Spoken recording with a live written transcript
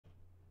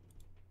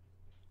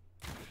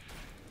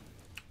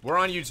We're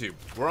on YouTube.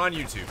 We're on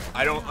YouTube.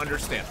 I don't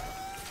understand.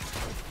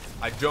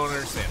 I don't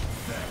understand.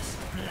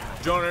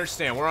 Don't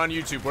understand. We're on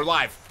YouTube. We're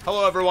live.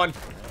 Hello, everyone.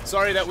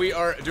 Sorry that we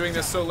are doing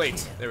this so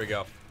late. There we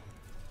go.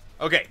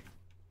 Okay.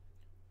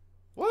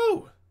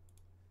 Woo!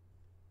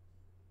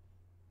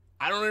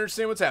 I don't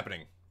understand what's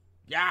happening.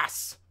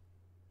 Yes!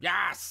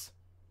 Yes!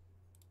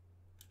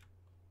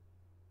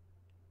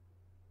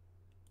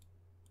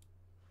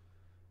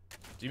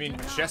 Do you mean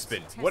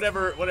chestbin?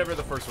 Whatever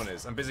the first one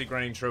is. I'm busy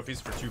grinding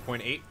trophies for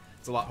 2.8.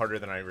 It's a lot harder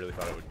than I really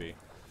thought it would be.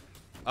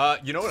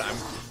 You know what I'm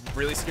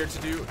really scared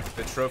to do?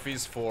 The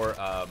trophies for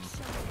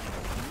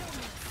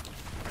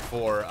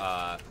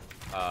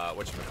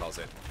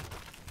whatchamacallit.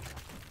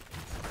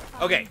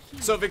 Okay,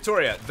 so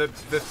Victoria, the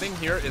thing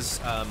here is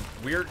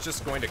we're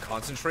just going to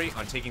concentrate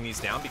on taking these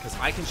down because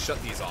I can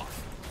shut these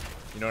off.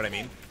 You know what I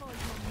mean?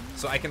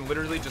 So I can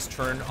literally just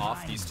turn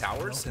off these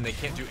towers and they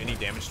can't do any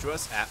damage to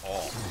us at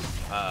all.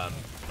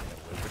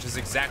 Which is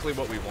exactly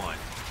what we want.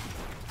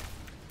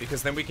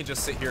 Because then we can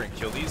just sit here and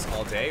kill these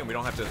all day and we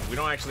don't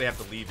actually have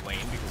to leave lane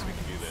because we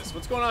can do this.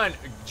 What's going on,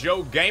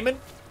 Joe Gaiman?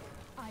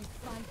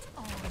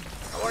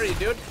 How are you,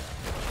 dude?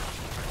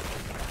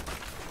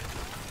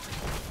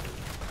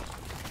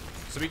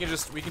 So we can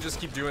just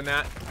keep doing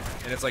that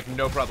and it's like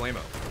no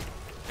problemo.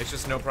 It's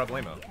just no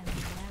problemo.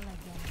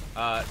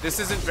 This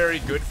isn't very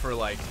good for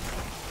like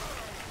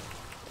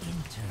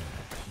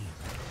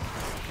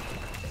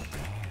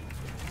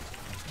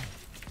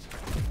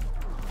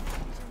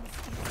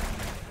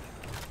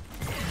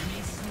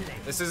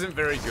This isn't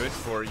very good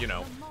for, you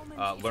know,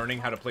 learning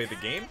how to play the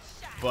game,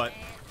 but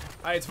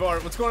hi, it's Var.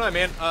 What's going on,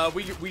 man?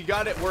 We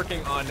got it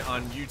working on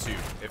YouTube,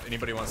 if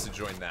anybody wants to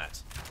join that.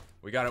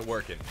 We got it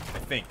working, I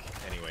think,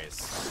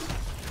 anyways.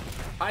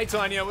 Hi,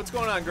 Tanya. What's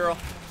going on, girl?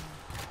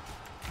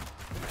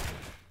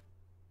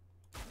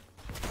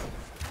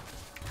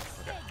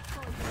 Okay.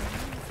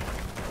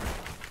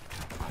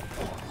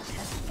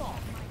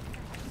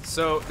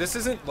 So, this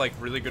isn't, like,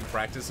 really good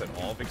practice at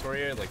all,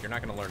 Victoria. Like, you're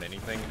not gonna learn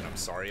anything, and I'm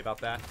sorry about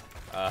that.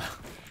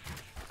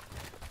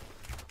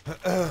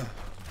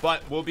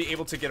 But we'll be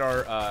able to get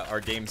our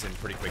games in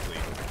pretty quickly.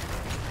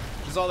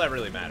 Which is all that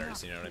really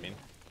matters, you know what I mean?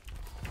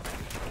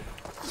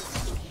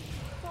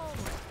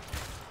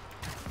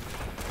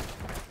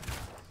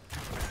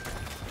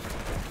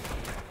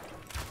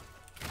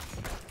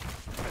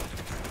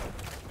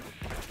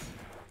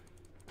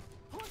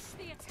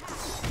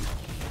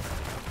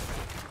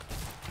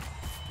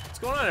 What's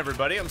going on,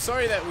 everybody? I'm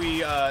sorry that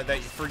we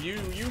for you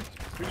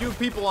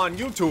people on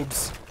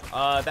YouTube's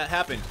that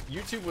happened.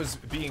 YouTube was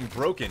being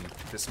broken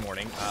this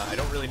morning. I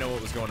don't really know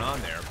what was going on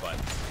there, but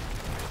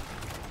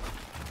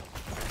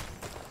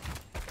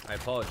I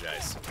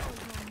apologize.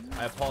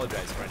 I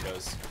apologize,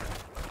 friendos.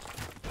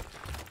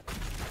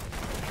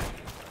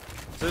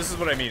 So this is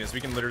what I mean, is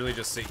we can literally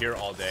just sit here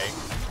all day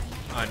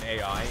on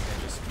AI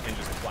and just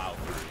plow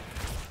through.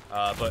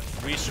 But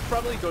we should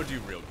probably go do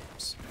real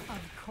games.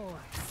 Of course.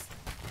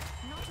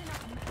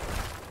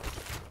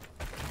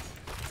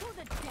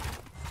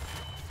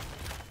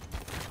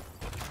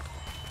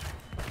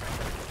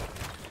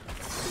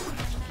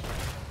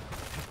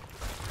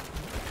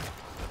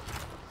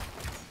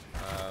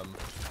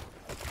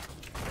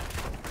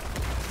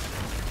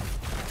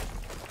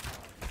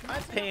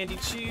 Pandy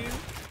Chew.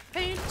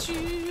 Pandy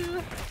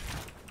Chew.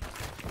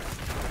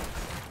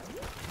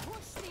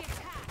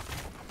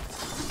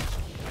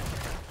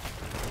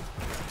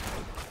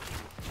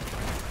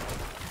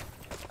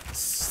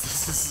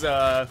 This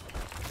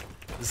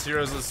is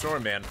Heroes of the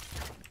Storm, man.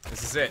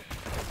 This is it.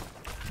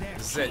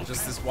 This is it.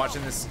 Just this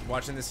watching this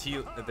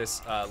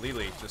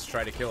Lily just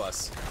try to kill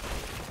us.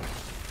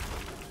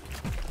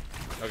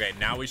 Okay,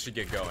 now we should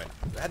get going.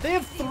 They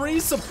have 3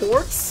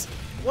 supports?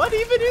 What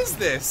even is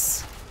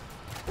this?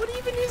 What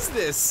even is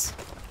this?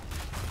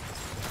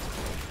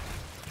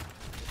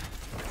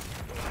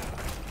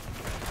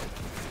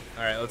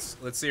 All right, let's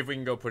see if we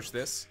can go push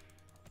this.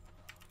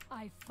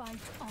 I fight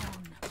on.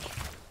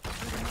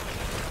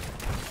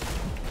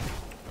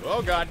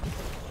 Oh God.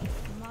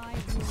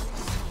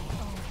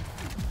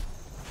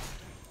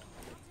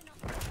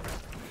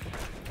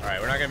 All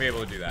right, we're not gonna be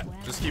able to do that.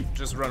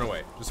 Just run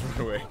away. Just run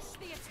away.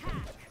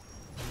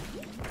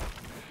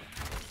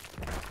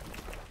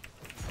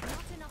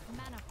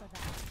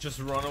 Just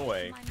run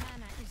away.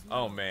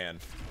 Oh man.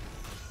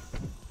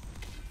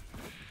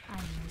 I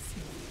miss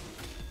you.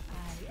 I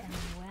am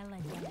well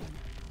again.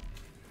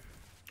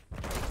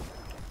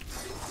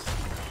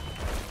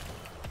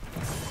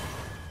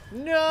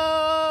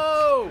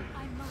 No!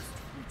 I must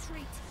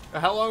retreat.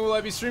 How long will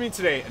I be streaming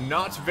today?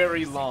 Not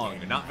very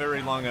long. Not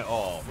very long at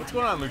all. What's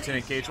going on,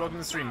 Lieutenant Cage? Welcome to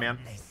the stream, man.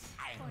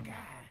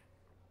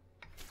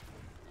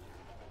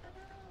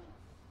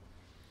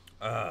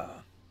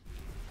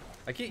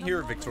 I can't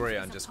hear Victoria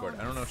on Discord.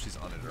 I don't know if she's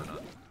on it or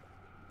not.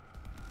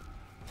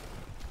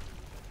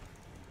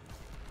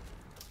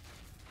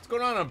 What's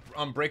going on,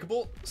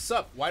 Unbreakable?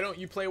 Sup? Why don't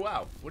you play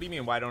WoW? What do you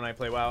mean, why don't I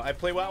play WoW? I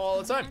play WoW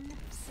all the time.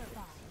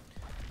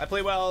 I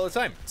play WoW all the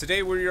time.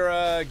 Today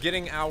we're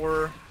getting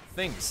our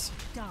things.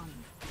 Done.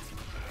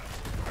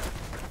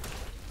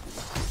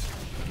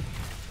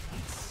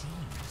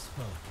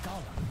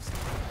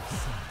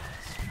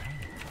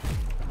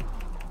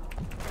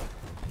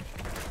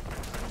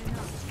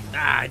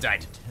 I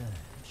died.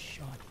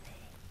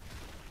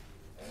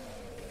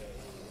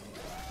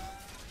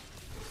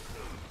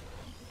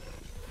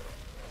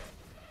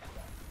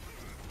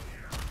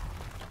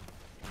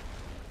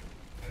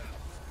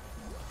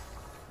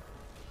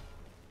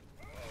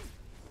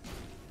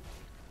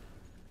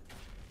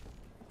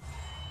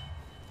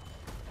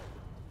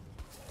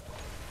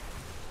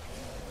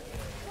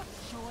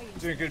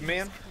 Doing good,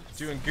 man.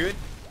 Doing good.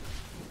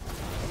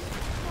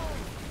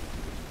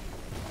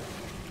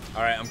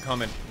 All right, I'm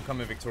coming. I'm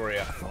coming,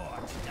 Victoria.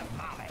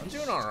 I'm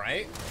doing all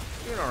right.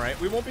 Doing all right.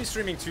 We won't be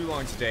streaming too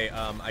long today.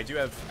 I do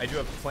have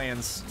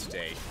plans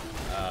today.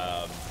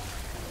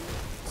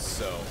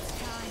 So.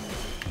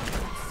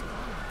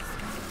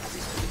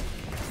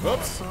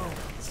 Whoops.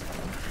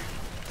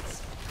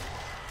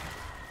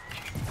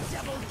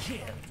 Double kill.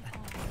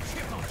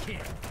 Triple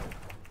kill.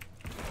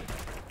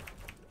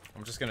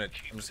 I'm just gonna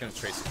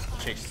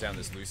chase down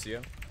this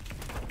Lucio.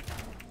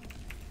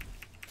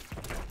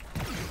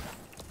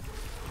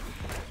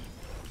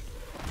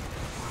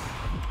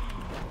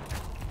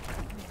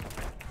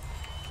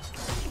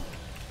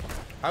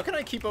 How can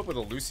I keep up with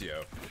a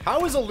Lucio?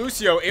 How is a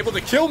Lucio able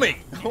to kill me?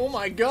 Oh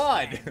my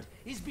god!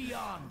 Is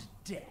beyond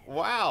death.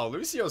 Wow,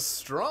 Lucio's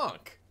strong.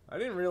 I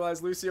didn't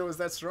realize Lucio was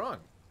that strong.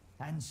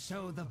 And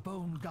so the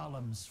bone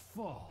golems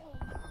fall.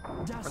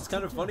 Dust That's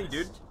kind of to funny, dust,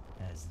 dude.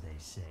 as they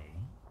say.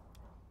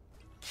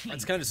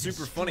 That's kind of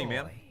super funny,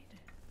 man.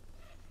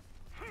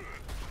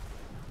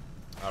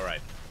 All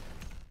right.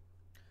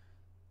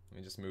 Let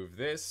me just move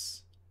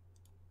this.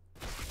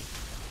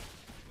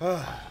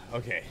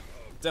 Okay.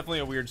 Definitely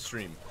a weird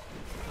stream.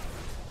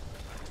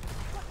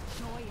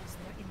 Joy is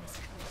there in this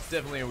place. It's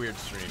definitely a weird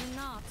stream. Do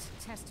not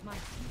test my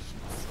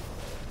patience.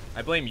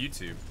 I blame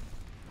YouTube.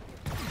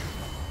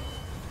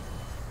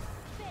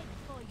 Beg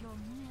for your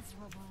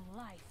miserable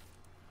life.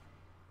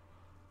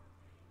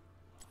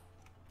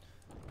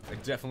 I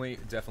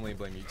definitely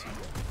blame YouTube.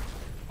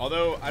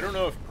 Although, I don't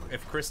know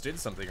if Chris did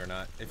something or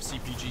not. If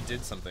CPG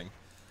did something.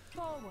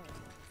 Forward.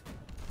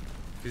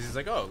 Because he's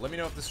like, oh, let me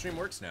know if the stream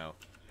works now.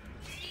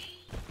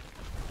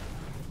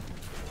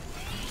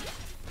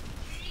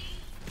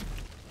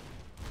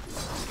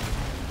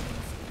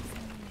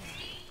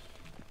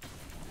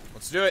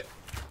 Let's do it.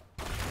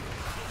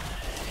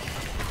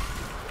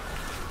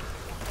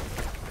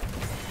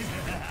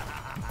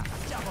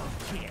 Double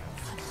kill.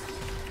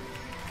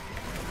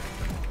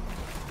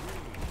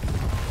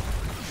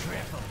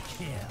 Triple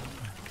kill.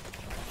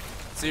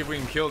 See if we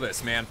can kill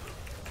this, man.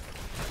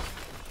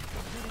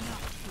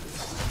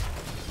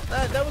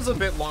 That was a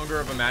bit longer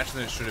of a match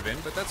than it should have been,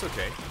 but that's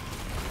okay.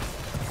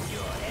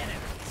 Your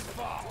enemies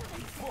fall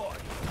before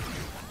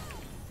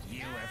you.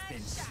 You have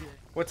been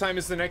What time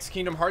is the next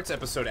Kingdom Hearts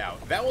episode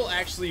out? That will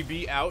actually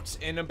be out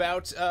in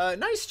about,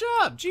 nice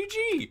job!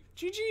 GG!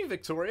 GG,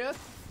 Victoria!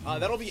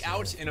 That'll be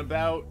out in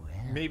about,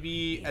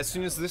 maybe as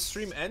soon as this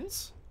stream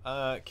ends.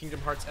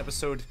 Kingdom Hearts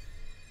episode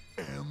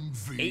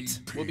 8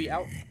 will be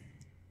out.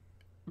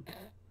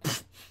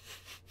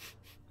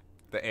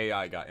 The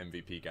AI got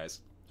MVP,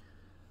 guys.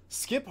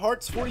 Skip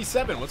Hearts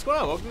 47, what's going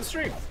on? Welcome to the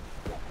stream.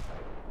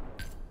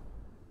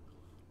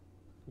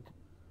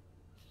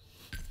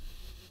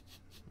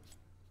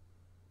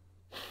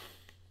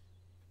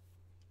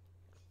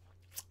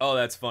 Oh,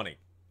 that's funny.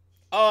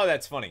 Oh,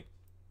 that's funny.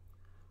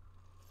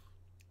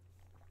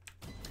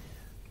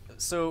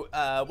 So,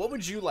 what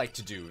would you like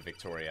to do,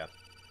 Victoria?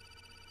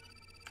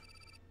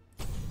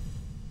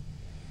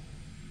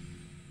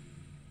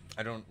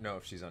 I don't know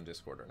if she's on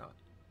Discord or not.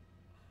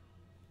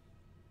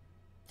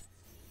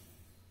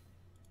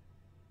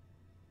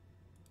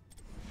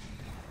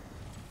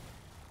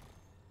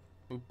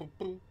 Boop, boop,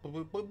 boop,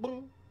 boop, boop,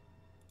 boop.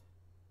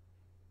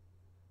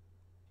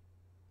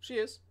 She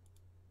is.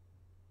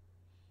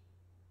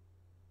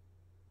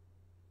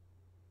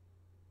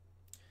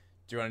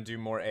 Do you want to do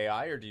more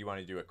AI or do you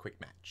want to do a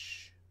quick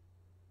match?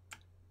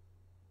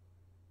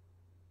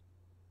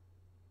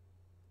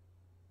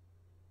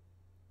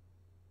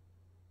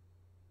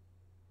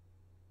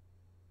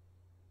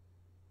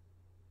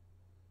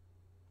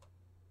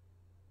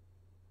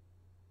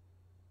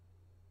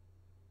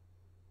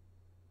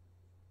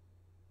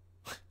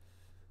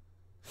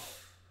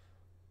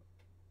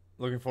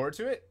 Looking forward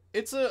to it.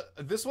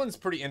 This one's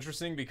pretty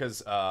interesting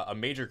because a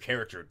major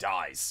character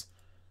dies,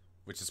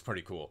 which is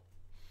pretty cool.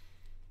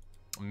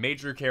 A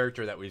major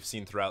character that we've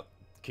seen throughout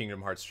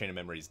Kingdom Hearts Chain of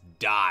Memories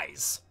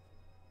dies.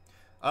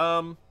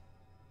 I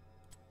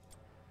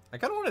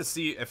kind of want to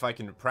see if I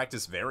can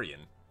practice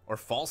Varian or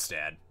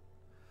Falstad.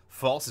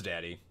 False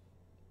Daddy.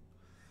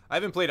 I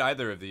haven't played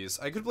either of these.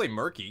 I could play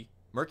Murky.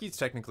 Murky's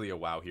technically a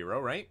WoW hero,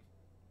 right?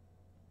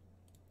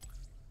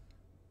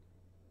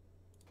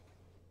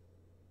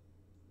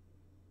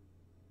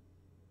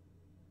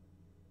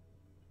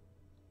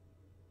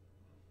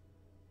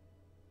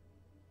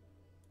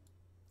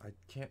 I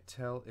can't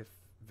tell if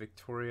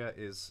Victoria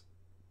is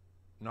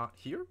not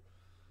here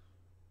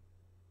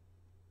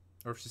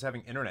or if she's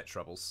having internet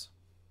troubles.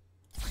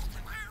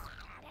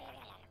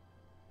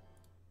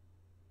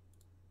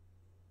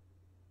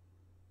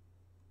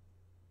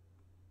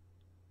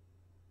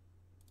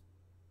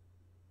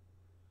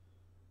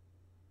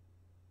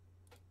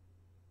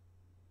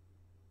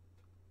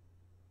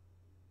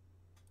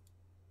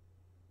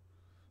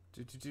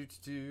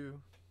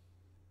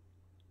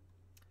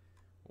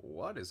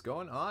 What is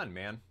going on,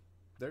 man?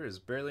 There is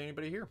barely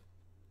anybody here.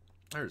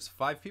 There's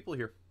 5 people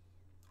here.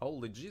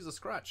 Holy Jesus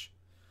Crutch.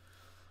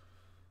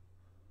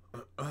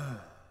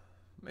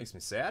 Makes me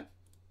sad.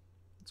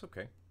 It's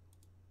okay.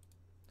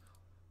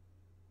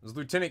 Is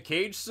Lieutenant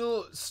Cage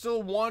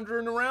still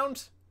wandering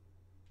around?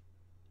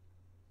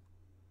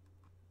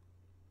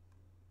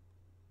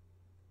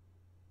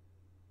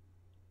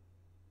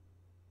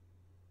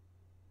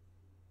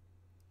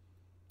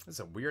 This is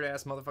a weird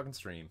ass motherfucking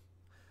stream.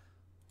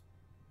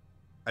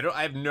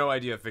 I have no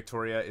idea if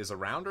Victoria is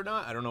around or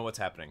not. I don't know what's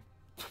happening.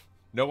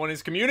 No one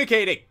is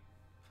communicating.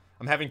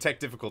 I'm having tech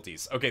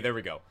difficulties. Okay, there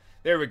we go.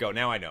 There we go.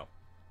 Now I know.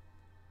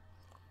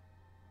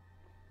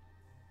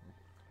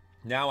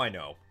 Now I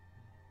know.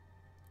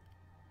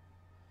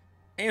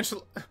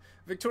 Angela,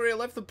 Victoria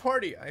left the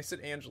party. I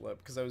said Angela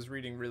because I was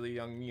reading Really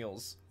Young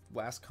Neil's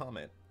last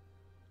comment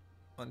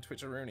on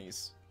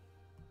Twitcheroonies.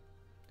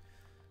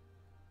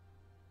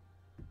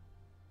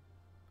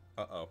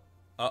 Uh-oh.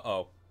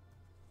 Uh-oh.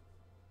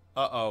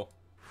 Uh-oh.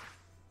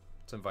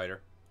 Let's invite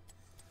her.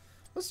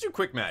 Let's do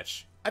quick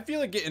match. I feel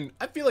like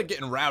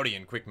getting rowdy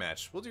in quick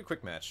match. We'll do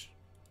quick match.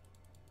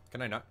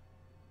 Can I not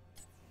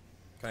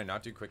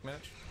do quick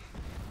match?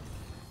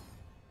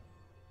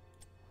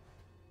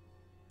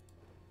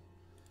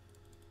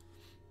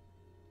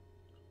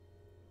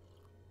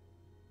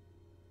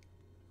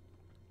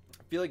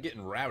 I feel like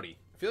getting rowdy.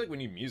 I feel like we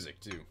need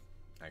music too.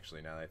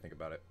 Actually, now that I think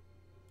about it.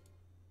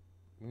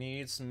 We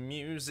need some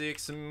music,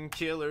 some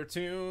killer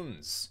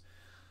tunes.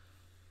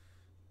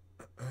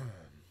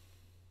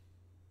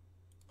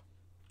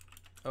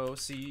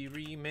 OC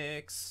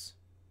remix.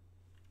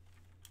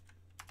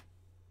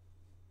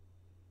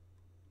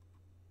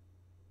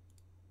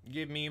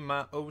 Give me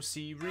my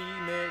OC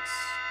remix.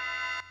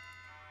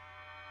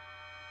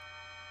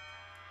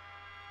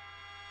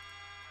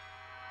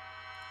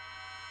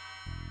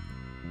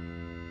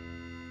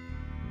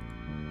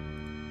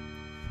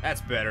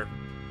 That's better.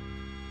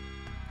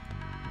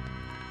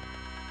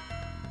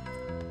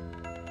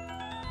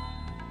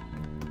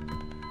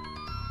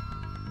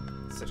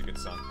 Such a good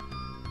song.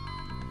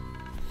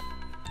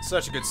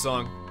 Such a good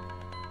song.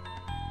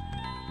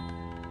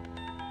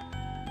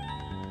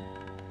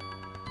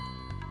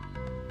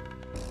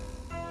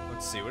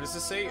 Let's see, what does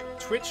this say?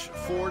 Twitch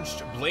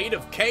Forged Blade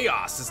of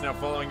Chaos is now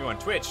following you on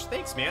Twitch.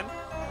 Thanks, man.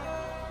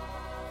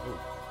 Ooh.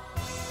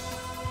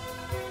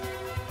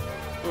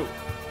 Ooh.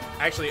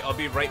 Actually, I'll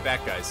be right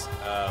back, guys,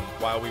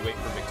 while we wait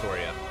for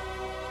Victoria.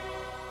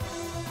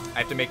 I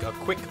have to make a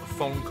quick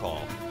phone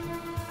call.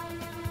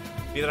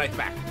 Be right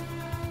back.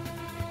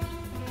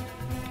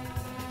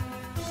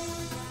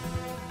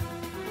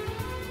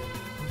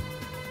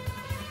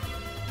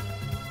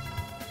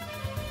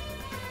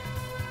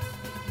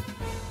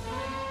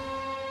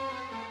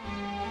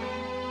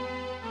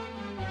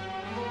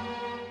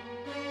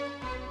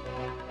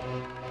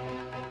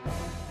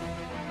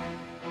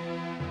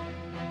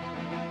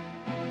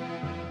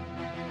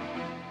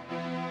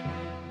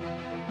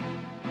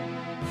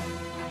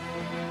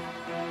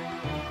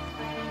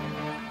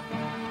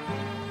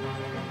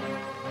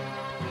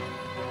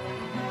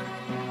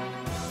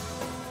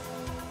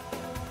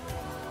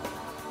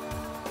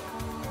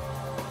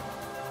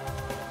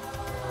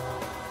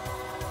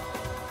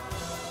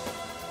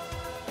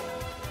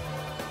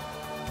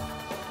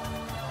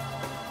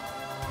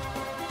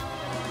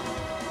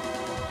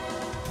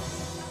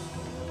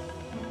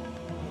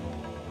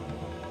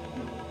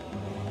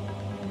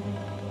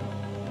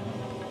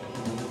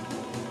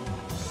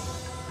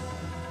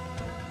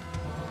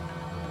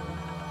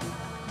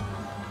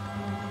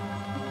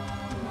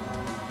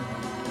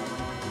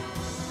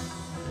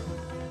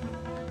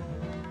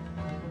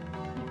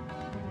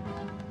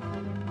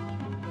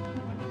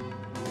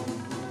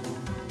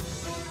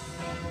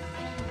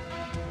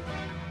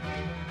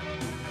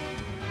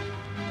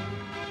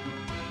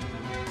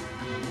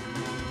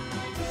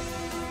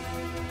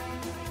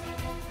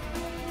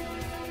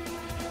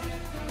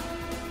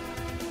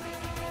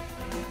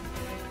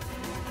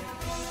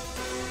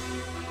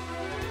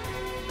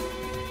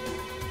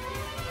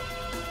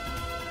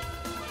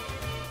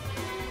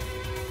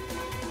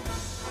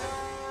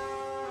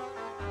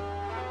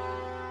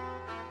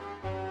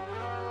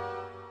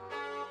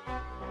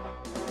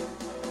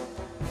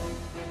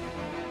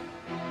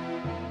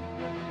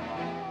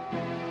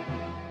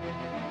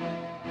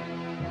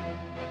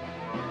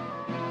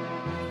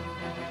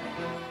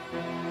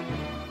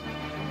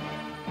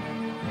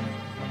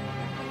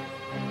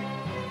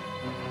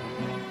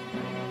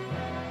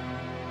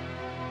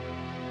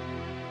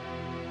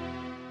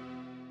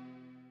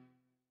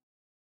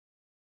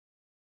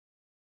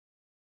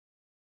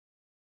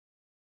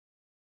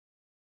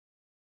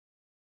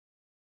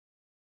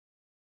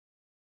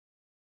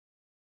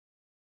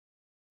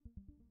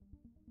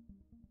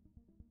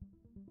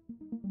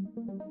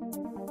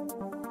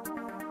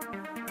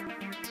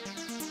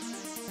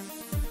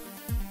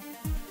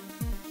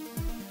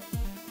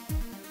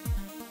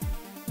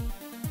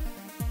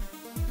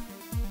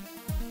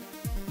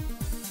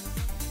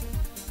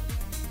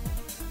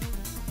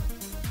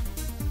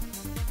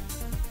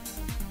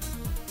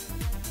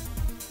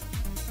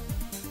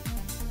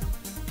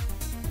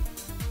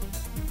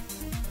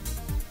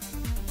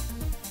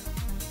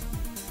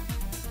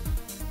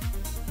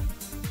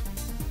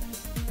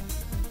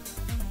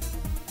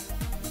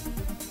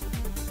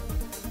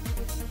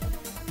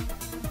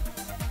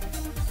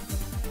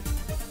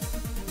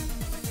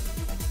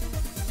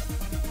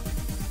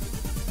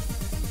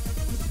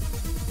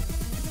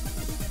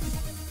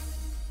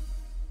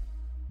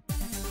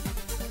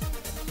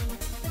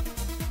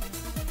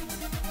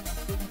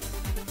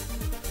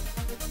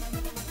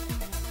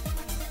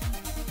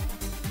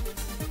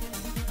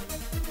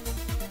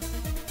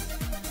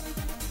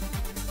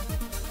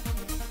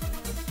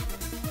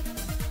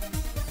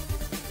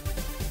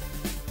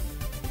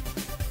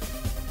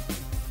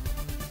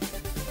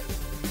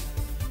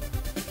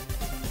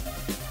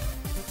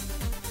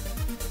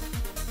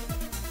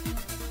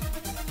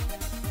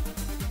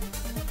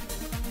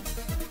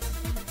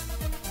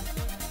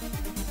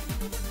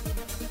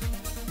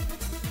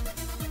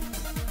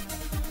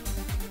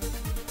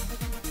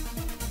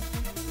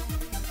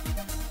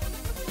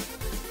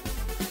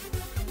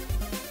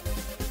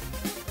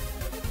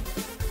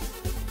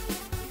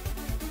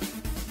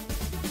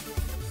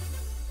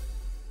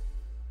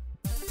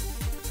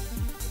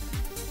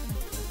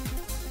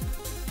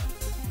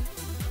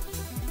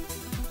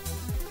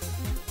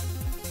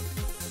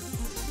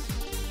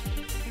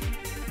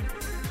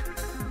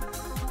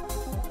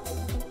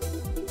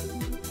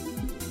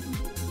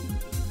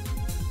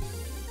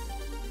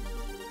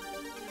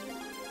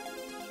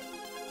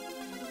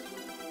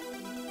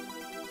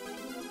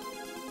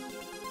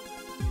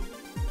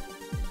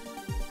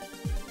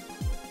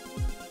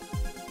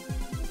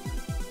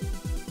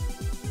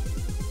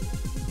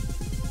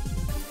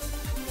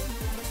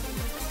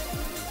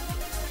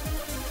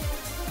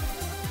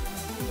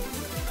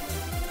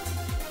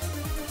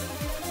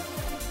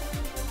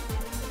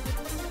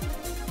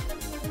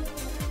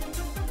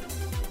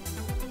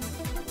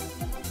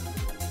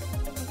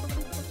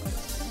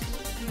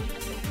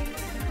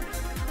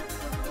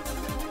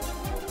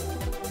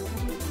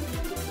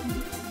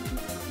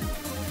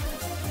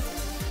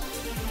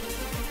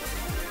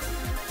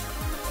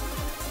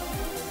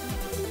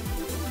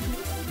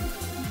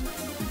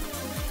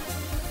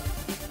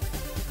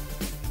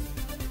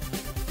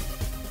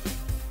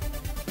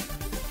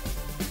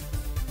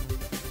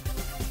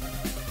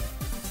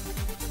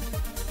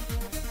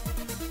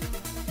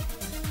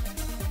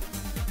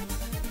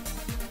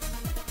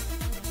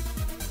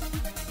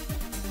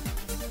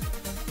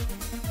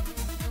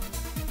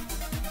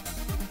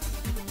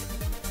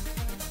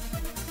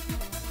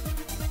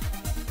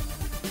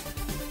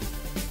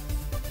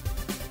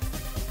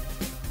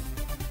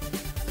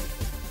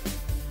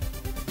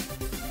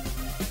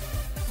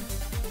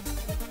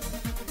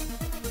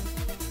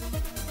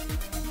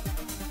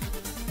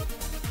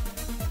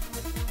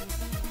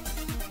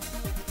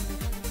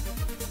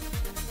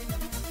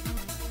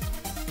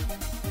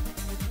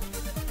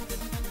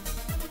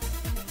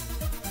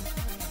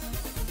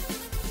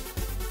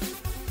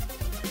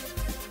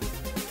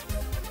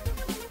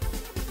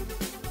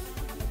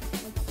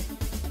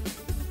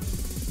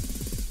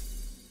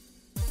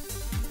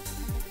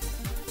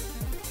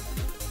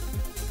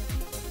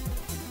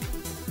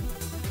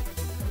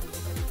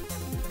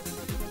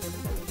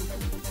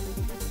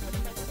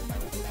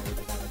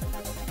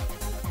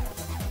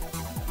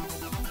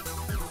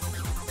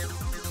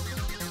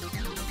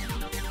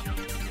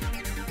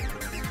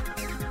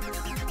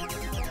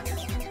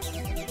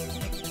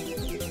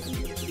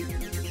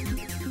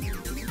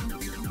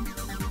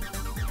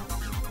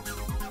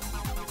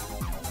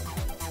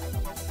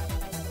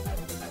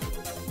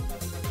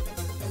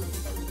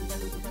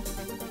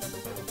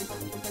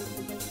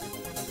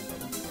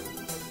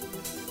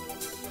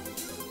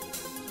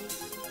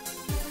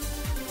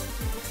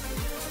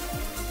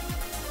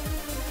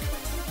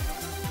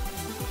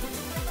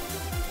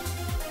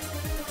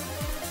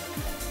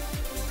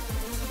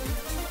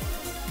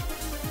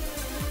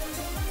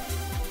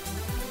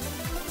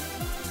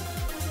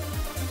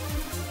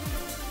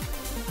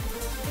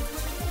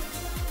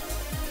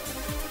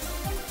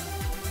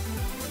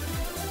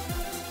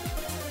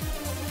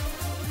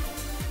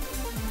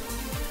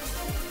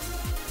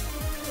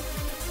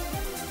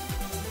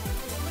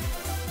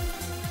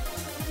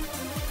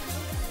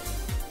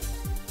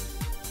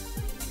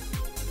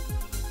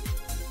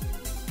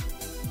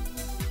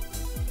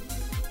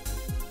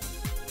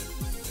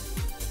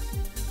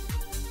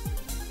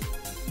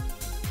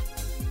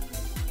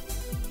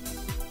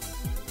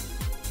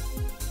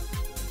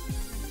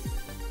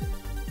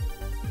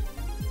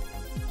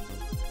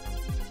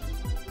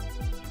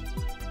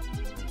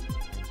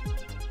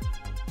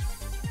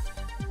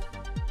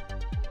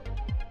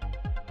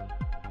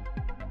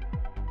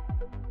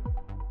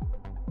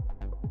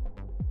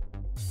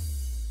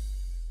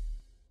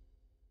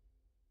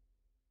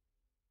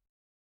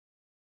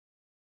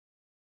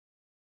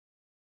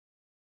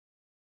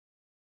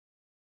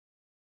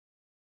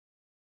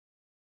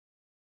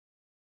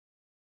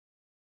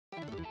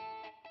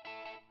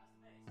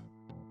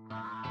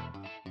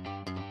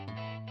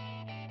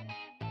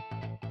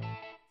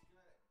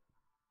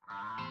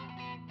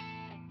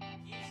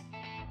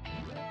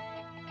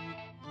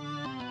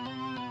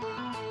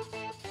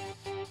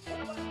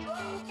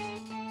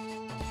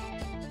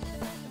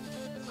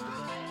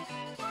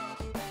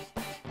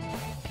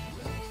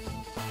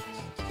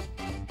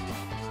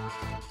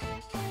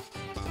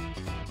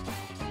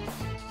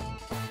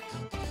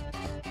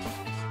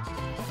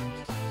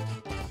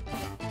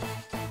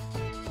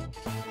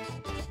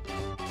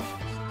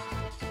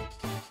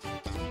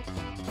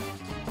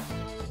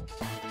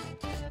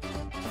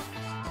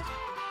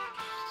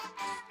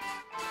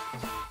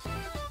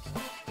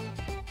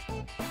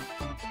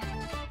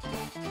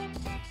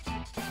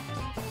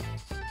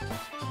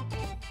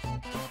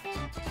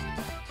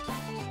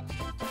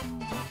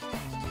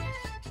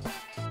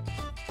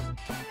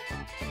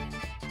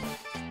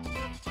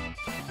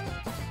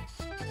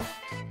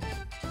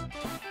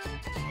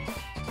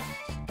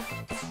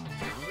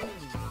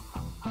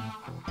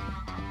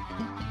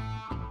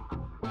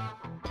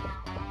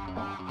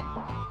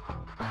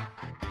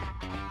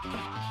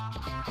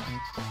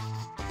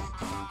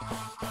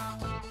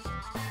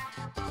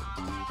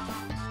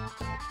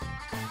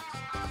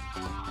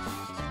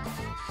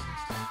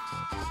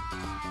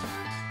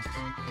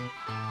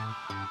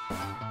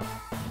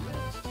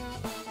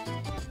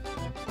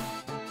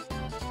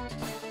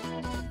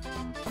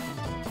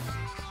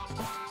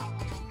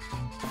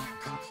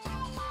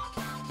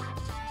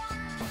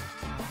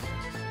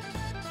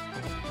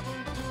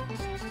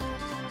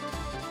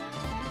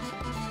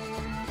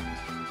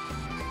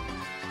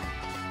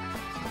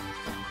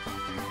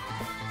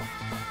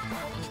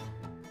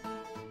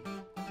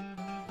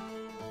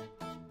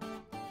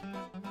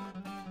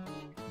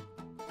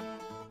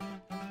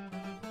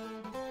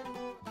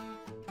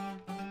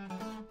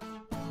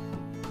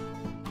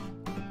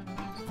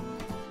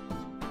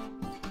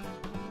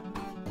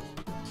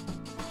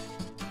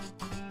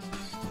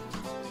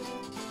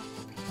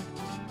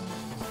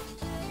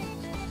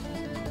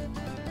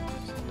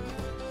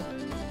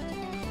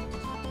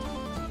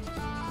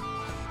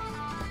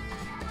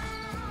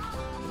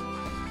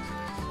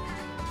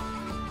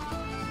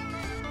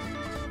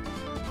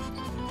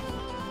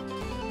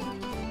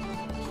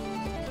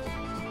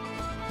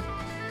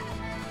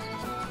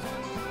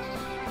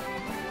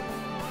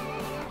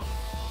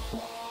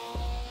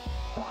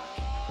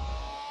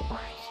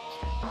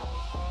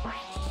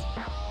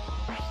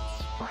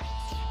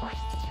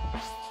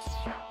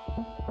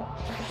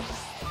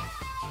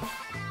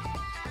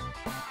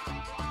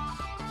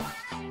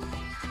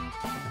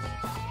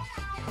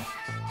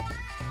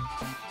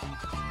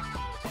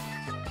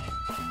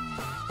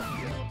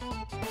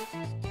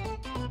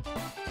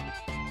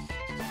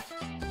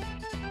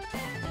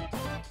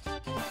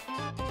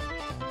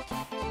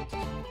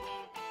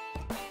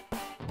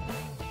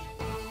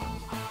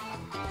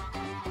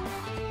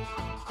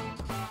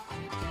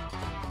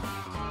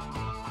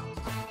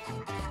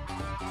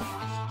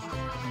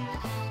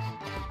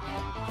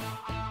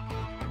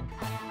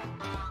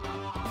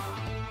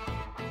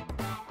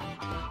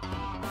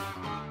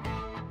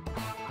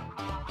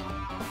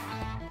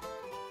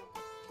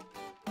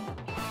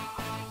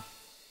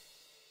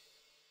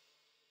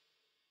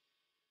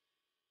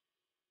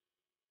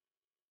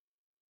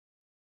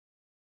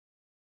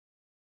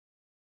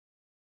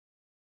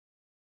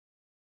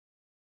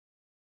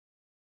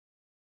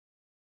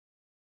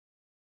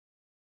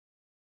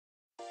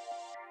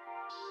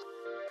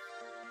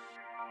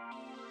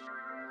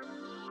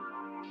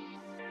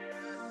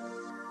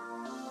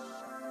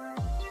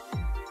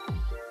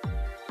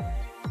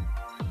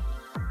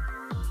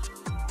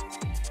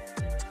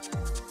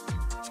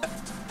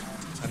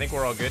 I think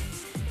we're all good.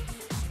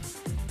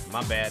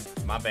 My bad,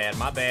 my bad,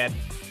 my bad.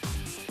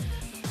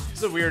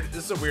 This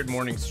is a weird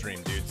morning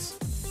stream, dudes.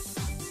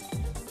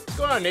 What's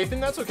going on, Nathan?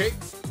 That's okay.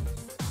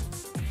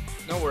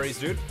 No worries,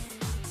 dude.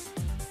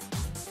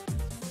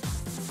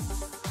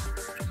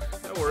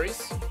 No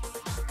worries.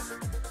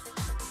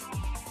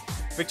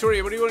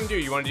 Victoria, what do you want to do?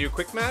 You want to do a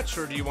quick match,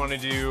 or do you want to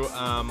do,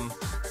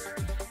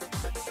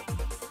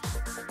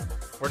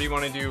 or do you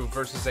want to do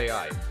versus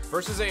AI?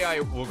 Versus AI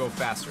will go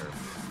faster.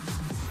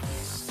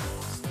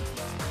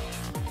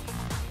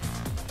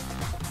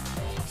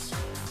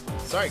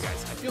 Sorry,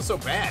 guys. I feel so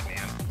bad,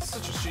 man. It's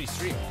such a shitty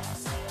stream.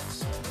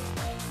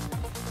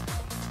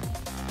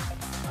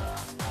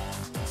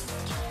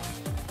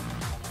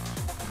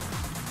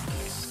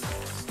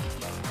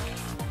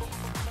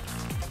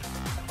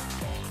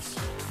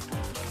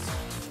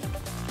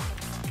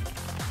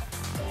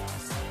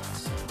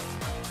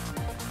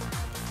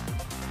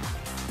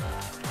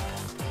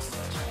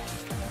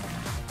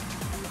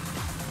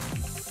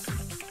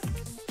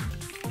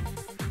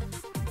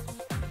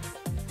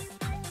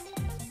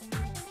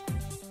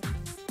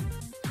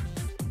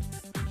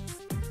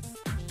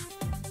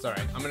 It's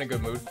alright. I'm in a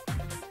good mood.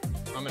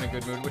 I'm in a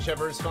good mood.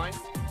 Whichever is fine.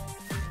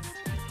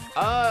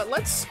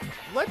 Let's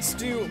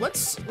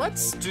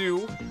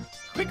do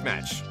quick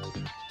match.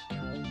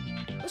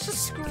 Let's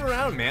just screw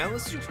around, man.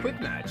 Let's do quick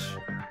match.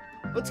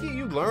 Let's get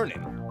you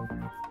learning.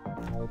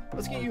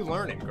 Let's get you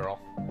learning, girl.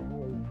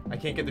 I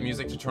can't get the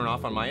music to turn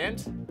off on my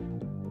end.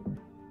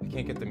 I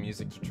can't get the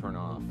music to turn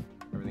off.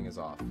 Everything is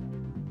off.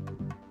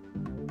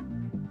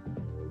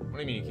 What do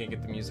you mean you can't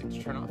get the music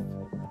to turn off?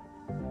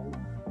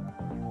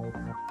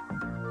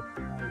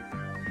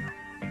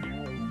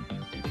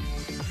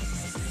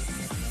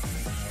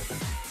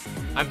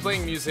 I'm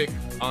playing music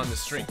on the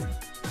stream.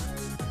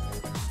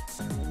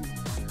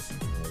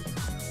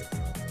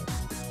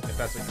 If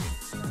that's what you mean.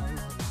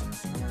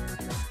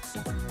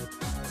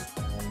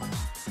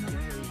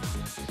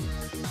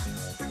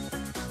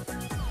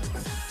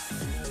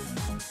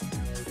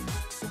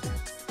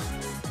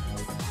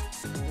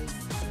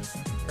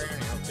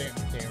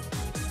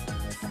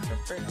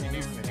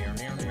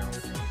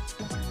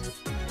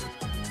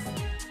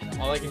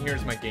 All I can hear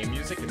is my game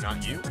music and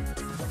not you.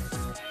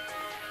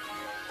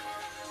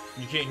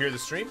 You can't hear the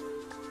stream?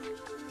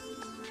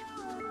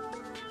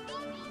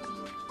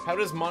 How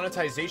does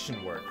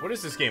monetization work? What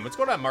is this game? What's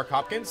going on, Mark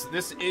Hopkins?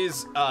 This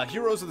is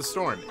Heroes of the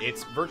Storm.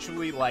 It's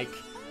virtually like,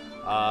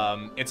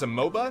 it's a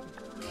MOBA.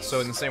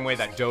 So in the same way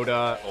that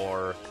Dota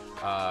or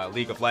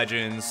League of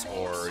Legends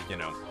or, you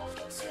know,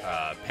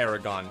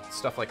 Paragon,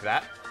 stuff like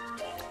that.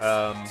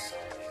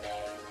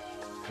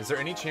 Is there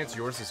any chance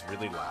yours is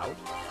really loud?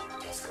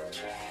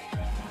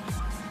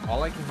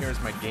 All I can hear is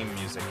my game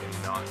music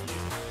and not you.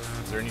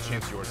 Is there any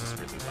chance yours is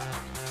really loud?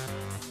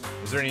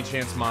 Is there any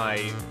chance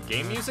my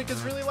game music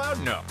is really loud?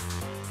 No.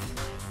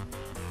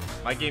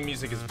 My game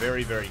music is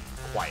very, very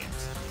quiet.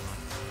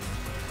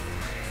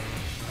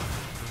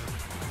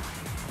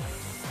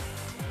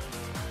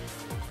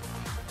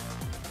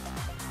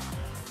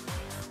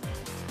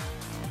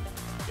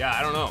 Yeah,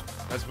 I don't know.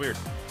 That's weird.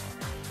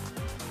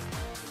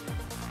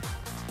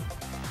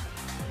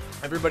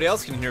 Everybody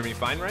else can hear me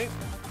fine, right?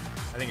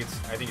 I think it's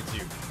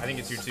you. I think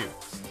it's you too.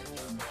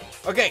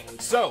 Okay,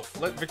 so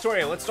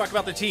Victoria, let's talk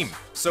about the team.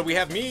 So we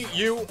have me,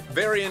 you,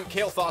 Varian,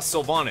 Kael'thas,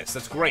 Sylvanas.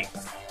 That's great.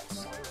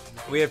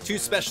 We have two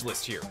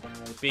specialists here,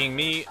 being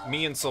me,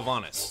 and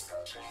Sylvanas.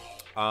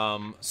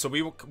 So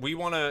we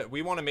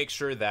wanna make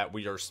sure that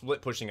we are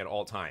split pushing at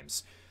all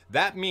times.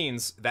 That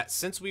means that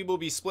since we will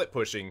be split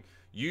pushing,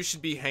 you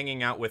should be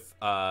hanging out with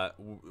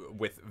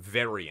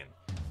Varian.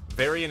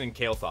 Varian and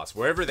Kael'thas.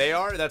 Wherever they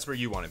are, that's where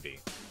you want to be.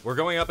 We're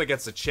going up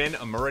against a Chen, a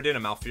Muradin, a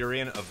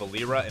Malfurion, a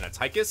Valeera, and a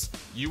Tychus.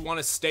 You want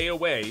to stay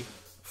away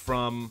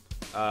from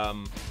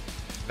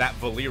that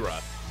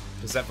Valeera,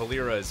 because that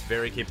Valeera is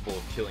very capable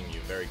of killing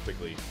you very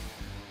quickly.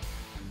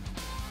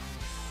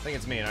 I think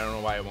it's me, and I don't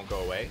know why it won't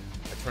go away.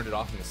 I turned it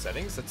off in the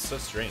settings. That's so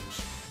strange.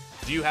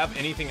 Do you have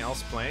anything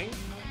else playing?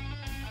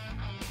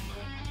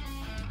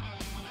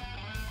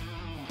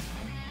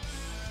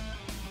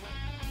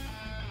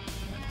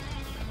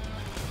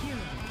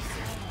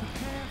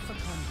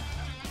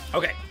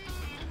 Okay,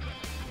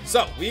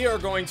 so we are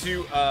going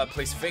to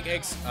place fake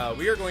eggs.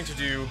 We are going to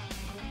do...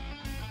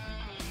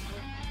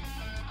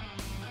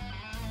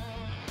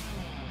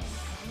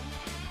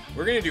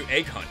 We're going to do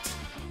egg hunt.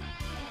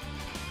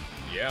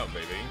 Yeah,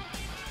 baby.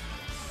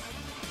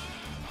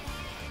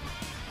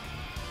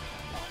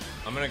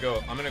 I'm gonna go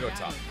top. I'm gonna go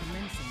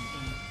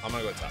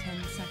top.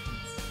 10 seconds.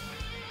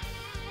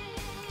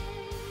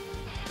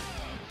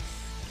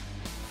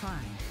 5,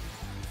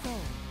 4,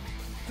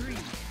 3,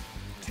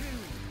 2,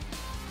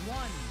 1.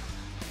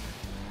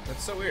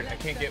 That's so weird. I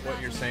can't get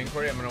what you're saying,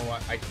 Corey.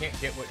 I can't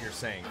get what you're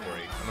saying,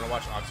 Corey. I'm gonna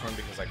watch Oxhorn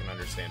because I can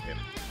understand him.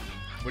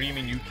 What do you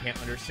mean you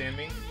can't understand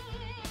me?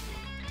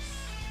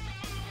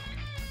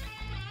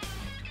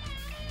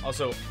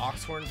 Also,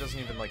 Oxhorn doesn't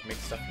even like make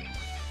stuff anymore.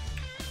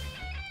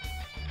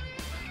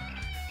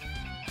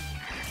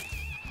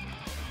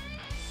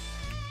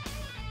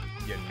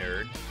 You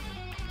nerd.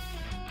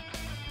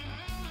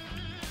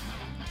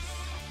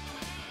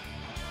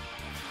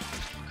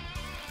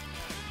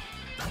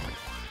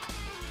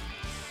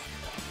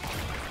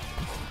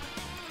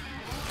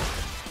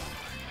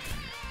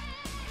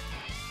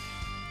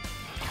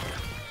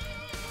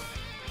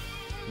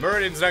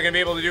 Muradin's not gonna be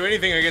able to do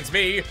anything against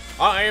me.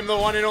 I am the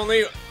one and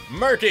only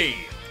Murky.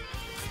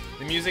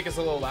 The music is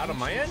a little loud on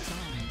my end.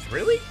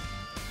 Really?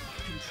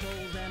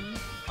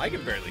 I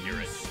can barely hear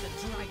it.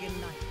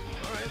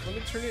 All right,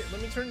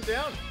 let me turn it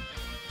down.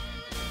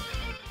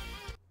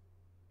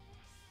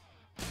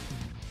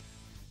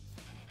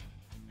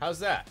 How's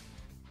that?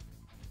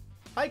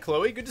 Hi,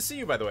 Chloe. Good to see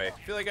you, by the way.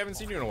 I feel like I haven't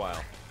seen you in a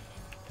while.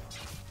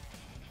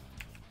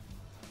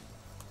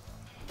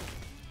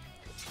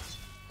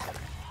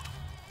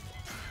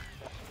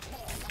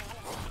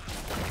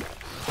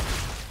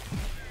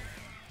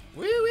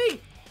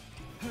 Wee-wee!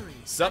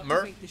 Sup,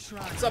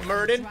 Sup,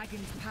 Muradin?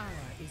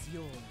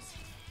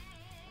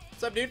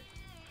 What's up, dude?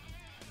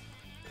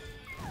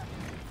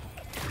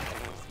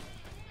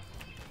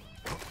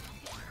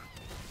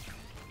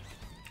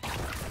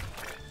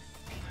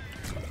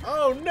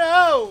 Oh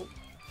no!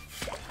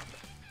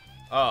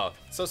 Oh,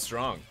 so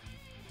strong.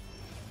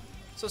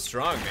 So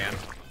strong, man.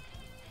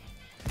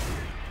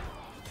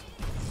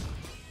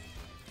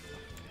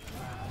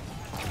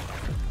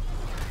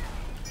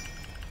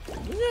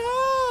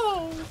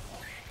 No!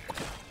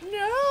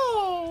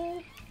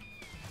 No!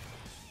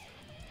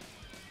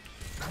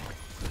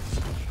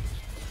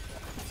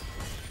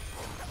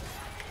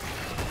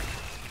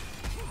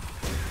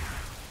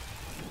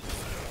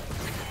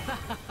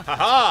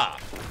 Haha!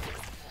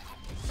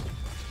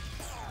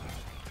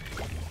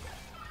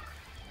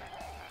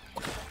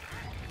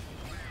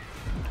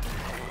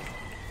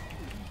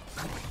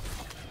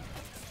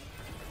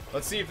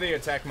 Let's see if they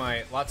attack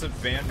my... Lots of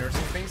van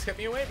nursing things kept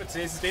me away, but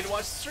today's the day to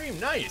watch the stream.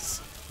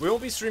 Nice! We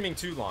won't be streaming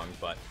too long,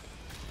 but...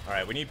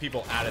 Alright, we need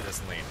people out of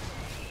this lane.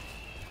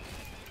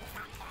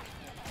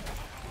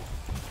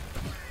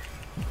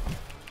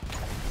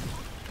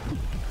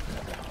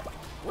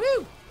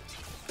 Woo!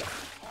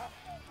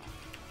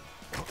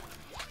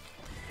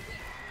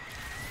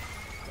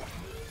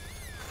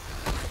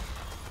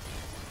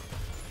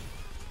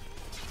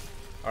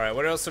 Alright,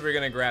 what else are we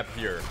gonna grab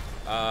here?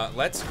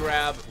 Let's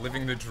grab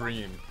Living the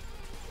Dream.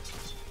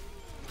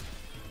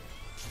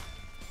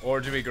 Or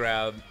do we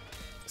grab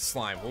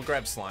Slime? We'll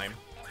grab Slime.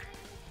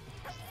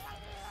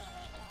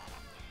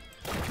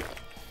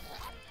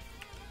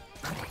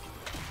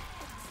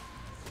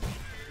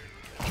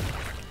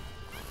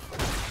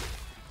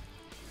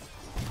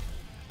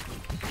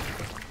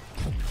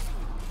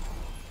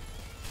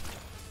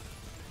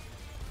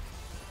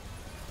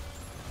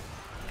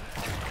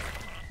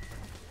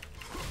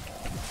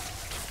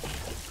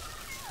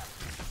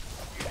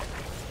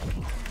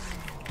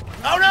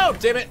 Oh no!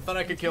 Damn it! Thought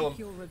I could kill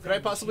him. Could I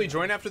possibly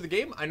join after the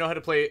game? I know how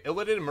to play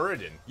Illidan and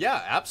Muradin.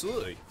 Yeah,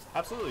 absolutely.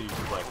 Absolutely you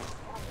can play.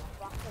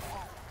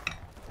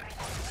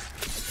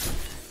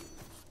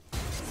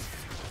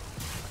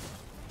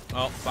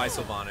 Oh, bye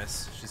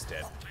Sylvanas. She's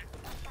dead.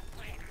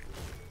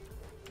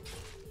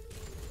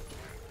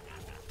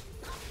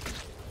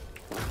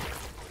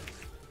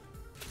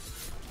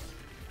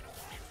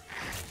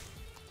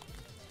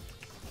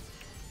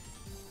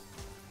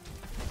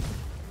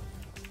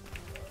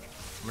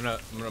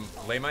 I'm gonna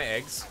lay my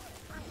eggs.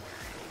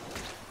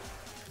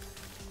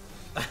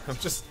 I'm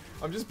just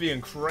being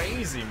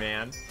crazy,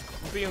 man.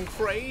 I'm being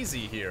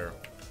crazy here.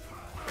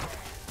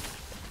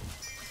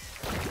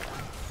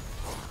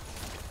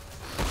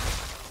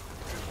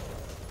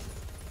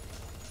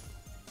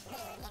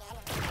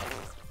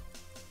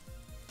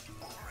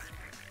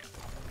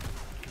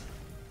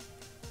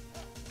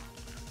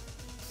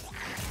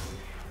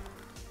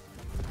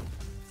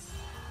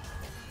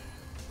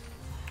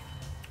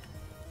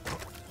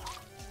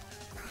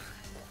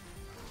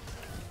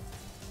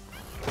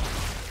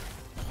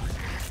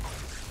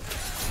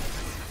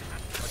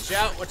 Watch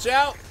out, watch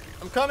out!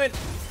 I'm coming!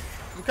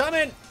 I'm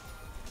coming!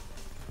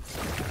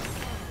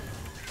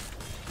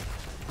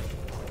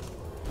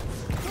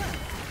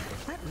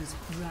 That was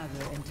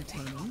rather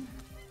entertaining.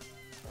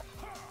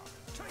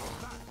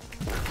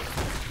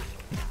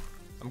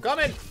 I'm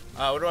coming!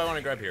 What do I want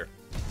to grab here?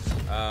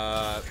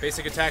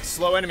 Basic attacks,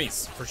 slow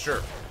enemies, for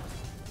sure.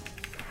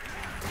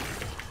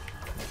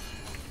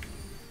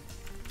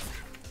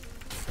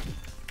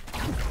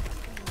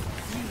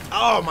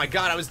 Oh my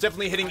god, I was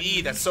definitely hitting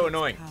E. That's so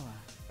annoying.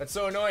 That's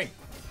so annoying.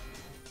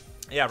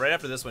 Yeah, right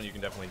after this one, you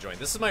can definitely join.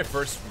 This is my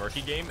first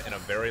Murky game in a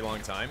very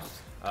long time,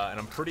 and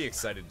I'm pretty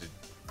excited to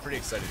do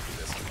this.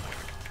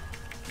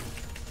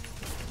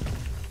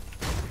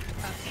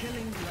 A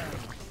killing blow.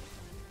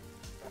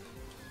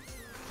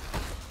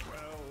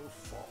 Well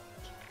fought.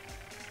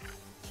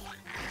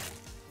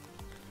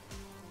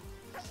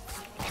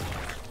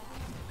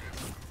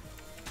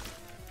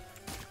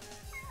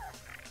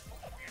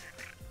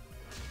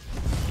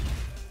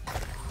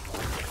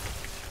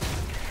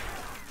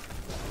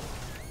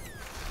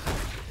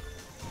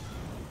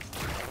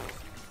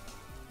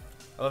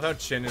 I love how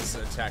Chin is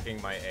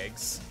attacking my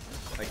eggs.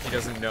 Like he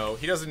doesn't know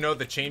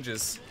the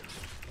changes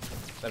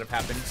that have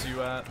happened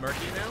to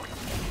Murky now.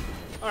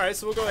 Alright,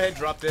 so we'll go ahead and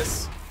drop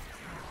this.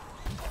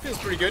 Feels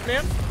pretty good,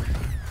 man.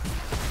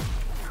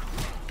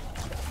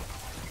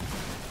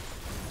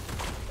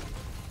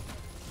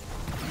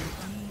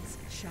 Deeds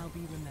shall be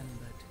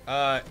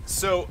remembered.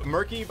 So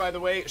Murky, by the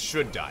way,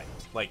 should die.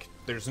 Like,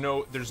 there's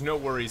no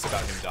worries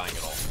about him dying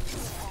at all.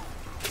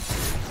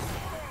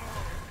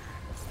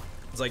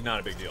 It's like not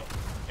a big deal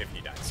if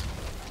he dies.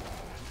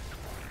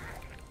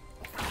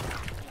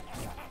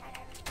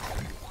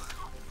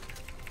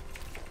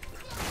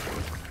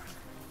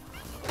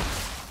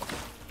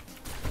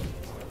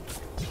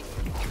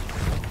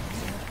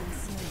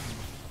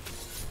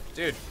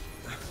 Dude,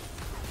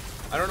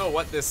 I don't know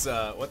what this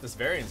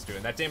variant's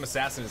doing. That damn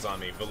assassin is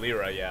on me.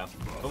 Valera, yeah.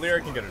 Valera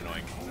can get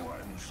annoying.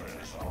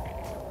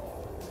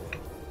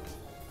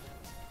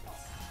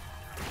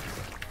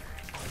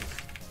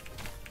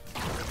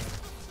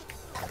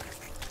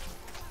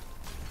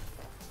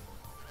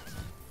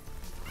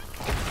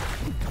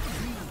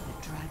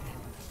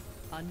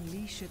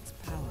 Unleash its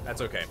power. That's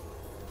okay.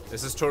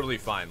 This is totally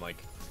fine. Like,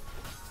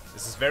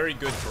 this is very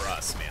good for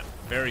us, man.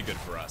 Very good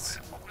for us.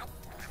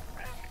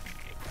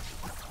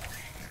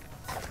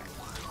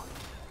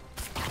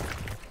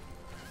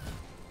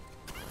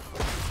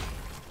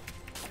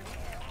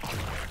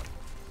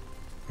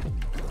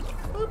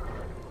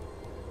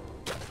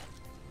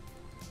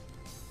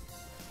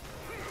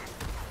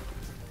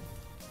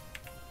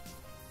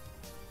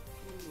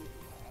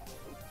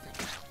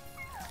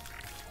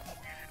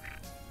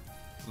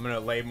 I'm gonna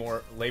lay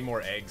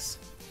more eggs.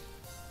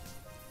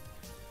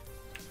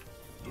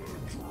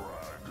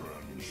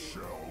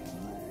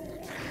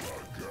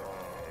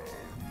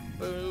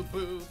 Boo,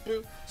 boo,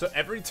 boo. So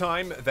every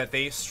time that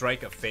they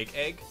strike a fake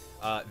egg,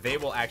 they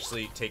will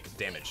actually take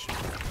damage.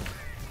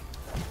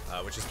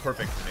 Which is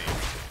perfect for me.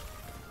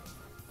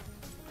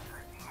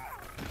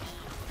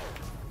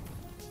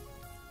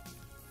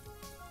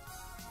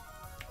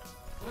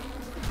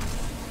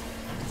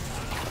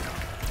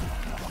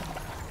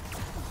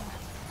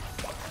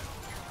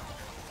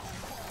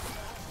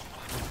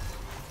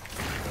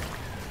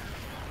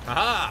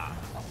 Aha!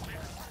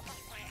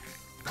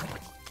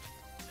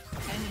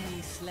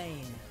 Enemy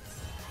slain.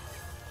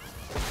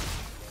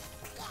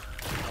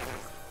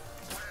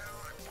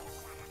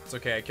 It's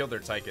okay, I killed their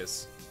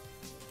Tychus.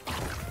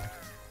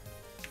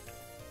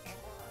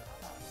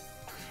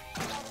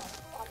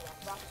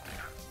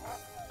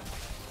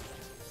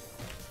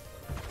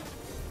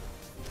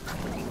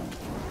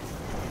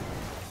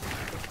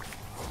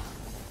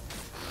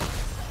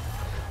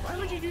 Why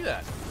would you do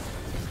that?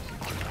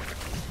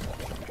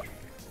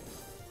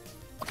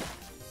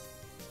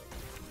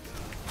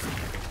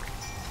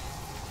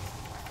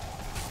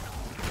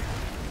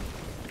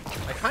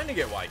 I kind of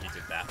get why he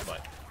did that,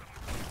 but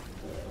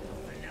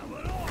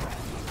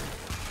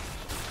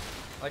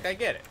like I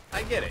get it.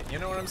 I get it. You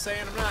know what I'm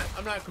saying?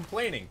 I'm not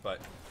complaining, but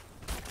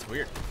it's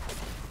weird.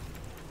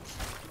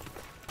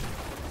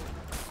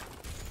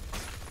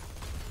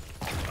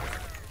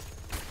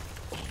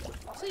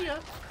 See ya.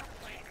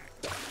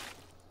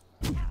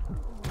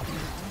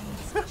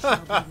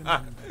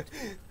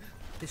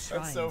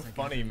 That's so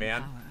funny,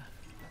 man.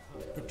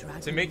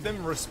 To make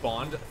them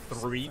respond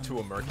 3 to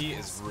a Murky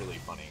is really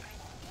funny.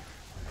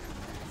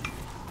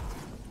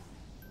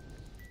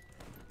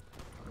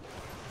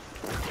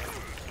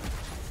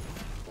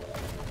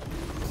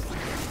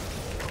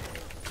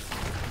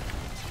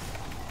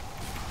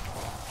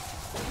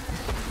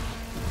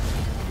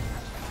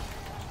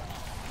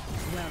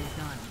 Well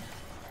done.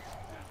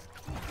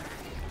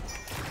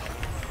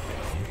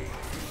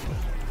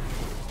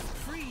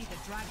 Free the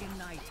Dragon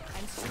Knight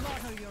and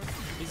slaughter your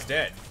He's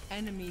dead.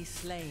 enemy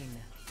slain.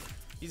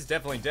 He's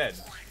definitely dead.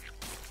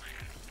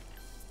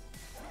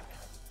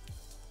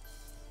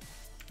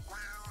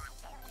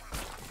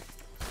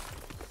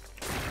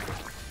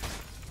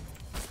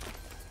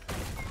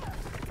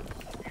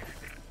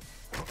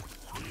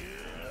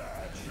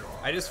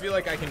 I just feel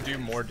like I can do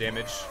more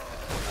damage,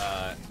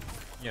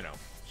 you know,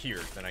 here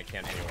than I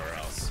can anywhere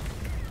else.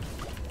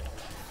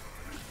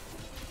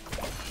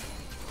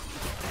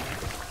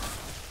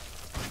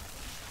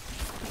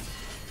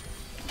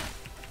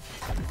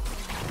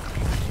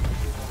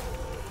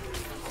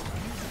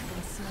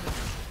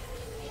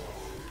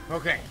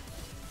 Okay.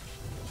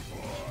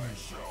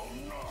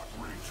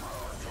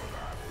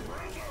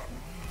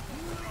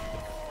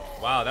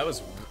 Wow, that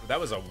was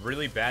a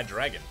really bad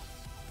dragon.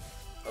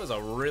 That was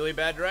a really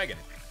bad dragon.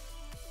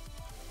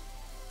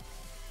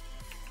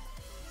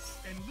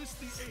 Enlist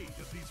the aid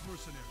of these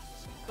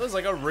mercenaries. That was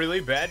like a really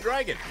bad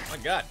dragon. Oh my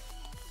god.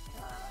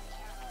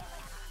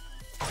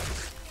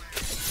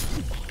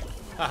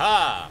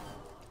 Haha!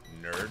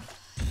 Nerd.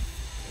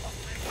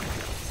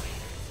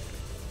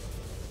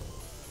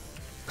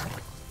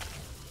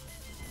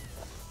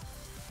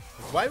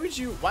 Why would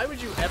you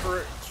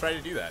ever try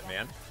to do that,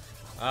 man?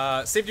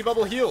 Safety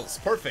bubble heals.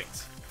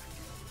 Perfect.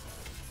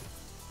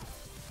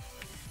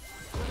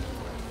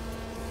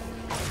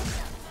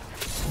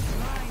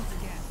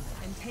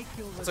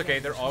 It's okay,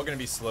 they're all gonna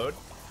be slowed.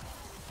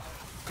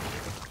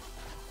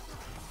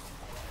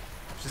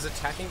 She's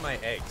attacking my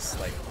eggs.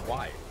 Like,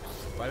 why?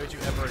 Why would you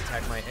ever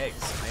attack my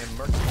eggs? I am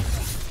murky.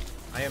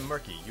 I am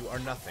murky. You are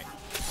nothing.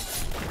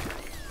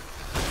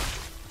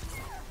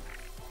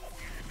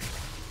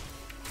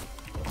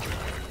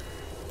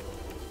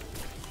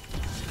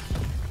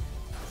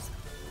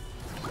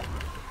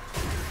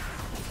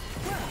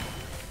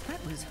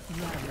 That was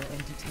rather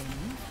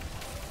entertaining.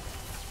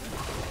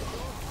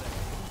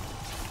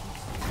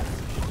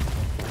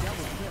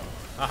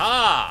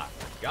 Aha!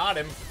 Got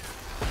him.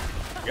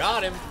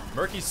 Got him.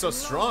 Murky's so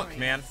strong,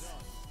 man.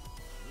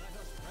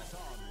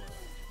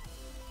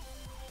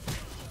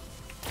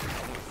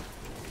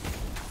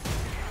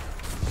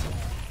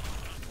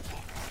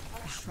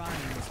 The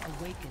shrines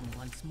awaken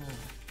once more.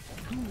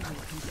 Who will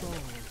control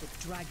the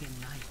Dragon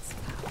Knight's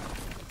power?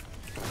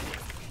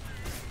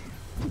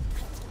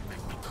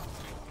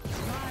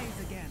 Rise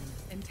again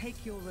and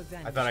take your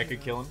revenge. I thought I could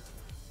kill him.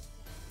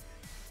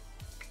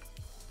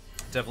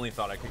 Definitely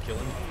thought I could kill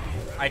him.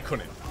 I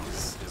couldn't,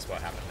 is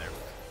what happened there.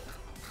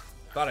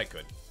 Thought I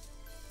could.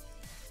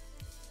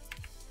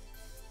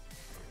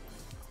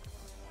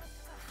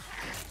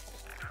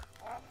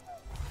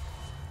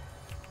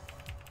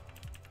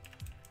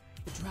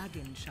 The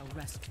dragon shall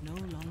rest no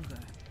longer.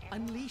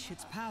 Unleash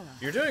its power.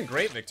 You're doing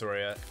great,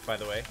 Victoria, by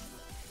the way.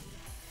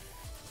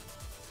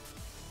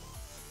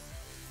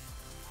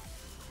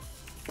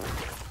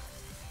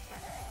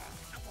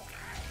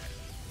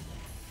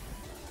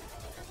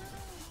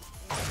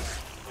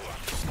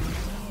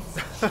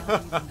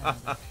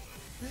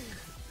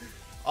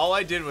 All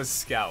I did was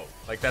scout.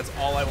 Like, that's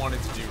all I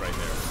wanted to do right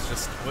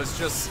there. Was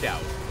just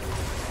scout.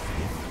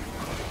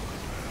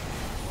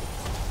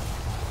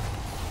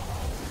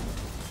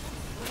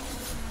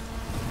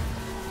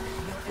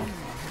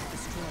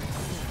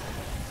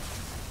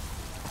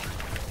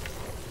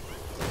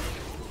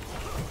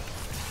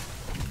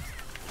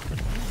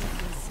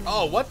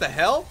 Oh, what the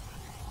hell?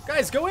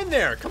 Guys, go in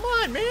there. Come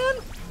on, man.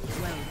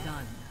 Well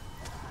done.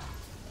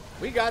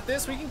 We got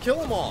this. We can kill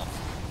them all.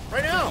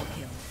 Right now.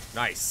 Kill.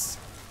 Nice.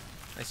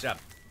 Nice job.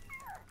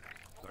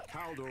 The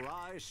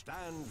Calderai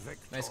stand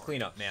victorious. Nice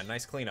cleanup, man.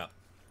 Nice cleanup.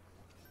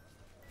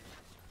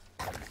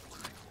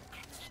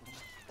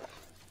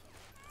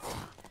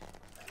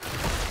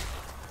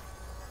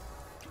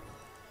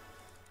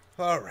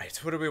 Alright,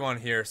 what do we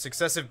want here?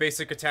 Successive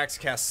basic attacks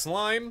cast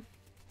slime.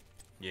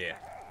 Yeah.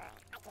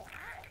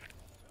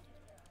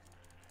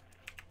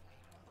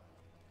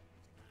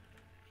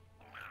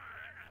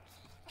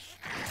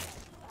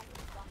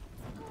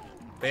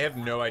 They have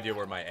no idea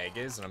where my egg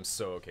is, and I'm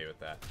so okay with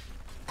that.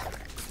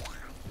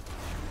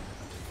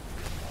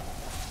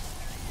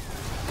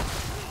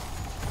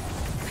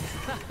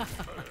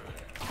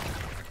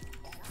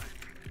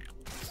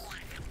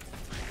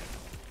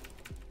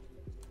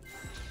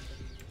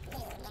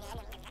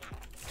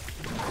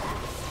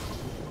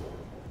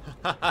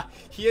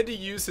 He had to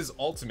use his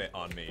ultimate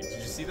on me. Did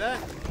you see that?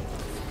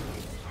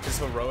 His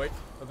heroic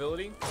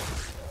ability.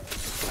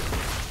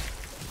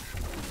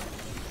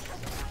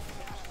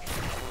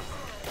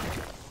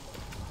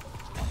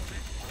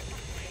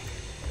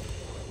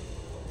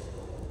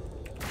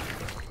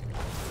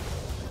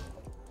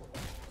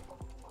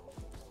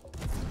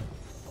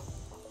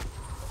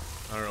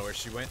 I don't know where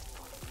she went.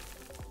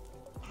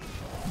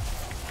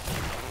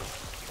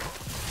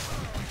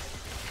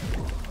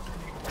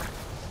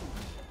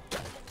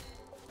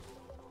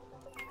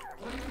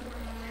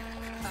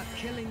 A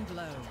killing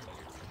blow.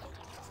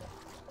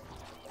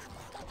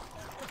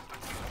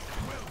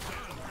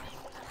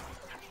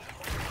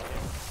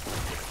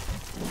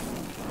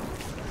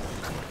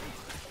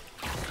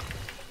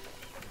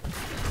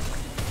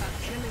 A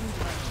killing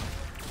blow.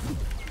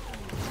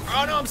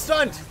 Oh no, I'm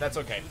stunned! That's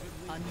okay.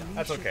 Unleash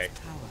That's okay. its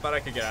power. Thought I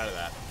could get out of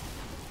that.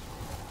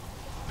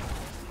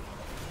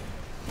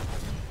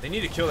 They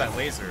need to kill that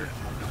laser.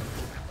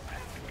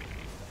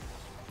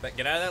 But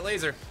get out of that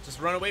laser. Just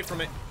run away from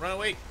it. Run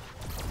away.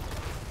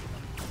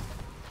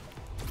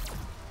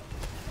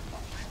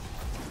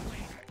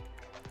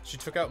 She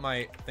took out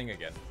my thing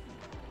again.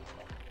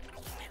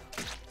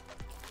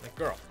 Like,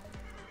 girl.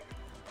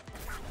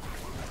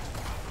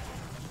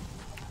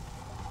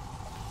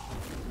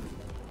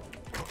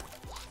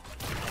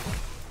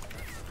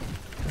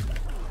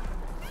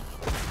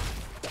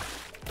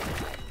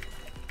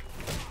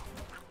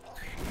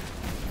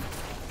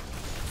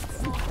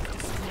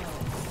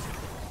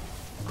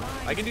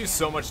 I can do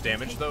so much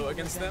damage though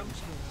against them.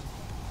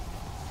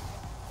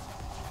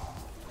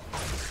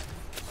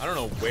 I don't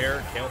know where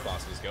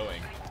Kael'thas was going.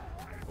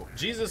 Oh,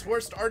 Jesus,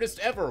 worst artist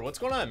ever. What's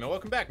going on, man?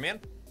 Welcome back, man.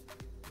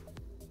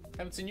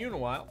 Haven't seen you in a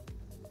while.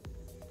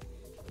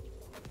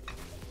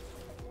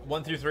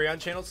 1 through 3 on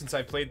channel since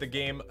I played the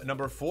game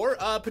number 4.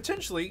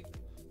 Potentially.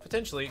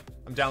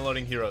 I'm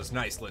downloading heroes.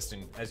 Nice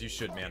listing, as you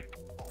should, man.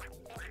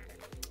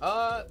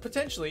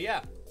 Potentially,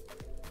 yeah.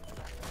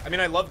 I mean,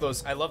 I love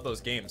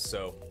those games,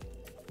 so.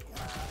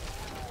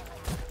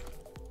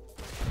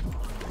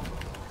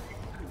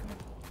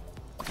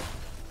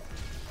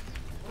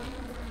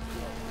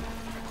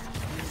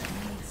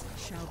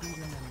 Shall be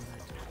remembered.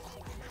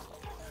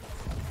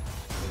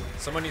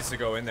 Someone needs to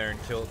go in there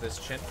and kill this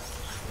Chin.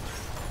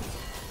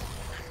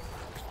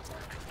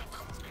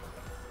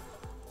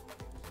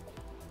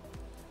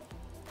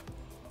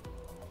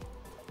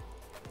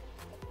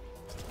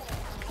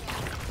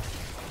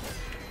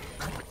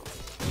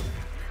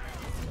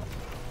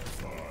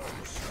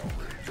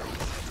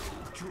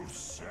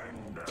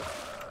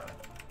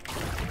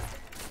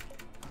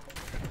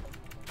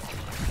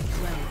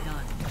 Well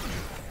done.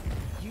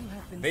 You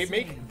have been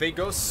They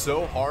go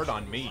so hard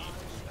on me,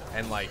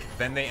 and like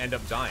then they end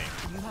up dying.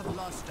 You have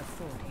lost a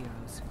fort,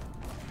 heroes.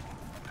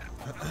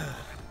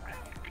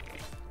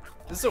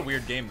 This is a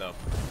weird game though.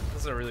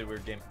 This is a really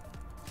weird game.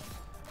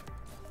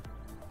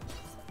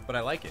 But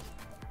I like it.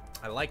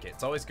 I like it.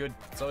 It's always good.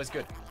 It's always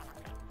good.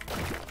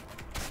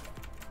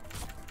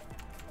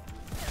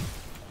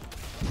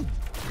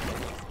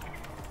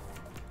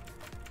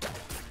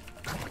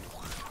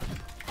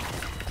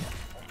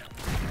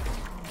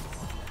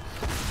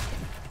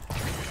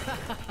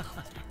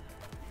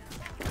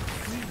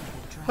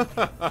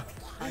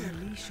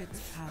 Unleash its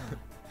power.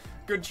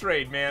 Good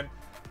trade, man.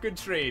 Good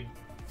trade.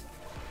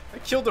 I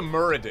killed a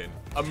Muradin.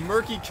 A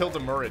Murky killed a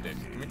Muradin.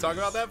 Can we talk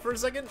about that for a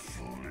second?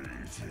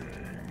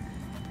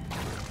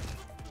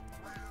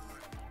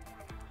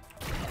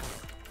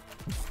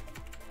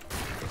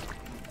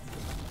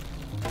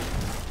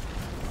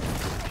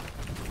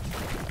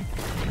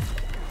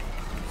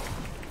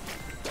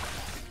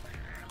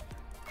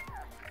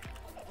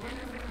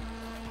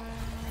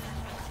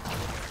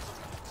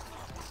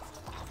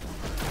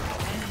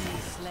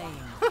 Enemy slain.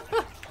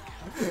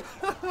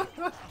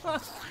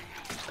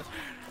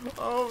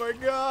 Oh my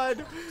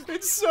god.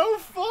 It's so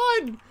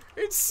fun.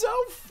 It's so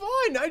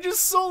fun. I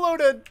just soloed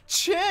a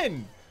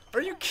Chen.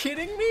 Are you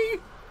kidding me?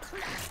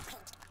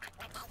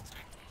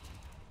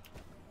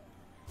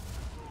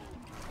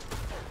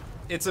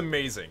 It's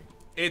amazing.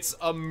 It's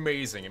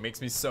amazing. It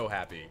makes me so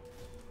happy.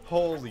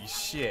 Holy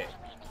shit.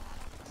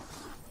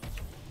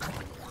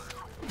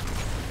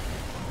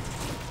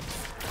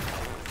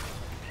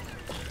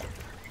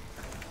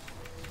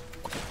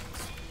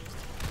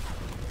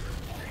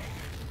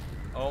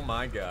 Oh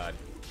my god.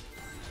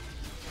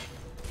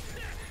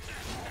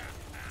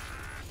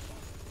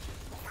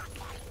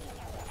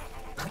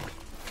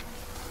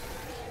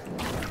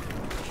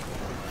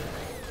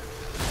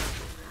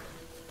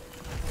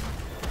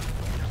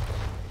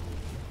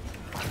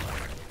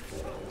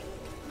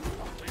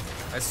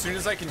 As soon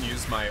as I can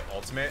use my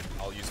ultimate,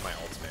 I'll use my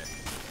ultimate.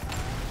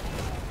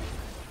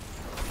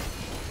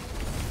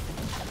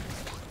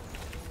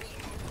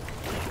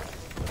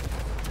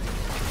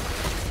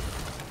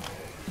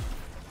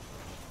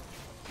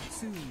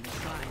 Soon the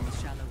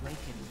shrines shall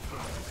awaken.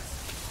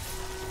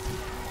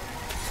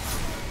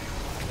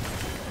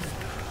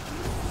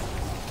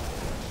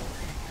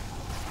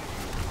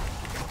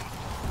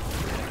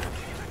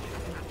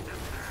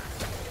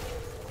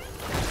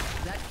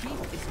 That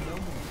keep is no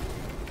more.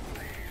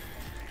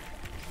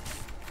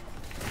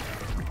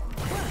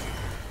 Well,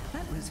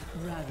 that was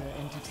rather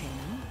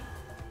entertaining.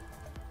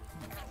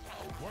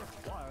 A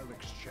worthwhile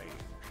exchange.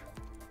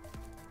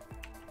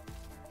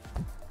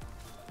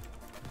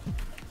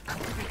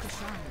 Activate the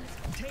shrines.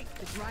 Take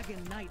the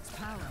Dragon Knight's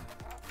power.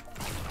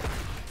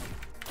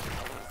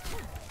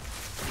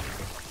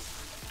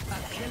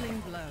 A killing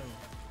blow.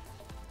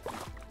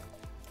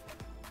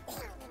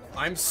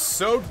 I'm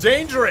so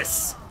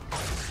dangerous!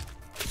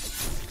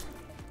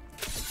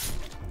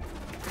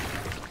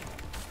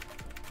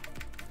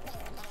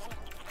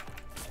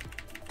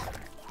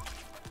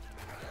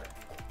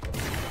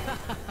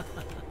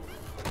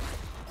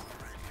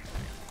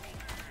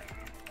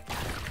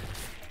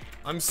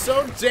 I'm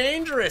so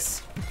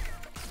dangerous!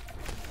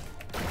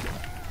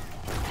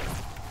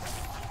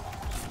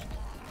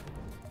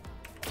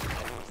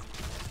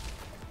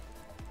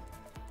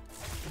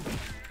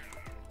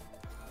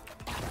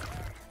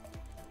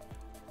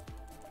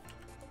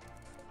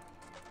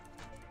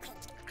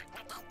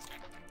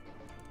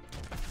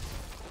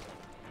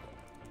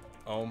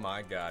 Oh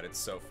my god, it's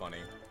so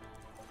funny.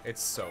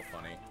 It's so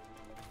funny.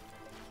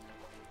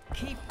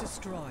 Keep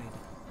destroyed.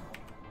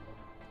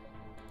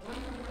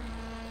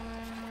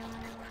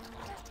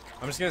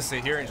 I'm just gonna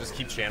sit here and just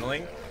keep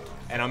channeling,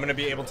 and I'm gonna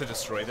be able to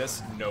destroy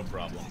this, no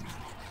problem.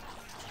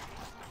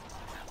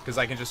 Because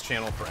I can just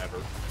channel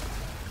forever.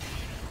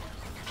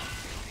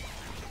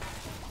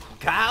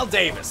 Kyle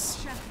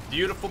Davis.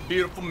 Beautiful,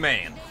 beautiful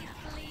man.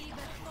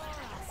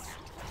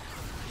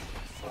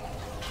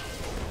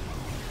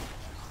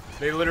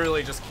 They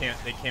literally just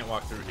can't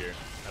walk through here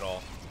at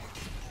all.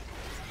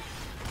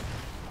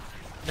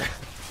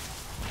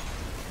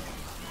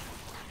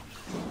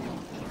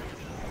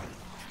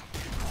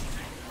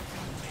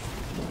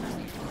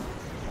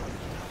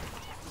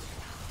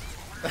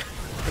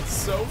 It's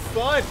so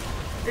fun!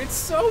 It's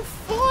so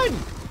fun!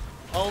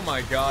 Oh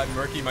my god,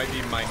 Murky might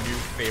be my new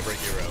favorite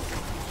hero.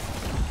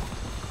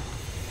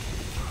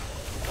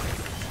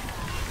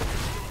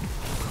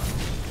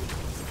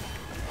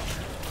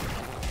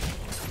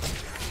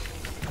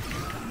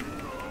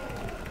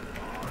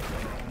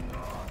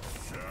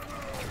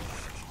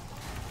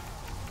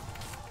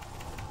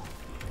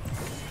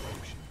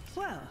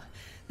 Well,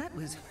 that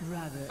was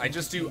rather. I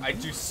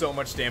do so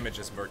much damage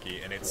as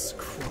Murky, and it's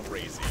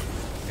crazy.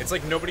 It's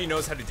like nobody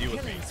knows how to deal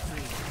with me. Killing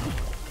spree.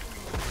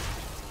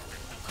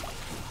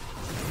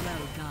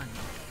 Well done.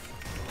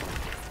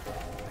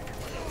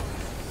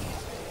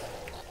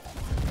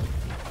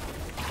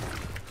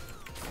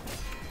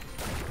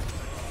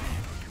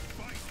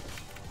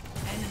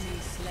 Enemy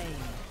slain.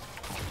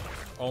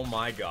 Oh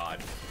my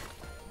god.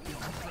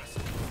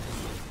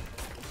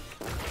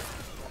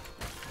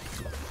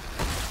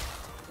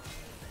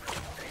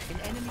 An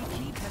enemy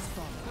keep has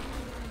fallen.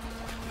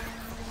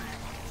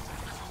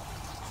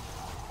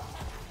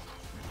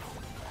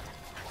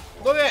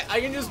 Look at that! I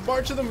can just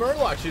march to the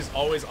Murloc. She's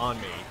always on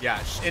me.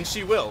 Yeah, and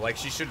she will, like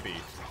she should be.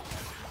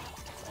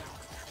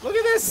 Look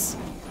at this!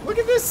 Look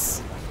at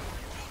this!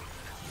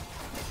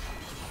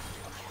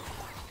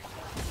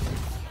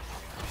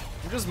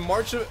 Just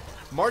march of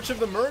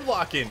the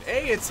Murloc in.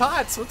 Hey, it's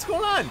hot. What's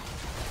going on?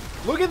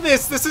 Look at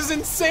this. This is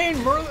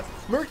insane.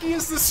 Murky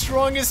is the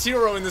strongest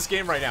hero in this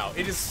game right now.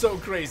 It is so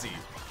crazy.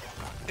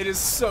 It is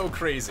so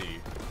crazy.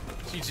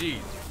 GG.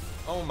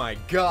 Oh my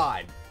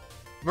god.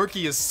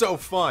 Murky is so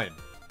fun.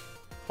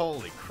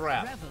 Holy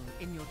crap. Revel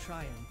in your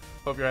triumph.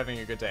 Hope you're having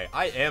a good day.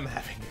 I am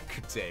having a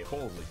good day.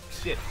 Holy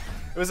shit.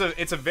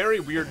 It's a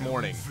very weird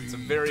morning. It's a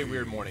very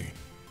weird morning.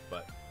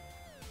 But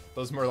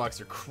those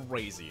Murlocs are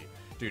crazy.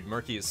 Dude,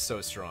 Murky is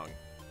so strong.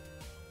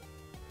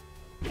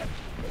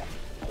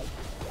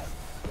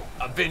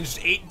 Avenged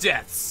 8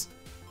 deaths.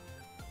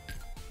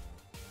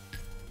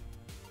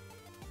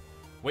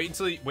 Wait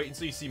until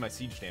you see my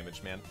siege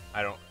damage, man.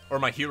 Or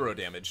my hero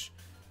damage,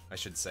 I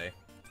should say.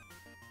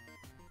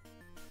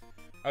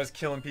 I was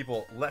killing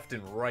people left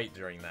and right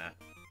during that.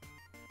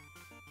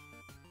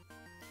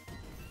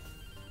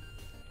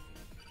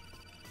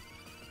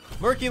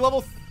 Murky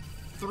level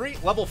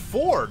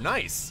 4,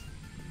 nice.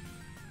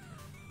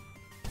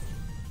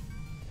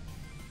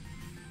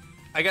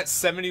 I got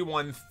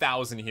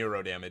 71,000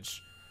 hero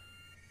damage.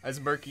 As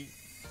Murky.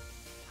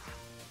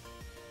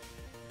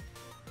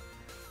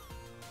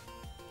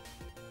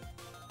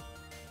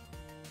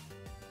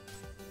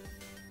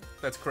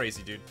 That's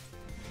crazy, dude.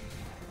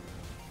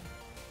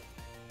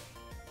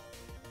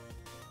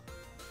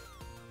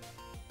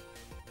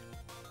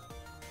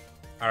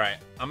 Alright,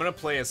 I'm gonna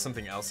play as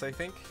something else, I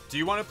think. Do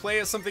you want to play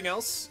as something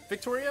else,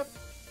 Victoria?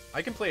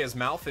 I can play as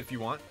Mouth if you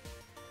want.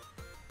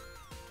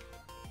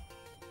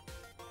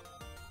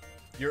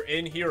 You're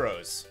in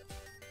Heroes.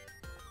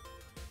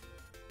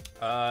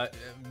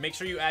 Make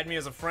sure you add me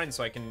as a friend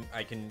so I can,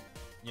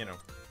 you know,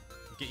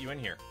 get you in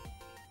here.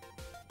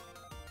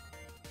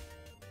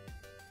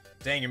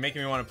 Dang, you're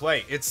making me want to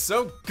play. It's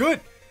so good!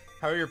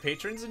 How are your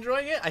patrons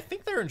enjoying it? I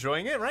think they're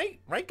enjoying it,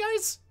 right? Right,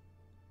 guys?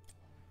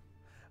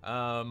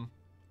 I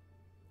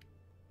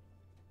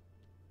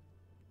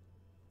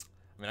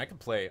mean, I could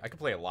play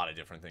a lot of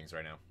different things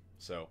right now.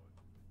 So,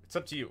 it's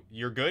up to you.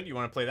 You're good? You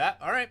want to play that?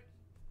 All right.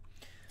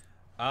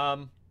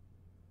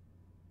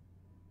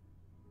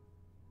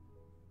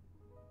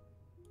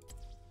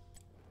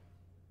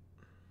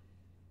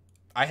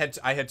 I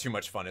had too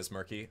much fun as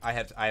Murky. I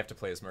have to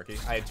play as Murky.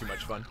 I had too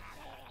much fun.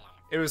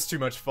 It was too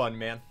much fun,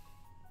 man.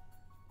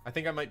 I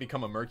think I might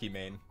become a Murky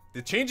main.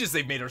 The changes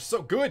they've made are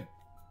so good.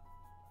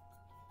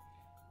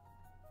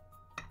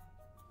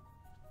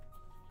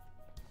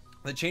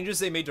 The changes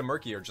they made to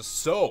Murky are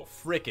just so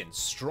freaking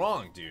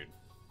strong, dude.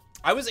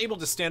 I was able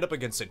to stand up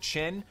against a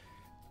Chen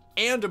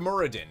and a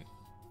Muradin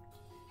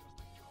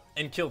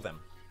and kill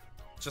them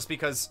just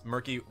because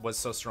Murky was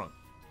so strong.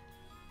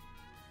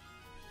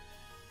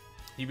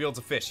 He wields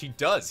a fish. He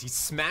does. He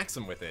smacks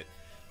him with it.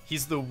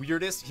 He's the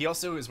weirdest. He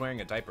also is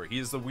wearing a diaper. He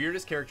is the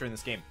weirdest character in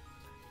this game.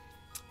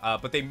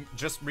 But they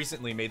just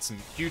recently made some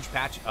huge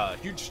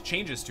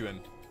changes to him.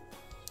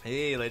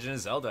 Hey, Legend of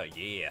Zelda,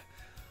 yeah.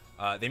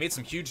 They made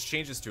some huge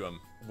changes to him,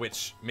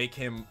 which make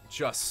him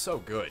just so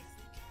good.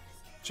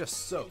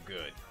 Just so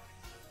good.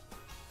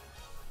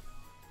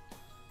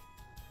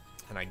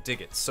 And I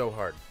dig it so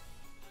hard.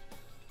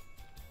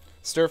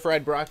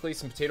 Stir-fried broccoli,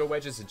 some potato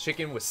wedges, and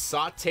chicken with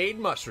sauteed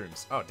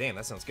mushrooms. Oh, damn,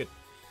 that sounds good.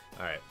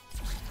 Alright.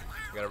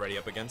 Gotta ready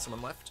up again.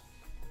 Someone left.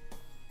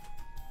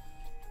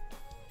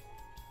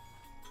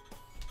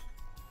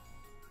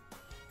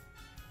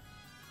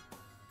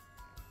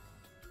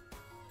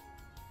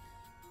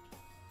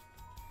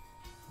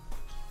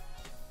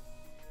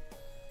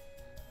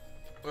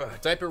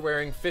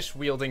 Diaper-wearing,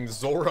 fish-wielding,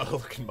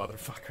 Zora-looking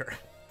motherfucker.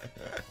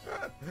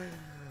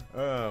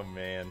 Oh,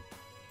 man.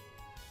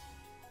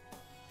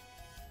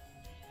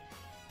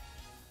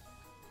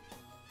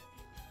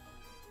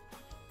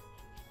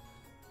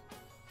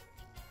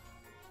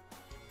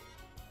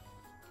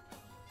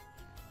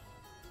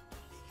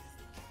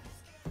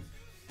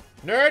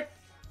 Nerd!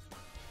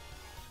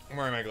 I'm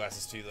wearing my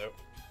glasses too, though.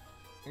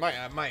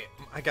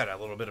 I got a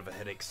little bit of a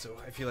headache, so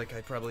I feel like I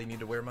probably need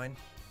to wear mine.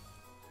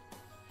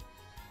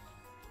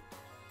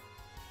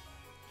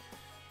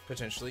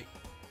 Potentially.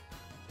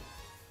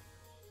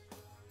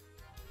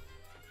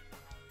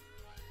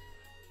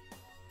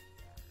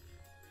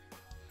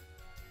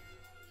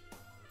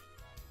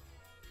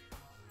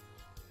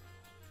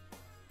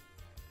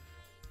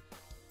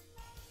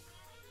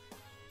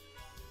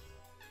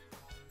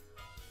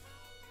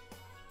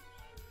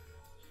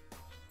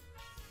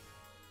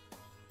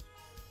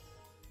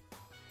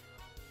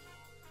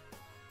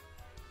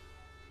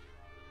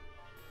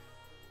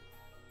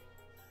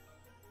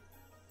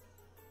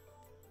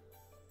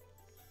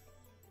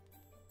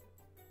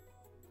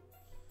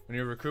 When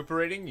you're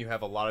recuperating, you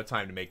have a lot of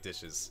time to make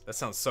dishes. That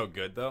sounds so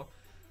good, though.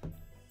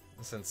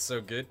 That sounds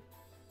so good.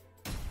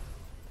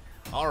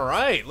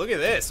 Alright, look at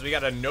this. We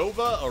got a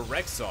Nova, a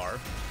Rexar,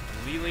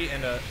 Lily,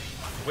 and a...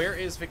 Where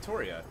is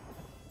Victoria?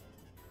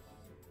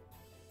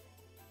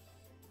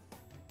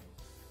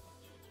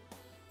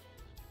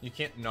 You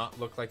can't not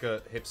look like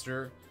a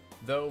hipster,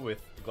 though,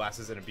 with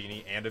glasses and a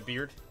beanie and a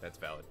beard. That's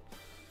valid.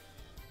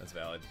 That's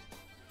valid.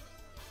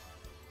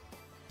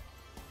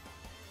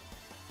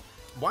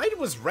 Why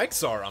was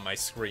Rexar on my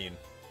screen?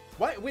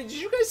 Why? Wait, did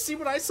you guys see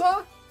what I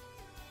saw?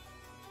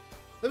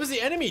 That was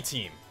the enemy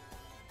team.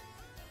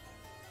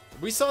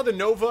 We saw the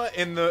Nova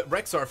and the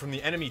Rexar from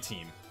the enemy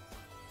team.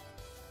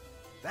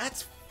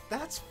 That's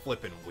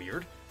flippin'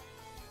 weird.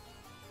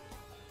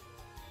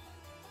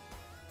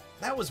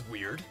 That was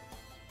weird.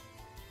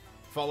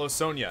 Follow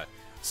Sonya.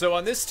 So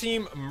on this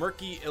team,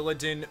 Murky,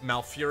 Illidan,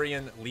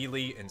 Malfurion,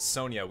 Lily, and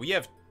Sonya, we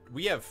have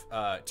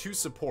 2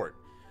 support.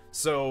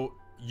 So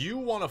you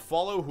want to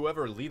follow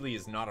whoever Lily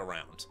is not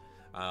around.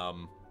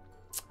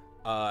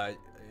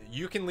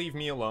 You can leave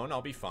me alone.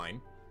 I'll be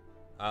fine.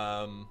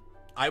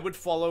 I would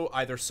follow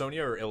either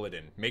Sonya or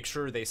Illidan. Make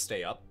sure they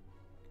stay up.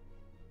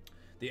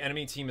 The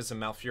enemy team is a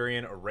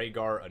Malfurion, a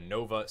Rhaegar, a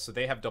Nova, so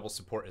they have double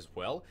support as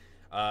well.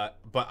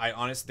 But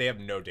they have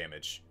no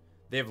damage.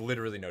 They have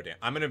literally no damage.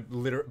 I'm gonna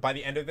by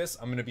the end of this,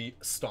 I'm gonna be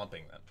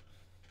stomping them.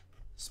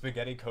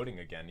 Spaghetti coating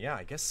again. Yeah,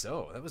 I guess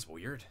so. That was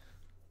weird.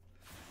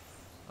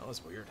 That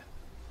was weird.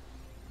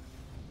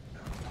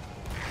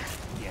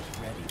 Get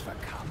ready for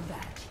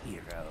combat,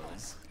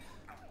 heroes.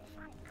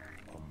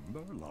 A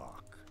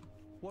Murloc.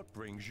 What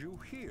brings you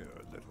here,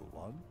 little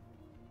one?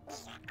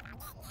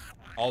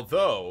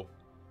 Although,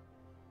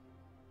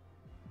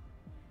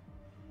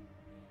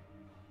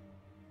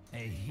 A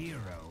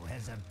hero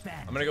has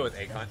abandoned I'm gonna go with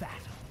the Akon.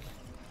 battle.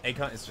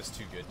 Akon is just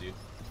too good, dude.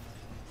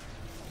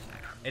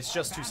 It's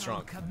just too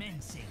strong. Battle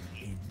commencing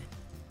in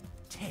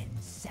 10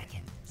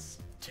 seconds.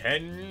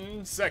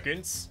 10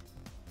 seconds.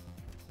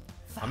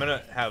 I'm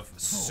gonna have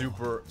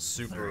super,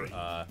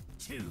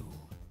 2,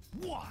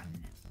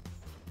 1.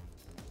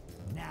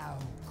 Now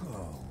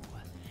go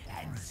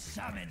and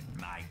summon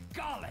my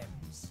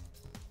golems.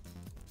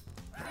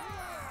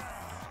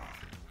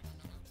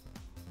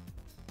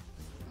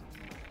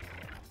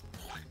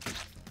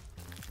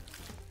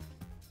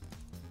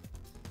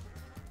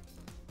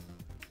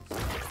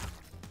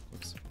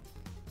 Oops.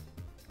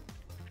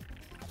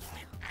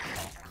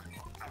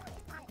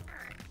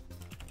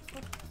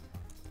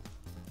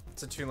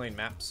 It's a 2-lane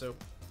map, so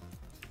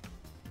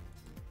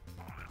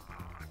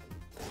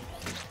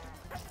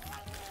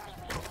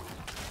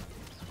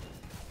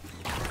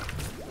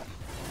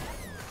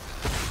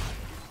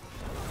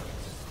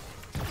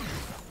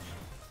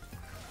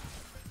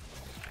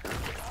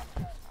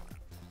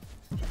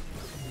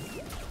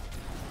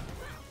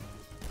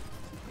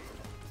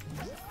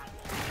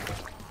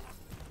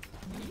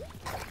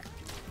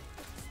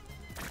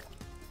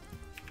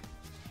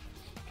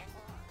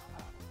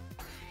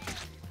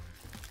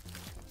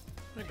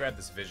I'm gonna grab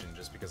this vision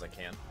just because I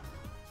can.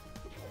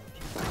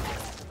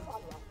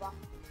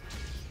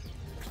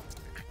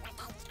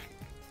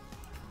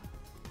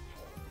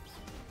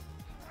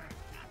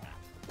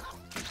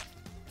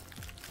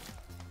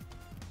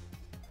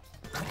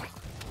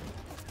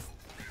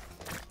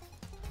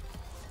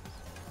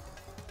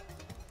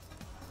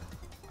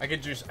 I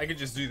could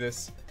just do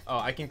this. Oh,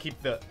 I can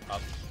keep the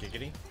up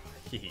giggity.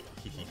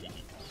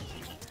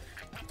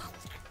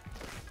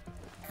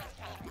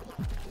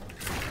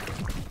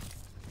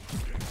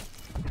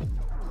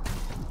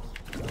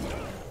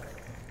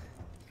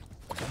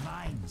 The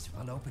mines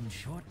will open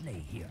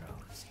shortly,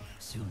 heroes.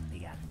 Soon the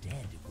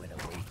undead will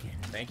awaken.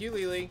 Thank you,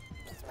 Lily.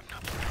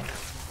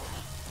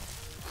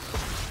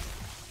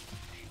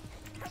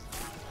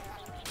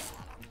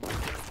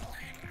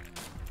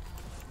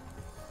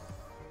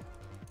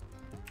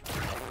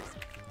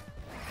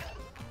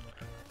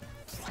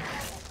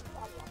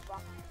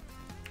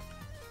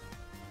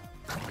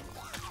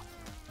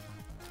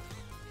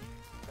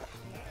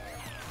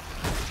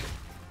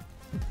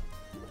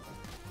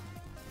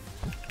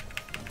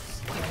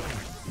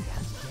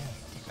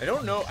 I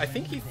don't know. I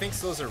think he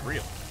thinks those are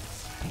real.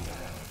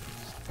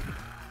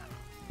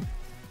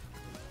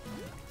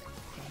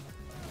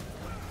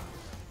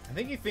 I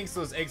think he thinks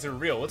those eggs are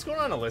real. What's going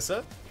on,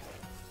 Alyssa?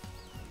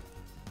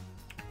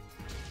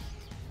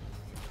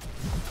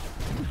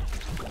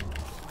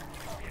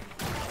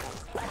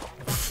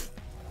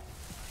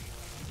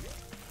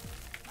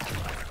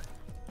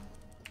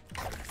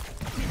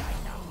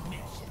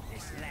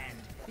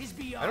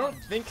 I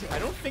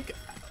don't think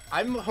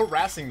I'm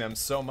harassing them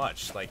so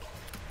much. Like,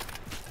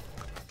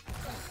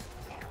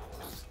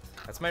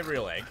 that's my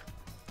real egg.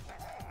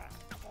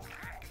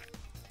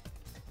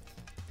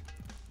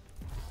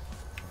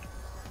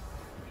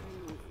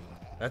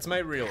 That's my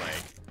real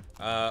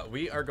egg.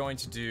 We are going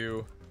to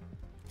do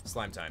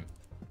slime time.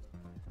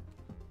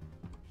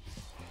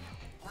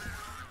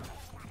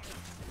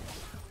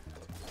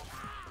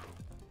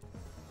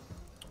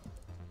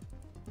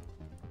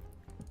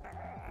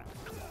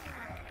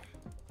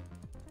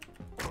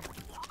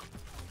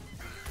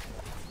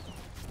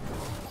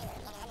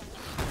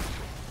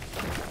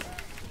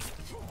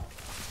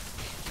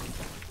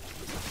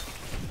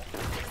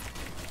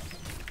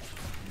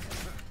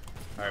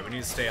 Alright, we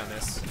need to stay on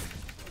this.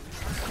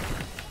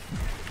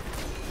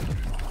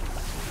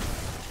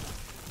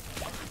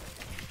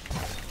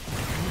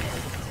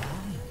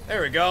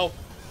 There we go.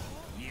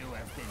 You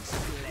have been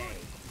slain.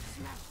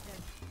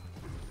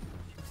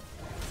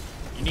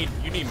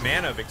 You need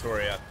mana,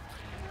 Victoria.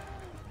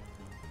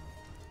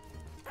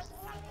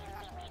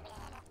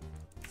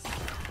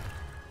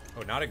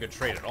 Oh, not a good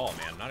trade at all,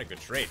 man. Not a good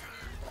trade.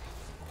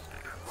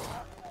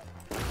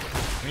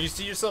 When you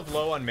see yourself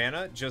low on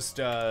mana, just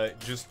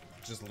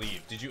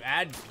leave. Did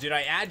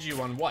I add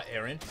you on what,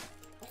 Aaron?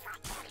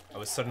 I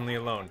was suddenly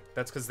alone.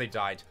 That's because they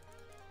died.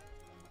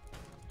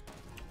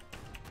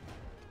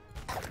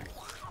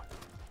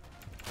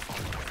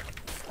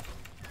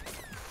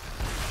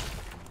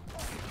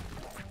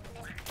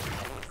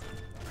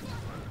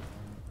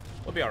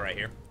 We'll be alright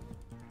here.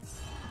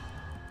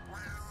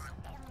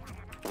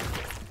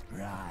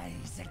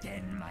 Rise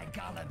again, my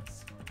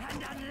golems,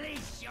 and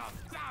unleash your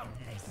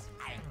boundless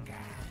anger.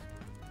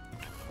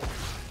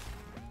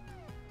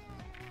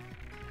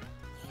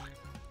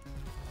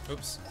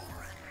 Oops.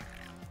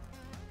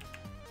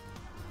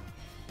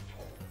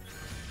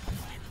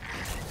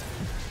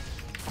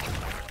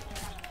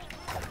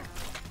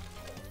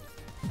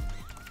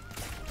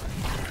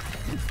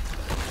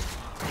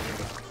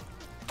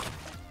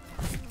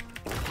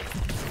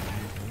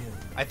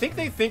 I think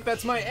they think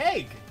that's my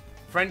egg.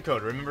 Friend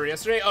code, remember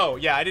yesterday? Oh,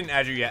 yeah, I didn't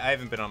add you yet. I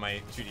haven't been on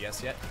my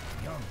 2DS yet.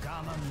 Your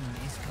golem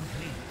is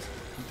complete,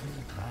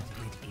 but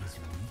it is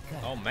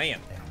weaker Oh,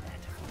 man. than that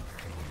of your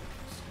foes.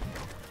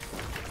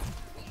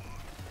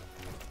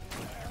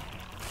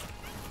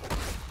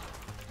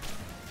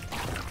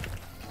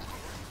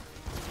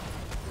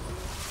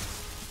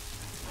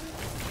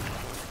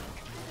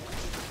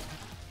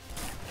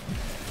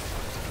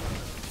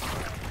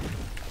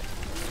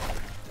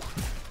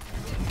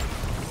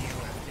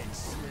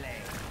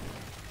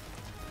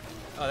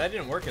 Oh, that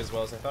didn't work as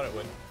well as I thought it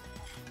would.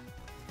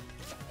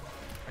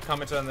 I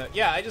commented on the.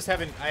 Yeah, I just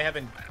haven't. I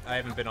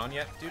haven't been on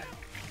yet, dude.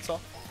 That's all.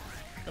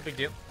 No big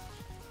deal.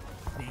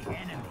 The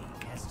enemy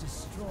has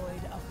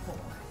destroyed a fort.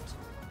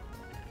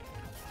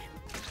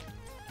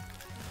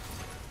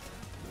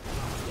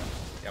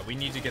 Yeah, we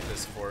need to get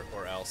this fort,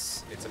 or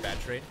else it's a bad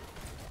trade.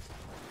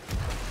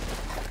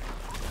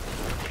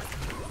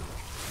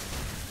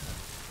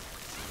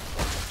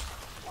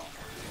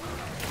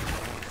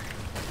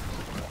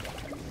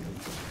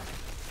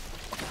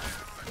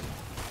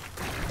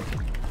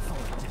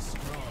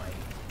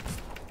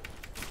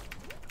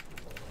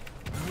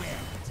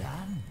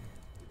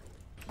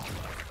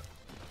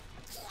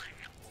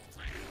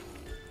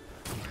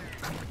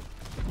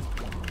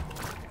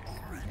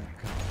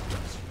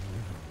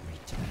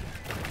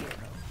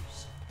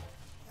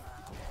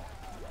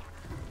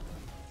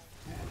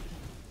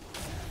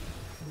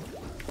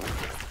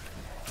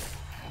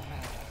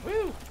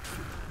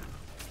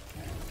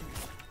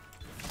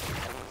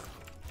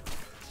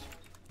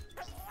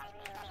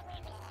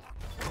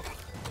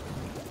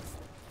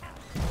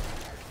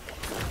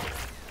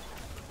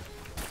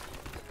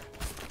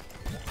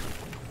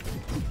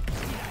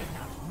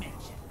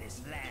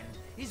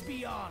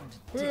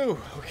 Woo,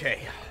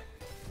 okay.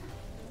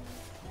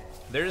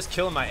 They're just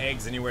killing my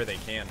eggs anywhere they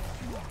can.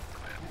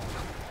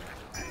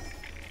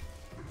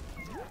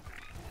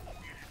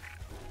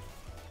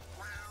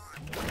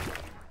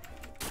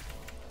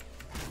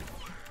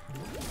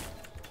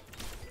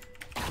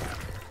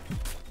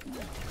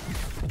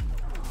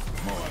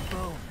 More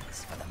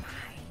bones for the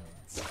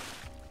mines.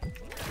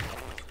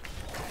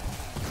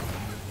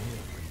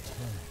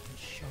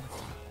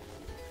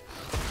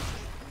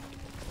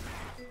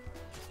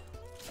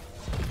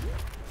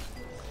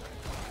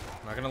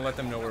 I'm not gonna let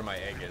them know where my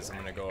egg is. I'm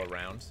gonna go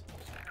around.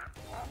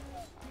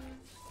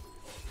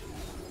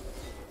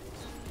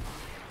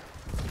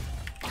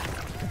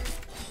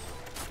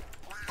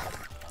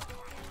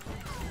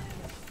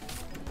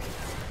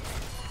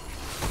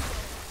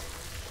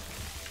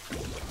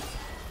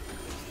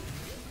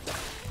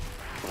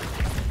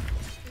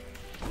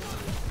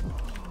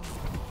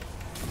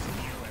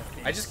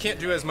 I just can't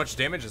do as much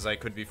damage as I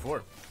could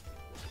before.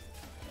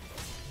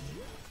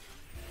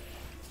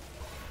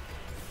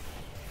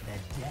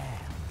 The damned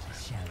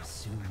shall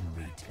soon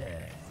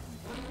return.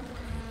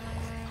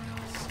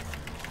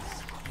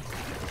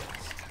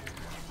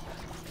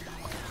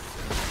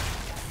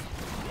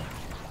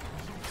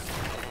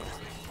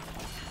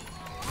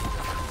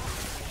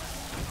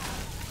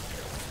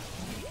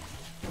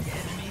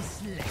 Enemy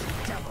slain,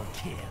 double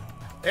kill.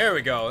 There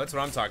we go. That's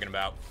what I'm talking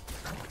about.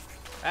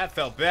 That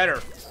felt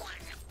better.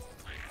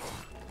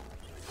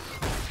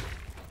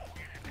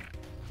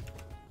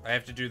 I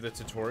have to do the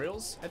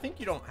tutorials? I think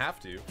you don't have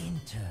to.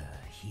 Enter,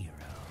 heroes.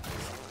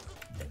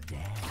 The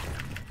damned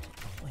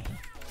await.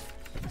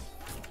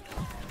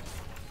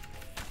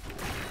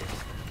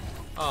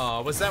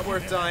 Aw, was that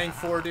worth dying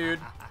for, dude?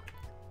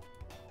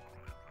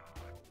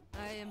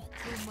 I am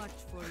too much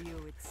for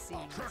you, it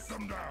seems. Track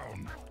them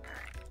down.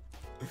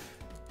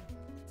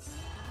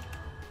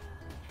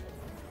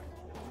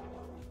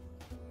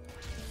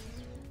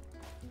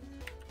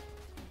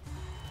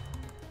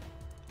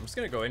 I'm just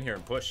gonna go in here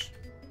and push.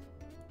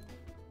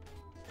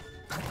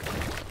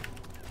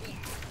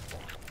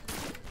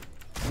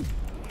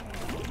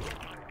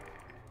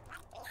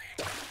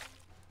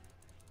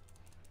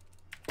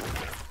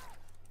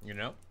 You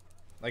know?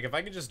 Like, if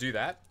I could just do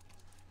that.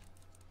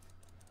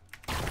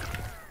 I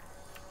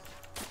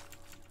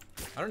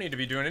don't need to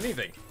be doing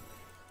anything.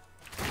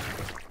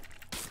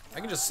 I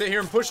can just sit here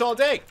and push all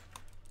day.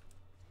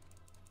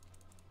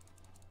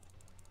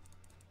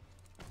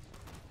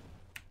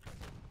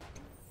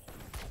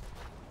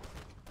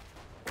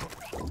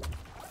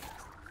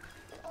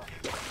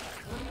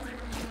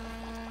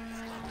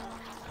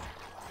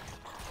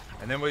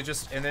 And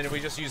then we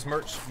just use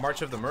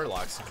March of the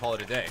Murlocs to call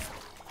it a day.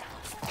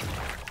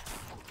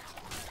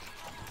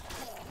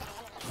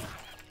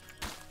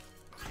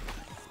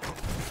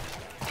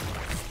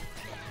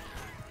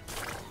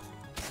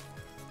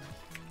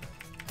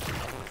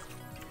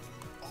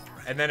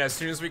 And then as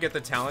soon as we get the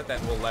talent that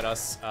will let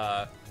us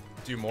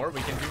do more,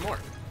 we can do more.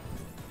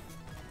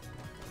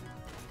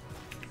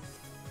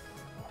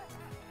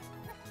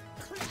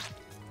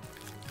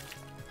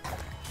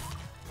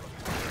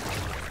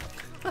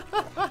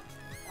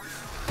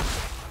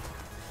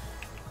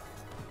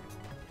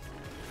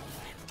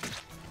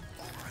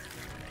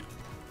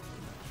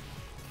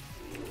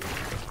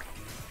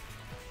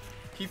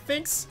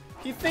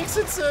 He thinks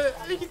it's a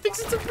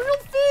real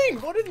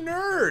thing. What a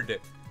nerd.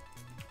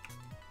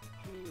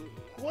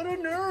 What a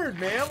nerd,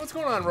 man. What's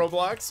going on,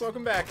 Roblox?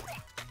 Welcome back.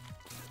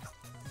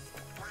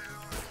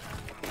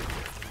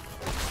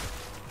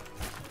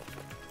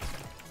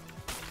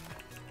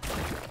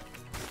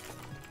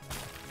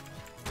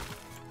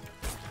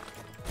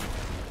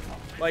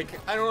 Like,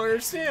 I don't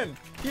understand.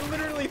 He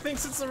literally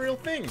thinks it's a real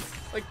thing.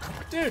 Like,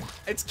 dude,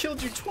 it's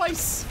killed you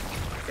twice.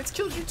 It's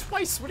killed you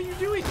twice. What are you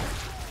doing?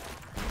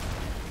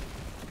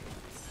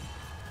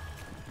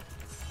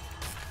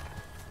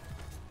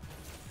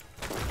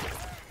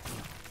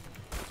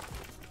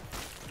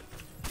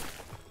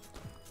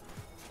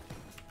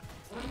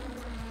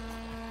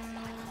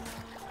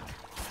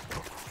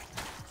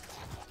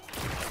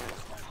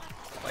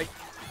 Like,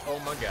 oh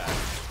my god.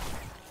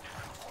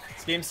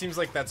 This game seems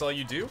like that's all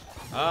you do.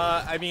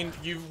 I mean,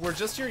 you were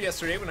just here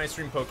yesterday when I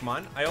streamed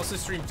Pokemon. I also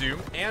streamed Doom,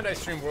 and I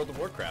streamed World of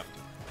Warcraft.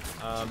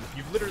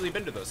 You've literally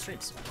been to those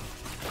streams.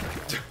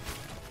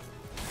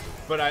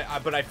 but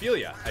I feel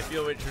ya. I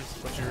feel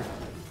what you're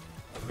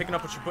picking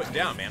up, what you're putting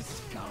down, man.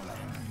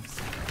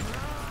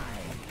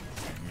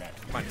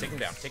 Come on, take him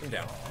down. Take him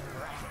down.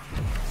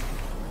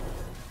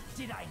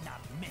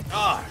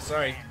 Ah,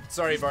 sorry,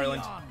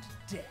 Varlund.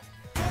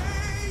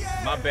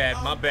 My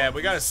bad, my bad.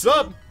 We got a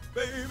sub.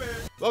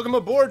 Welcome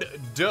aboard,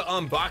 the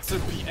Unboxer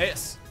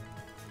BS.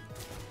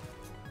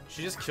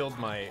 She just killed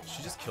my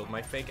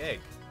fake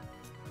egg.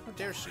 How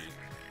dare she?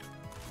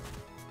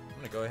 I'm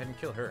gonna go ahead and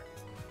kill her.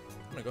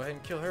 I'm gonna go ahead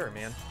and kill her,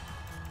 man.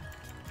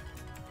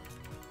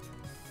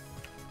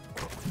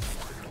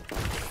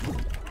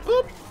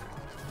 Boop.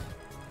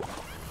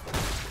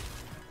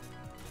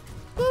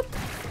 Boop.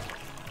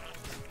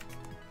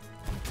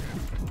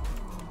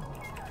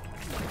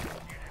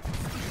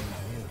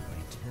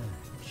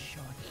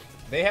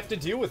 They have to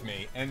deal with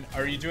me. And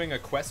are you doing a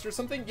quest or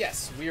something?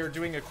 Yes, we are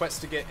doing a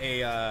quest to get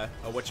a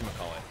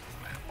whatchamacallit.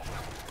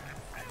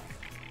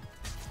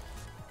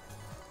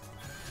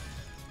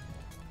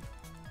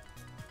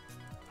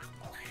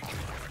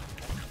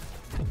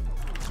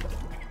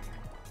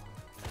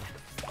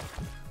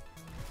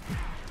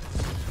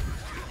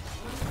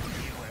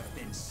 You have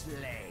been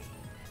slain.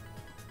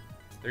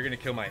 They're gonna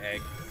kill my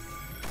egg.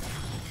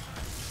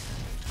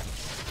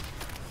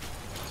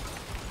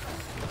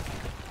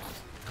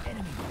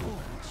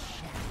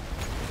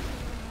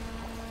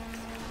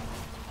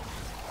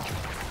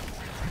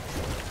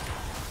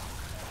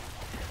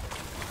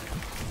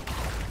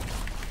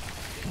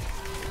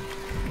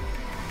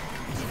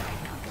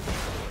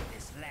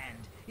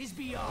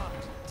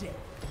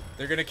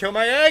 They're gonna kill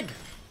my egg!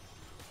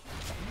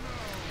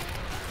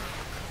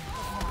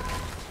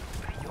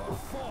 Your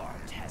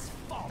fort has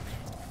fallen.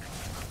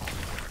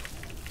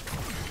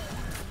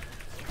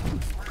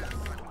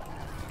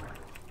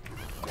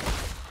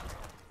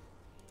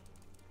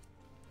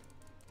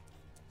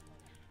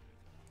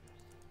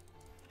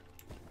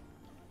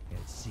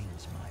 It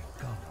seems my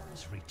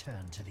gods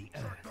return to the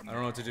earth. I don't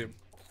know what to do.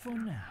 For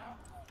now.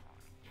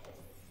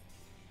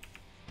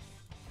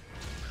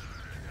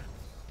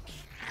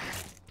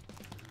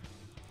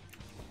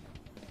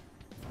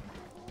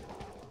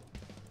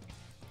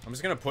 I'm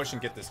just gonna push and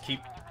get this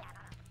keep.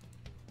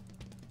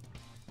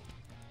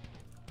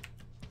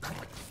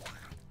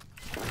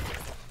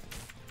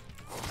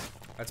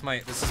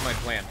 This is my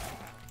plan.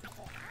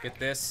 Get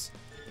this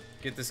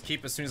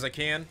keep as soon as I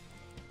can.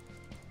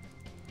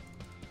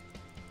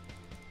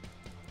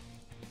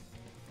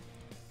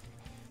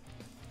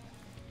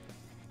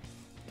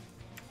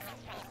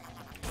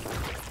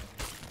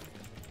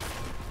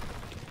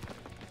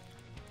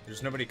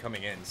 There's nobody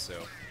coming in, so.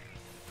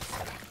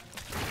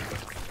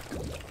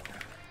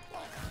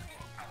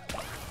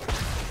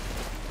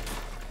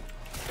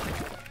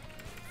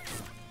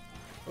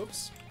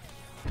 Oops.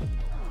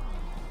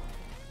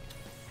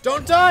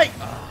 Don't die!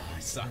 Oh, I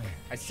suck.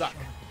 I suck.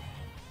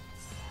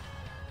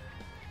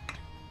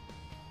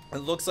 It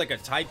looks like a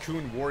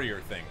tycoon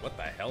warrior thing. What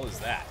the hell is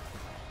that?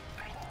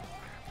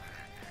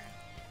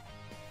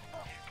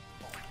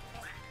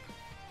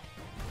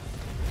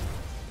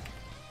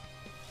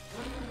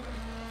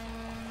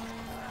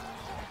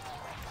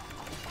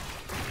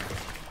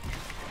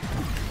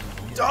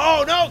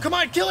 Oh no! Come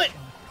on, kill it!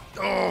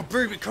 Oh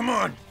baby, come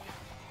on!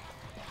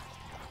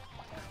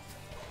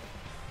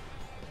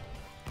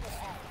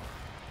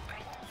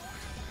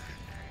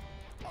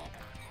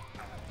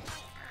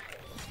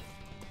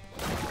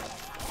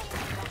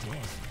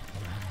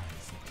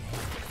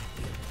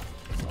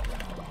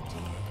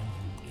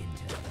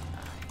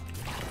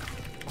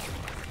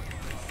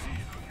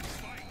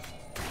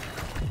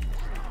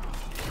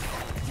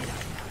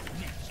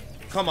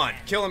 Come on,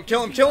 kill him,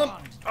 kill him, kill him!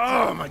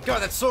 Oh my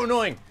god, that's so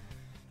annoying!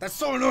 That's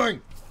so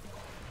annoying!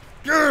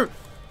 Yeah!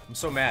 I'm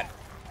so mad.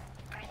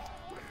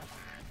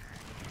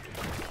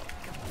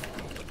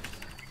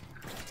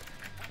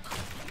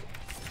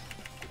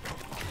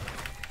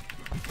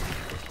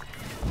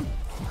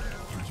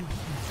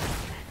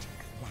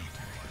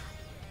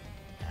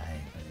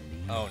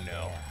 Oh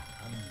no.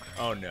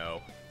 Oh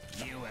no.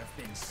 You have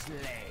been slain.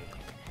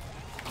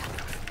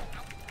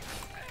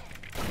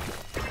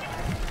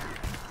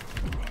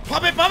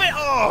 Pop it, pop it!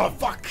 Oh,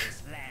 fuck!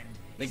 This land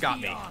They is got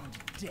me. beyond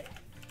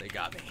death. They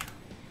got me.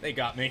 They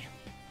got me.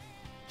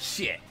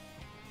 Shit.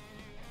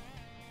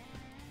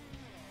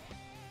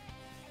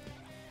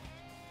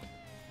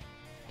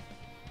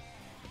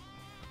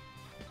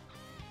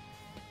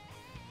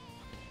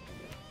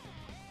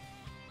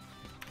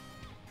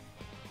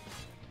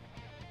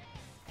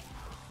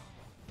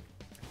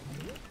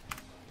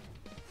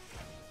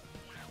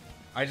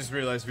 I just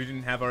realized we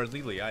didn't have our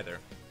Lily either.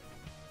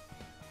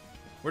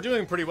 We're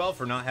doing pretty well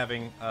for not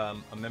having a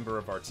member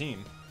of our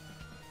team.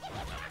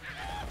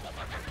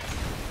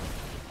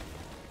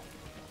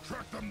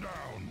 Track them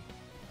down.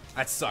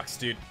 That sucks,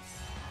 dude.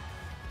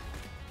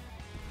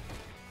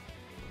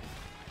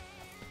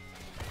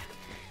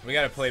 We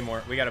gotta play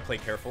more. We gotta play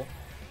careful.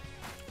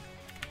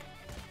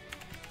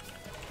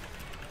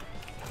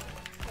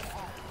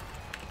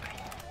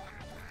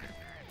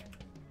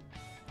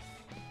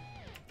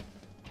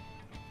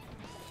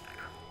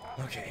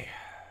 Okay.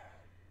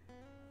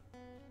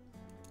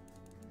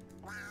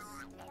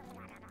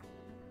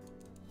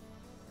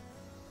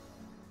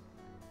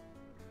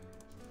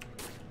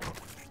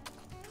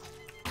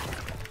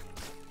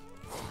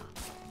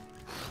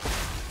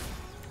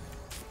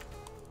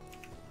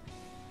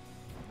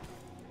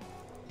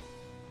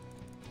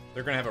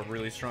 They're gonna have a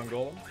really strong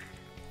golem.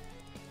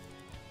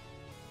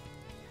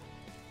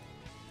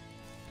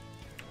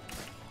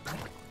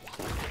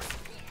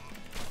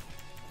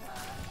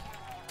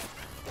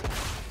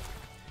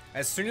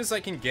 As soon as I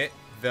can get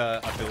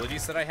the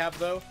abilities that I have,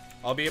 though,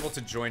 I'll be able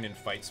to join in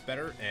fights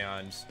better.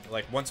 And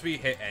like once we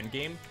hit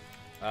endgame,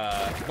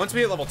 once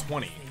we hit level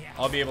 20,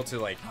 I'll be able to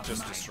like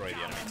just destroy the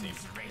enemy team.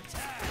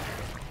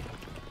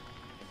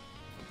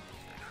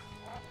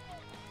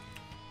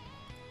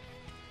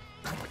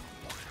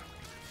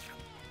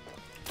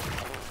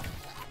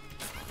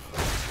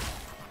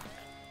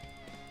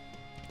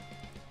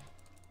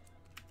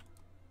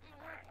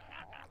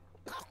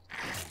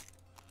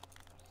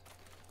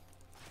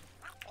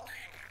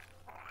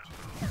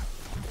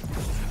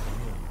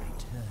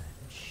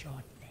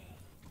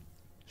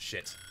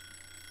 Shit.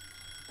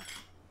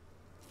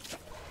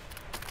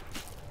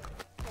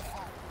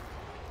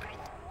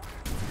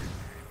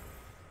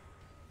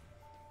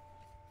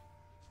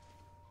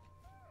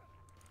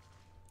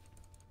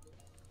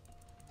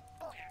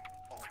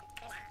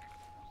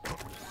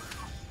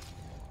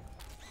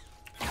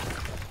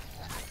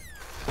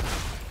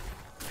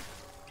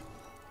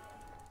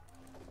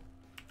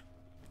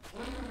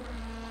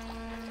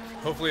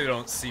 Hopefully they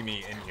don't see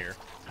me in here.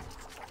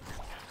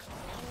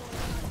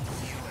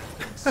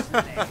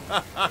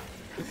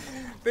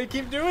 They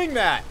keep doing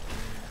that.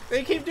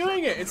 They keep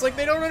doing it. It's like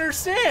they don't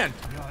understand.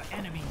 Your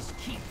enemies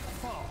keep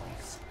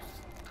falls.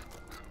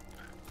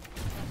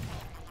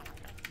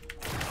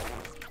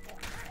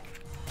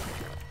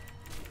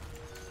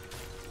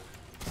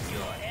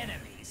 Your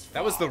enemies.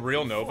 That was the fall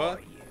real Nova? before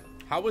you.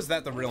 How was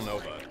that the real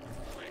Nova?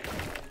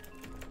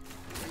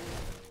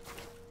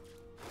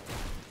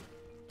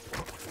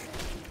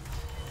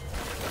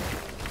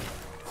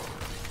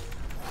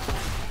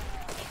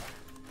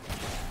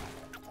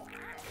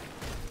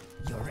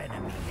 Your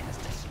enemy has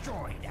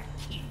destroyed a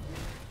king.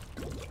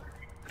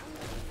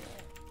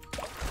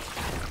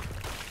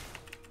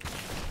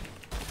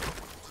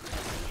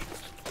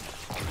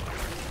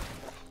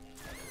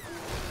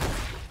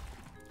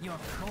 Your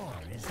core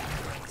is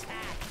under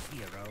attack,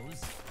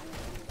 heroes.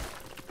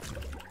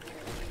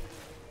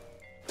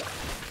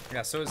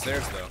 Yeah, so is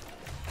theirs, though.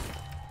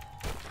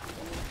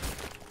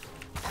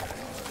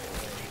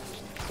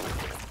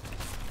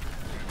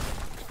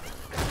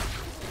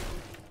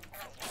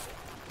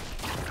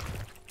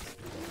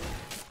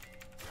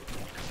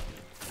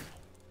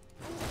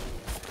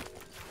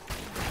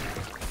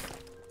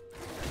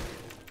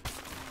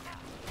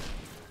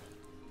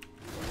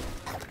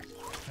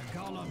 The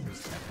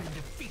golems have been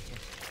defeated.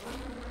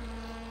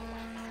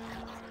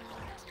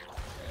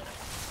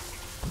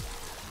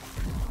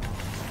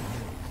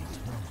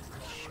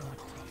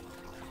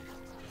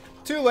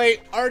 Too late.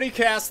 Already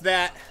cast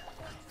that.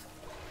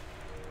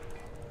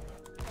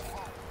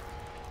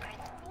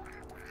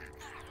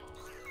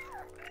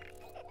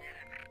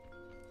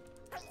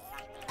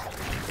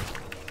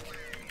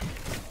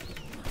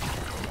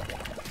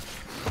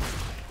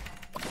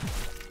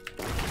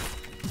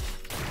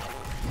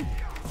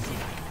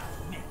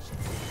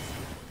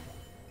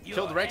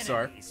 Killed Your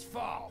Rexar. enemies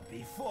fall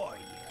before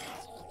you.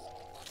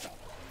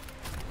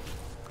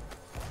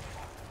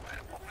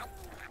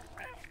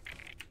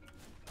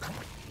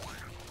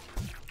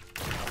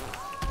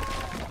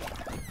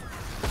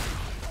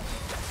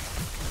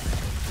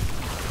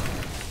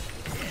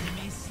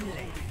 Enemy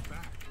slain.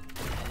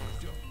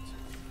 You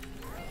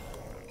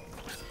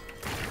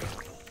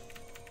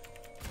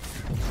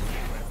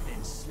have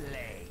been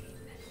slain.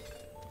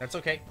 That's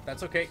okay.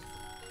 That's okay.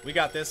 We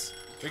got this.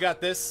 We got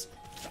this.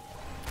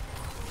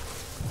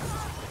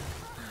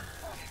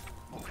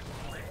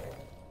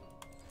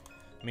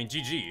 I mean,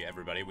 GG,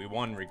 everybody. We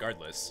won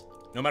regardless.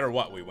 No matter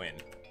what, we win.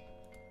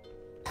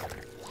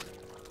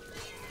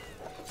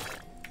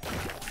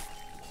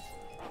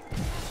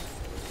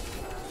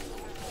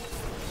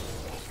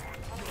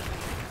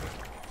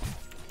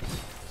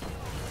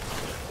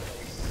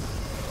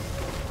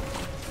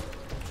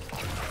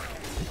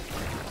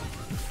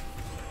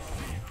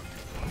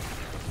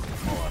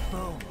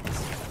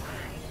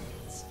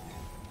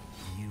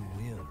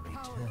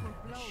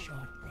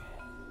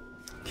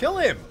 Kill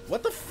him!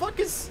 What the fuck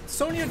is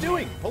Sonya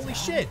doing? Holy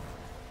shit!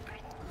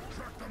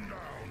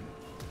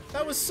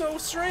 That was so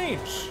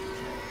strange!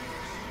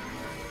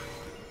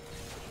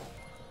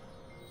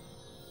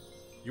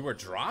 You were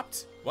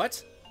dropped?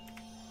 What?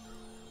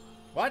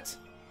 What?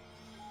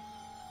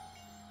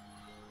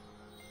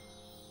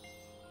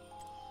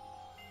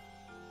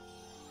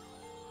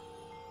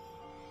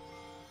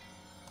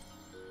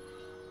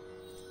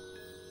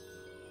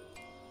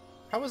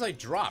 How was I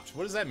dropped?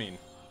 What does that mean?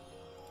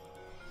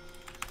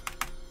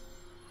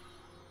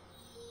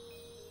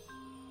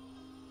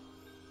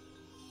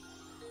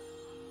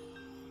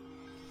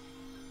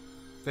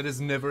 That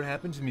has never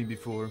happened to me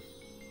before.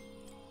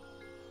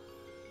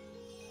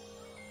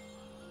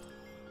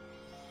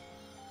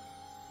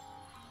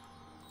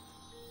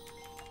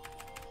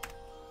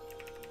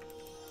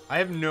 I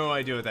have no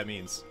idea what that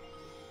means.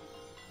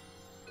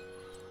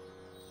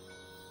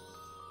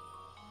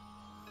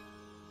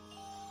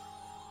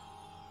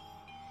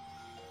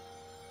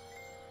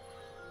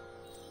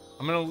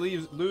 I'm gonna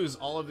lose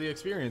all of the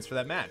experience for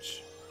that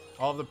match,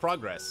 all of the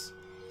progress.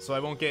 So I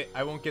won't get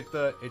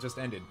the. It just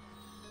ended.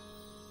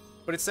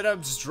 But it said I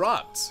was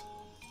dropped.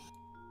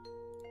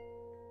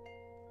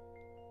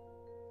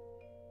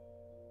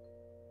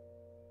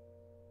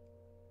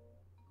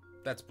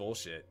 That's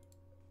bullshit.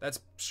 That's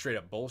straight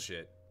up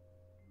bullshit.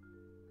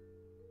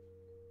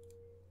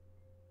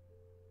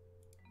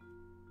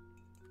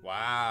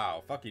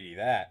 Wow, fuckity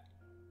that.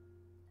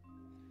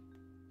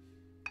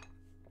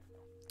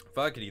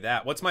 Fuckity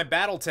that. What's my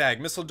battle tag?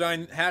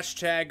 Missildine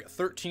hashtag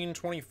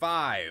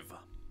 1325.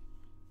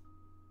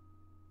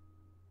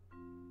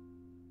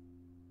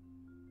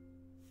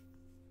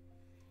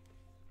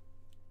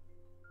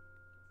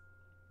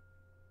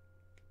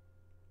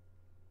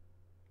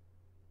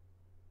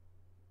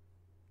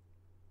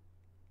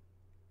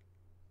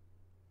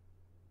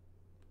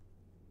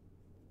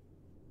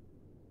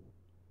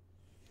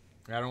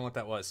 I don't know what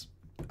that was.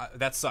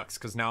 That sucks,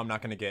 because now I'm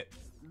not going to get...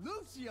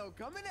 Lucio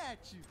coming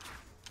at you.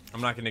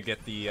 I'm not going to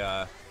get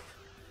the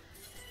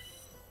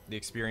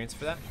experience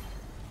for that.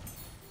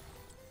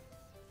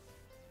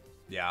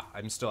 Yeah,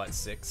 I'm still at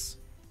 6.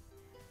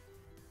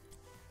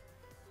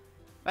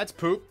 That's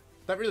poop.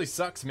 That really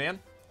sucks, man.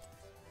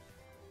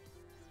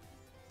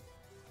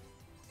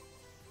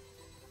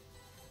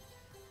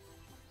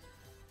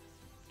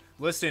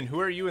 Listen, who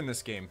are you in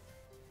this game?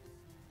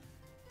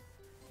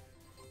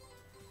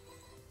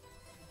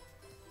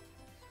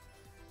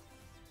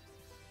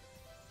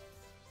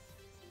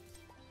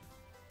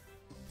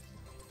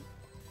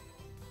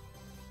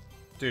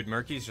 Dude,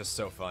 Murky's just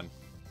so fun.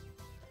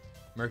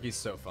 Murky's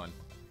so fun.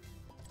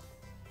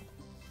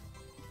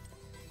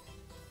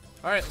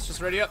 Alright, let's just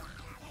ready up.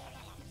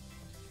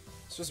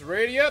 Let's just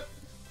ready up.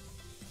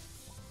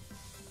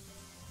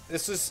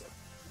 This is...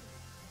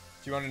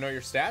 Do you want to know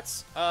your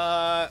stats?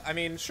 I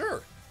mean,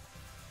 sure.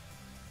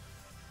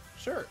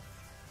 Sure.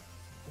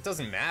 It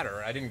doesn't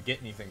matter. I didn't get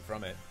anything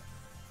from it.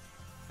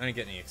 I didn't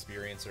get any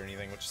experience or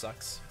anything, which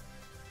sucks.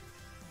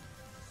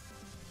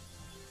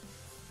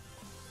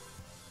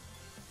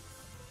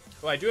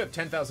 Well, I do have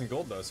 10,000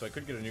 gold, though, so I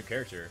could get a new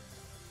character.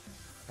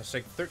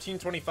 Hashtag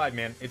 1325,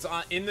 man. It's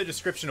in the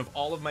description of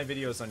all of my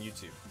videos on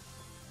YouTube.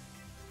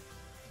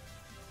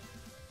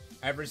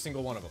 Every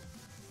single one of them.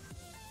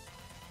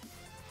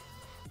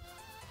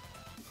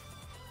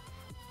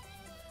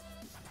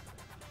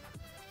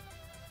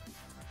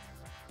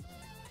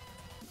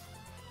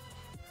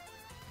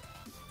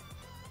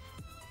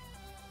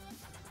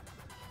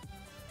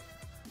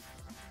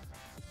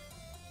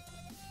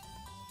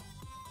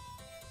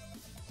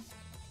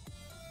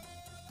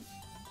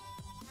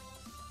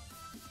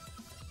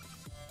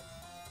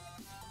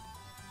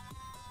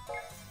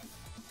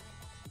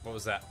 What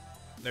was that?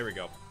 There we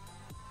go.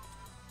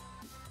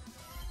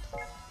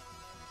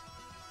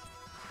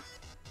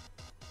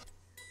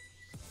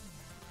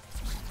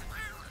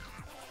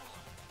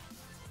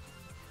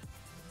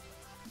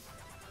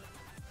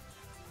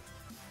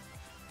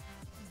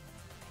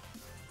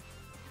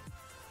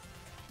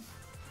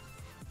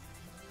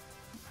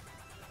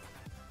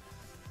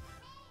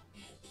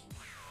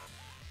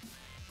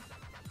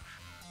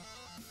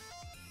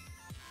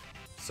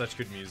 Such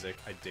good music.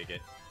 I dig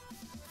it.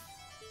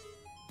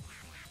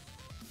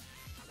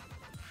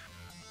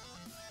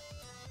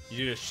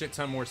 You did a shit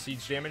ton more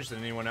siege damage than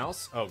anyone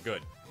else? Oh,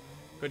 good.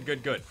 Good,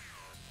 good, good.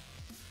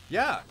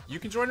 Yeah, you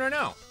can join right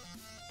now.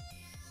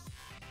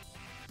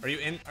 Are you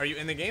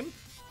in the game?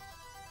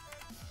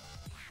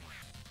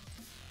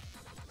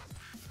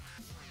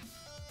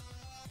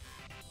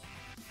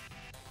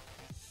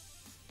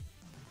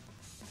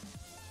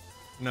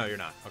 No, you're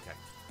not. Okay.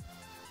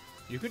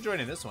 You could join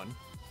in this one.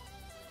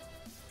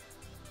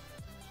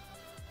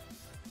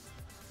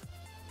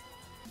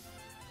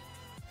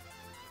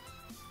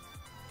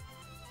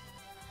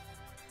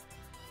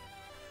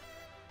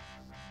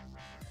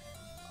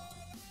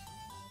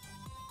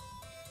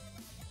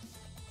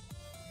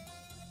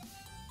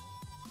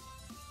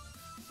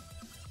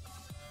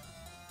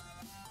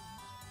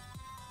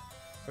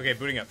 Okay,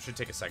 booting up. Should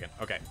take a second.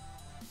 Okay.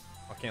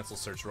 I'll cancel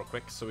search real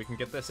quick so we can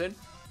get this in.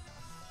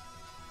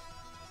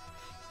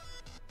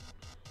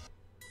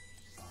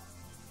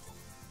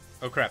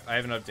 Oh crap, I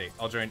have an update.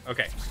 I'll join.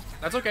 Okay.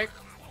 That's okay.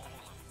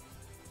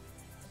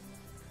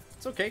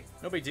 It's okay.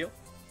 No big deal.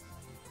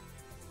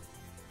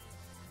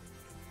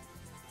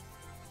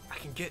 I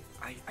can get...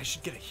 I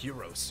should get a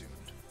hero soon.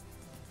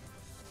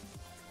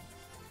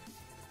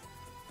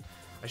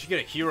 I should get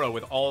a hero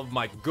with all of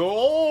my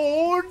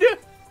gold!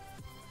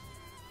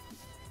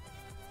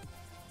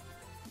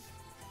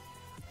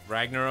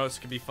 Ragnaros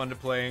could be fun to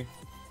play.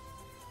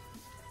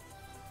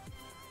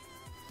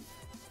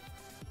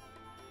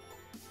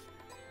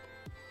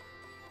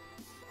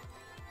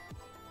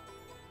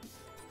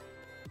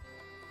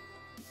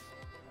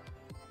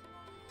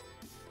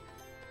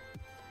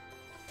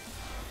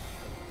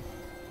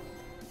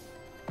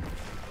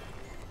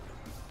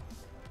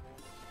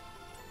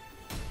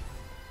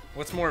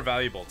 What's more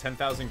valuable,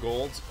 10,000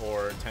 golds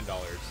or $10?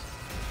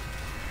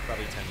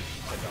 Probably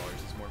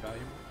 $10 is more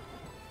valuable.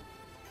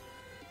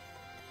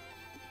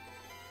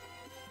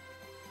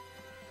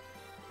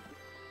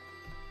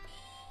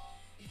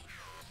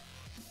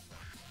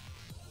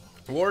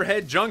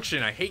 Warhead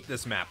Junction. I hate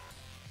this map.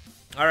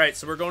 Alright,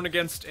 so we're going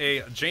against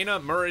a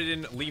Jaina,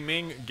 Muradin, Li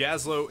Ming,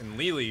 Gazlo, and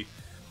Lili.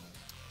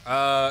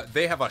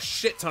 They have a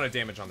shit ton of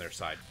damage on their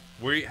side.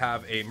 We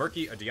have a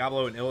Murky, a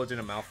Diablo, an Illidan,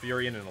 a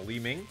Malfurion, and a Li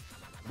Ming.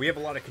 We have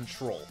a lot of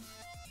control.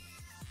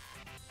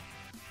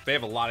 They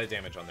have a lot of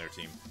damage on their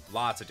team.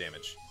 Lots of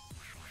damage.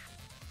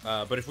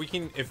 But if we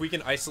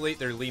can isolate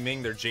their Li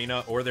Ming, their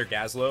Jaina, or their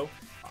Gazlo,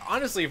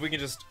 honestly, if we can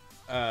just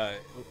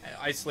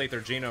isolate their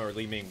Jaina or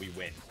Li Ming, we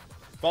win.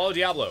 Follow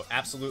Diablo,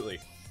 absolutely.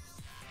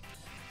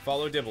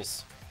 Follow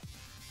Dibbles.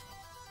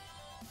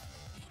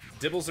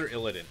 Dibbles or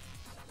Illidan.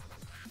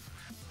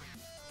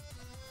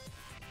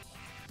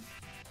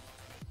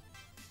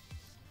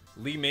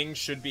 Li Ming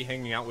should be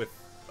hanging out with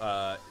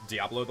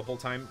Diablo the whole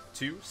time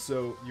too,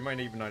 so you might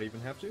even not even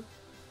have to.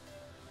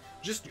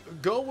 Just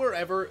go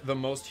wherever the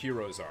most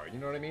heroes are. You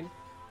know what I mean?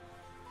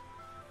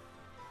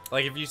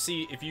 Like if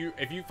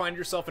you find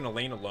yourself in a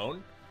lane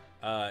alone,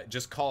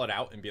 just call it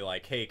out and be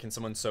like, hey, can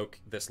someone soak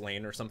this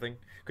lane or something?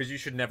 Because you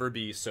should never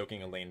be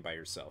soaking a lane by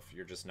yourself.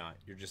 You're just not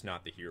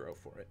the hero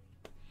for it.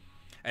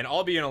 And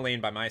I'll be in a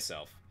lane by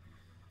myself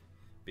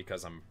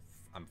because I'm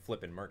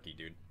flipping murky,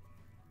 dude.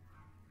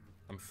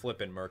 I'm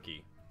flipping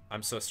murky.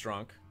 I'm so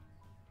strong.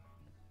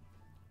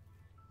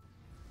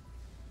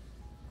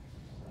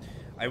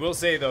 I will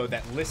say though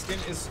that Liston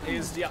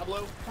is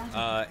Diablo,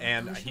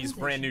 and he's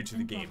brand new to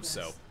the game,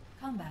 so.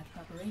 Combat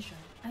preparation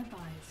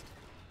advised.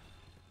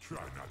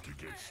 Try not to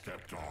get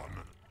stepped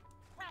on.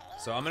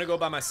 So I'm gonna go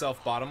by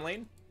myself bottom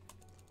lane.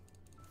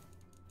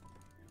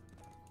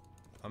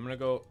 I'm gonna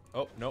go.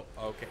 Oh no.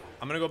 Okay.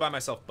 I'm gonna go by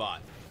myself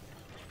bot.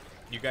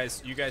 You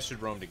guys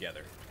should roam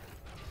together.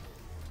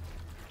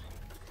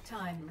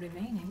 Time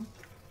remaining.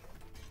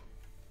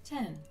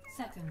 10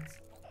 seconds.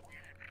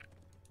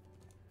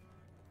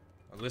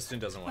 Liston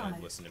doesn't want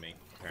to listen to me,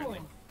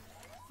 apparently.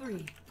 4,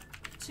 3,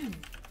 2,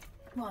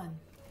 1.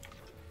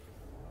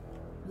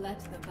 Let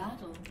the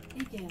battle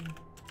begin.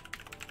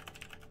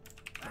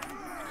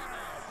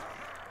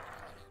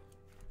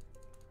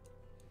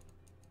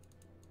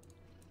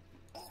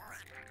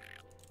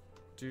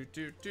 Do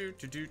do do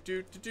do do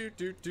do do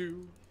do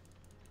do.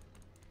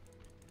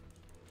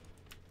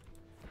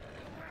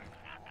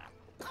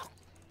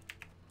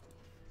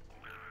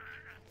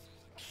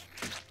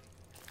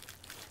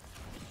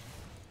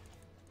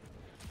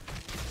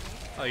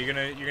 Oh, you're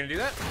gonna do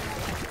that?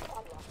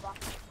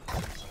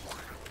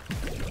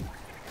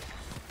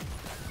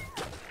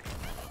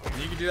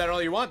 You can do that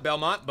all you want,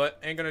 Belmont, but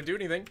ain't gonna do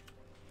anything.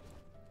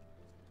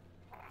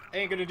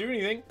 Ain't gonna do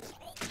anything.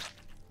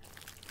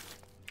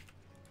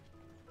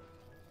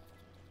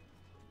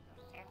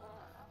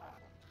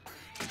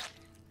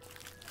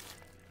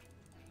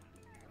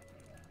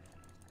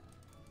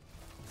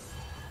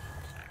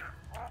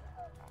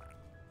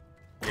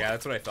 Yeah,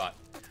 that's what I thought.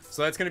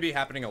 So that's going to be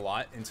happening a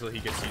lot until he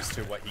gets used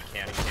to what he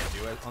can and can't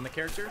do on the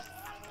character.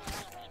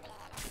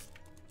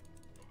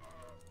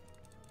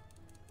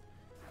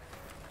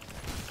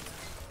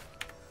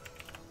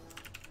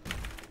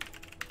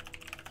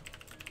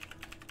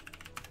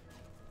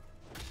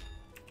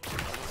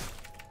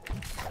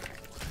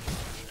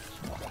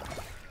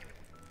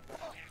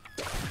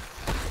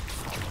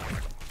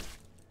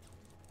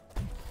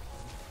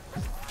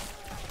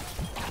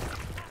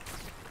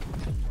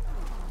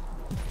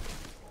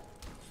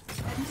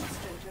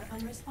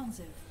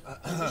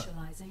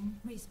 Initializing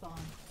respawn.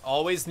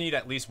 Always need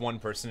at least one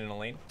person in a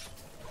lane.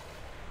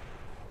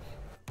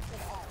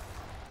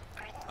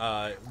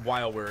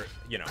 While we're,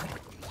 you know,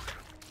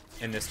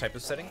 in this type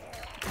of setting.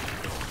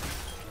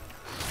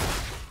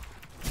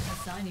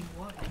 Assigning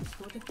warheads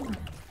for deployment.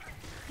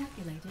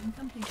 Calculating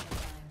completion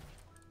time.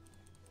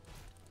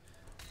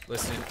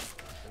 Listen.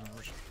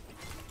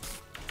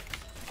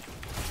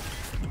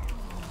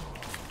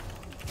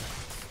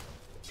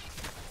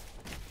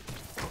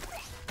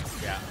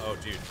 Yeah, oh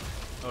dude.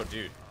 Oh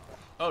dude.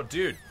 Oh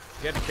dude.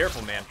 You gotta be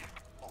careful, man.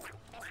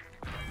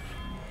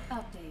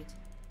 Update.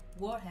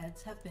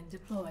 Warheads have been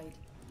deployed.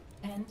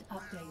 End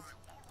update.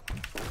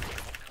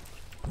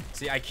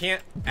 See, I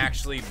can't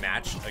actually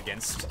match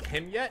against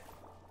him yet.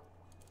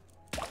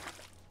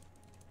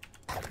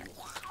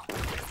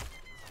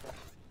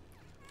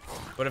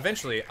 But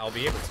eventually, I'll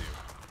be able to.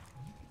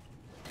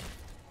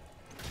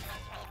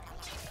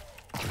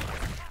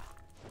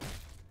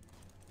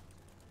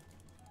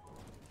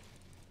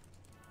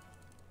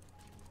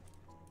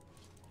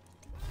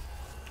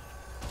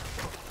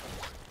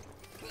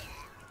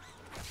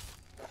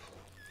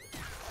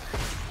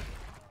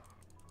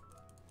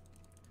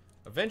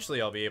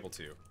 Eventually, I'll be able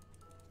to.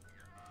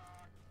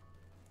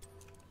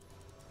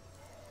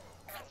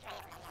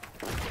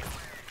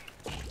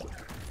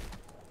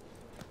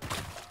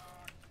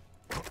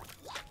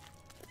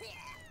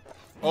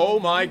 Oh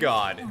my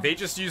god, they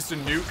just used a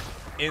nuke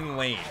in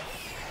lane.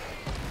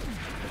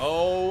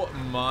 Oh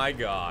my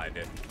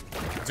god.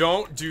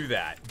 Don't do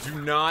that.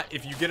 Do not,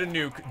 if you get a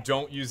nuke,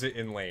 don't use it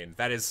in lane.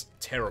 That is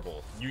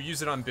terrible. You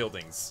use it on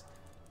buildings,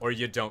 or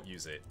you don't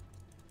use it.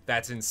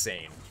 That's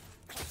insane.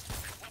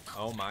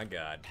 Oh my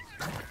god.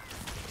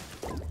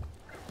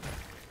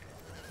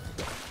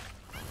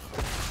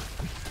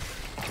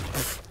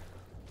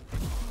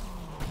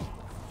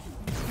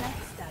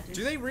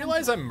 Do they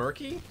realize I'm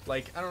murky?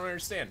 Like, I don't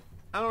understand.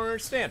 I don't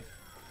understand.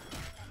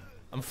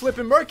 I'm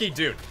flipping murky,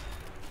 dude.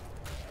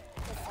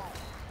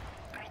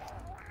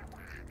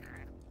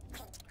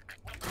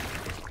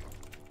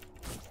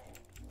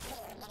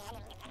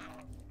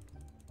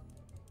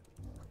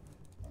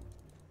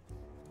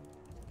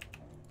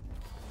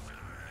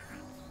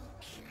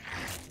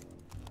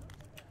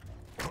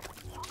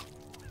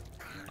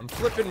 I'm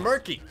flipping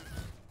murky.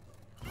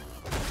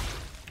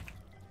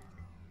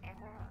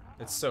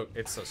 It's so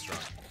strong.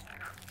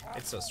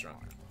 It's so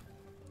strong.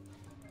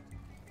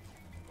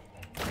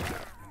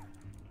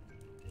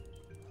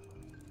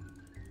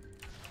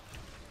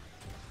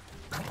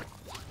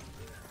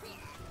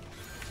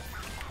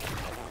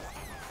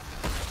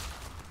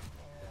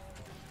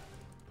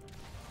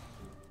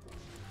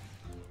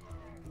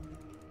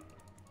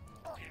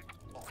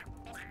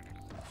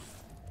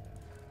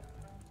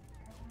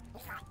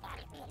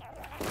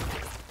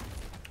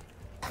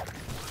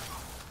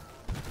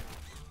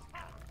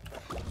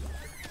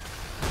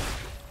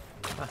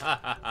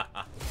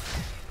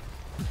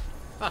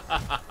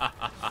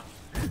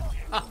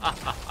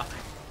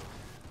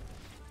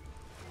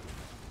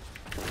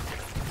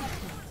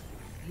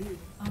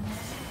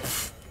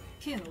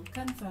 Kill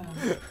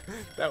confirmed.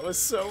 That was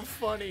so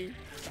funny.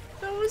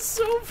 That was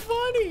so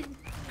funny.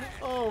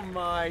 Oh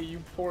my,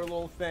 you poor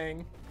little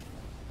thing.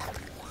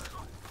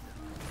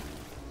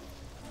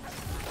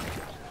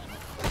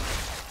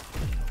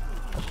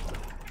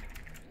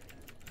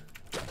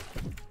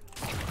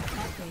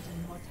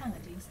 Updating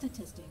mortality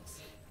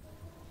statistics.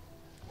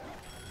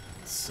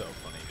 It's so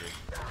funny, dude.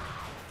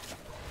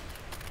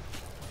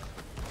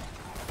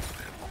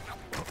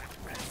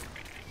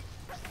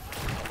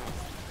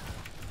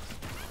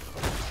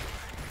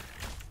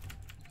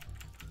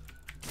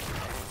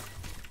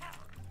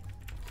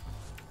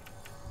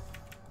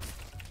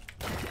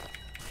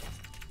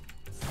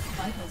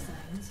 Vital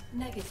signs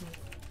negative.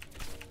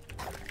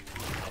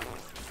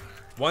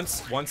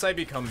 Once I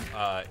become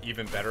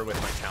even better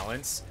with my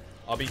talents,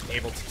 I'll be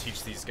able to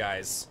teach these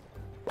guys.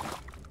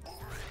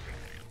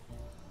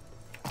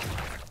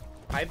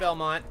 Hi,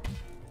 Belmont.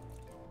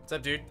 What's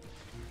up, dude?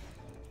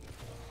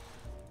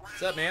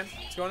 What's up, man?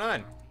 What's going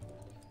on?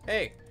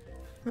 Hey.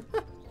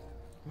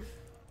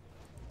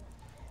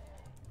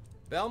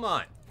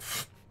 Belmont.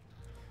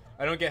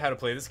 I don't get how to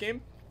play this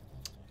game.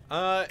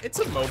 It's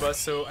a MOBA,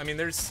 so, I mean,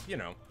 there's, you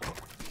know.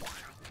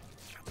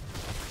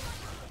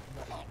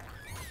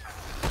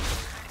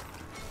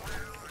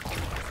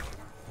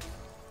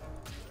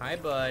 Hi,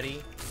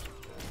 buddy.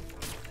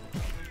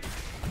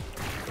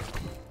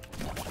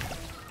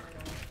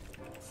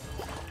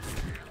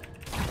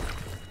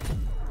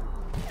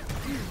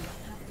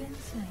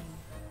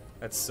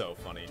 That's so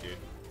funny, dude.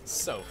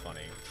 So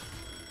funny.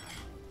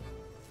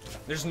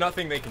 There's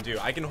nothing they can do.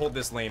 I can hold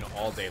this lane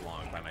all day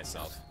long by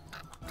myself.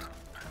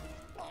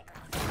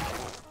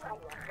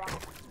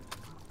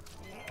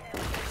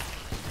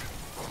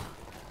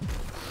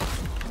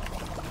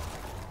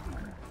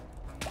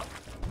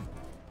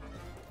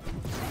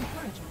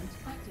 Encouragement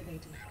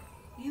activated.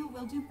 You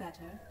will do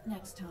better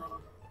next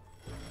time.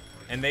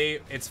 And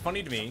it's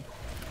funny to me,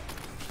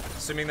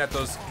 assuming that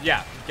those,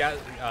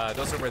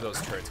 those are where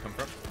those turrets come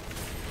from.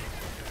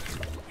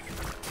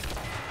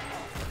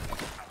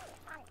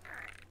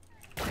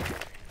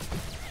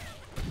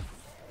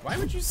 Why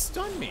would you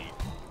stun me?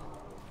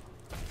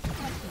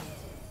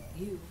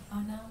 You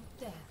are now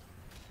dead.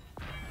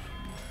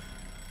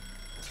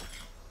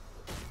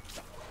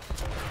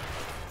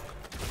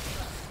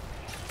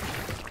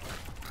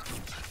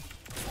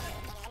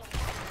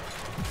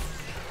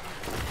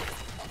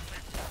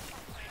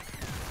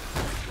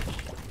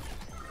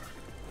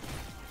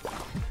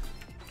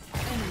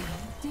 Enemy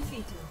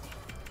defeated.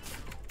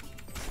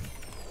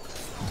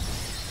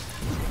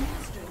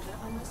 Administrator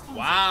unresponsive.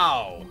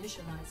 Wow.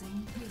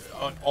 Initializing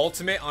respawn. An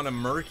ultimate on a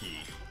Murky.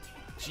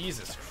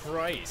 Jesus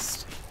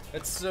Christ.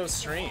 That's so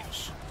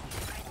strange.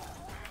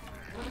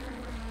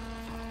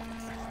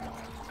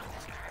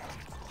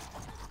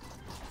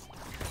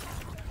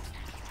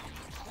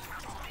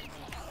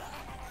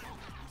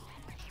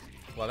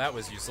 Well, that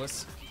was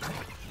useless.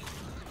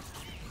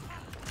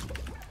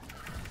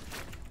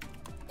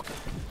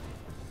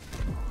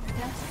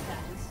 Death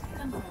status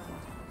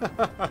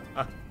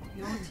confirmed.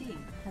 Your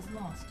team has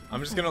lost. I'm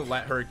just gonna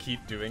let her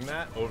keep doing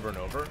that over and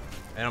over,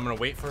 and I'm gonna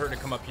wait for her to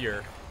come up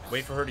here,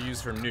 wait for her to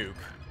use her nuke.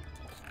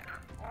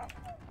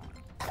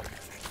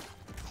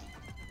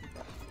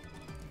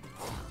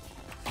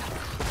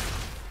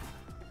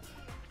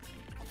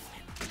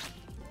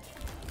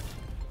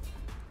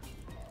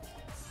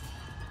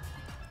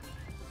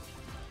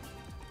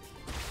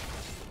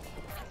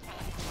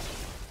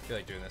 I feel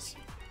like doing this.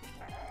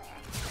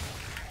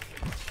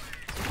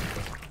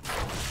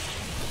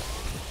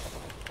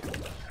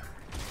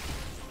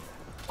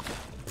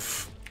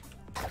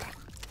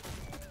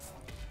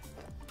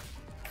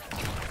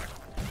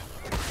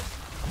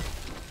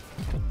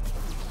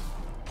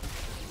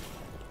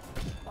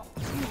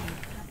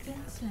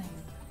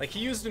 Like he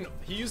used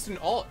an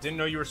alt. Didn't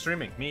know you were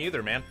streaming. Me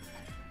either, man.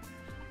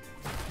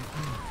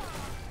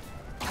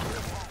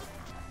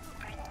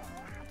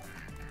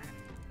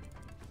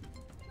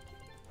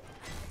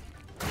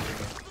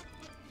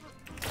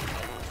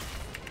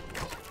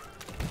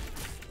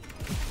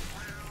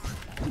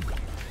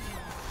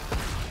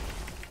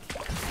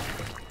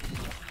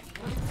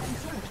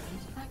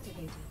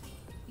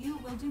 You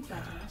will do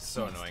better.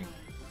 So next annoying. time.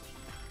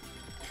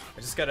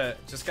 I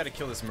just gotta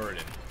kill this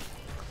Muradin.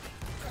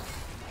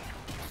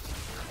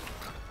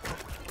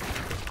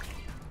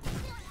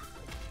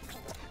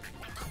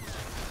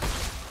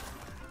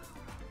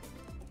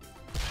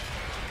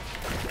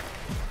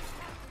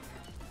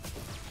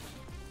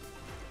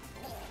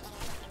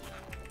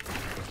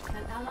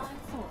 An allied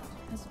fort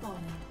has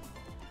fallen.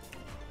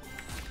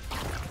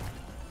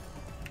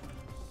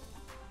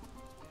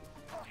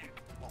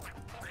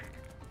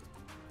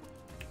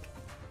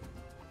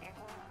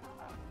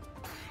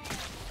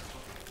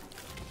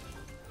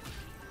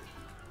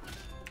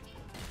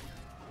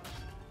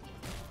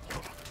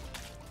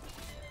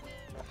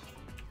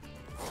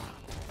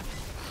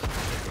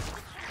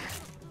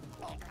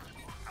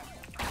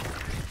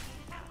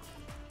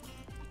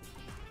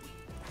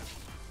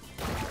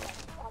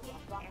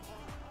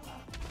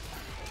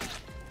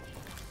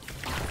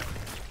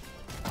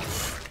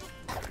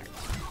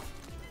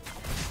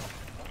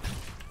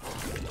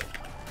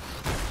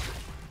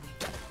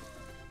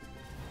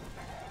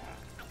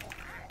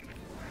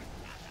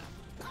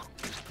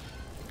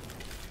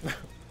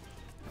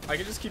 I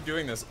could just keep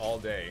doing this all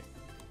day.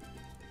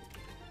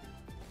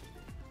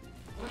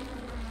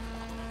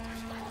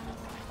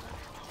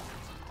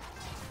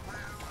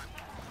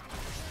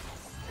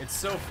 It's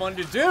so fun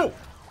to do!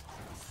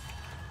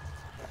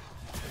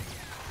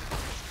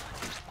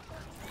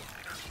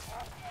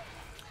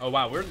 Oh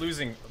wow, we're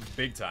losing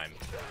big time.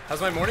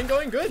 How's my morning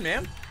going? Good,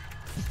 man.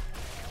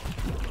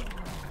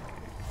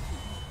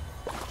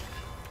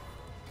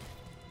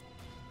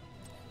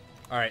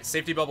 Alright,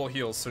 safety bubble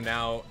heals, so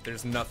now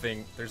there's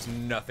nothing they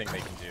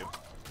can do.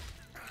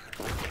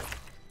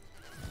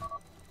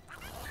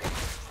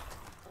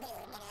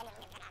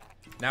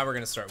 Now we're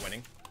gonna start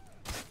winning.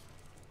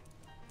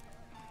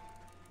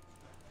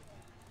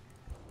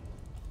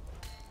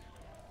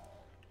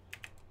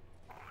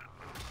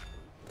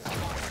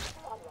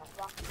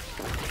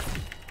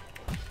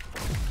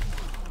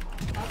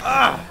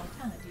 Ah!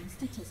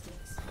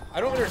 I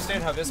don't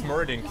understand how this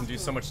Muradin can do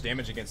so much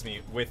damage against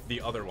me with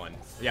the other one.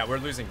 Yeah, we're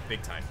losing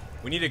big time.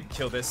 We need to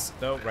kill this,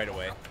 though, right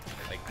away.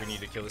 Like, we need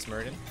to kill this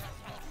Muradin.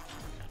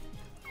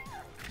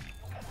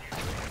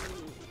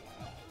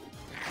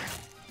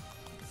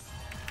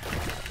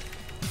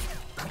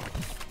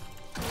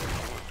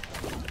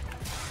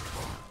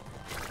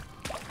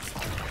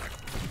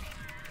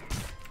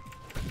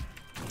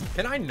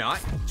 Can I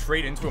not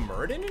trade into a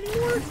Muradin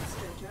anymore?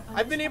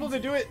 I've been able to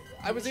do it.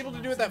 I was able to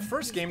do it that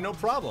first game, no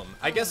problem.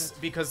 I guess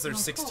because there's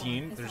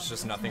 16, there's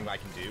just nothing I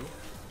can do.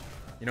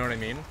 You know what I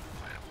mean?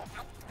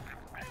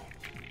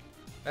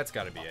 That's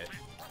gotta be it.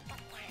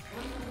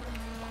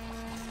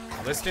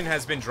 Liston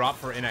has been dropped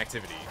for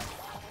inactivity.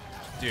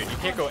 Dude, you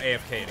can't go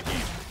AFK in a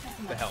game.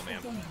 What the hell,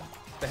 man?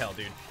 What the hell,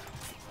 dude?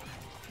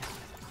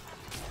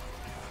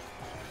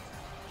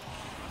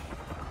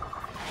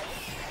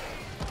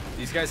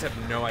 These guys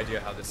have no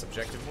idea how this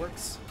objective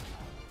works.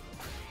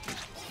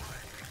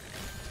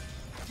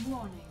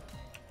 Warning.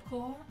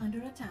 Core under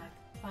attack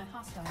by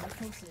hostile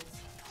forces.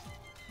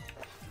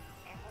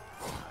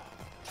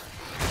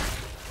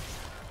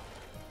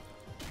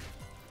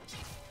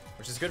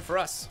 Which is good for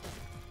us.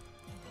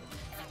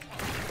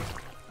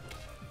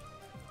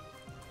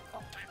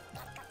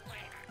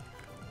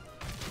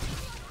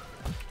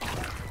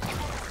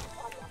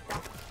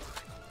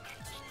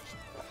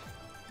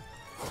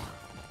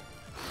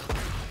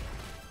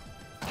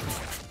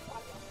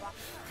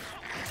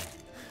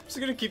 Just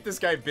gonna keep this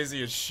guy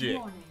busy as shit.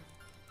 Warning.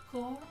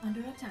 Core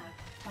under attack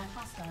by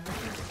hostile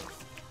forces.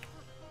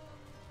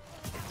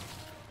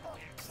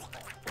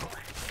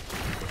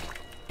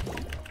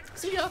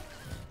 See ya.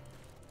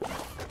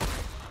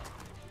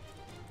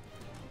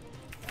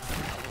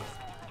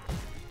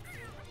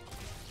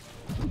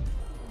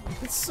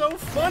 so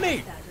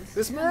funny.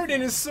 This Muradin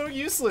is so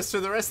useless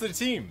to the rest of the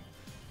team.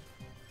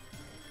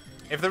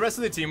 If the rest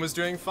of the team was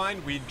doing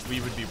fine, we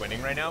would be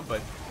winning right now, but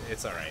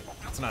it's all right.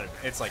 It's not.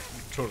 It's like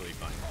totally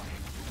fine.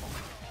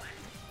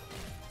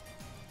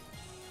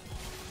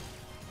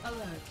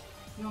 Alert.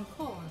 Your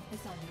core is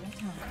under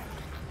attack.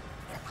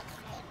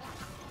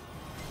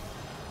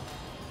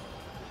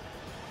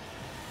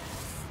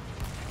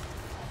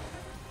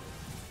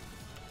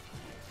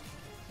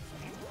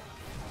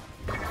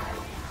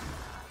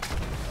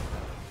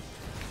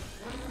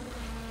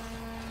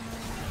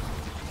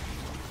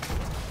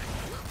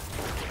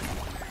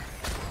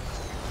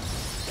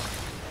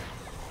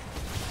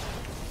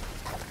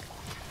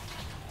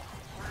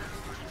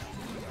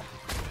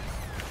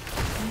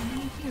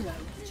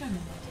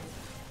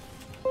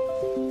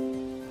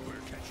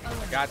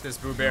 Got this,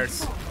 Boo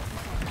Bears.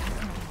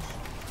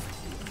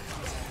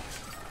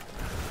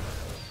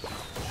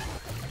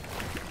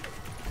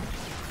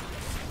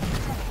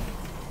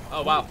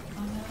 Oh wow.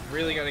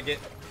 Really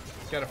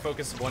gotta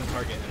focus one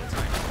target at a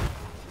time.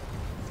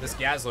 This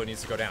Gazlo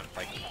needs to go down.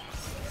 Like,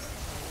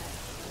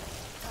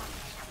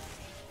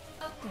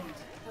 Update.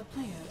 A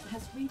player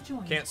has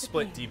rejoined can't the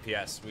split game.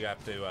 DPS. We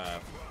have to,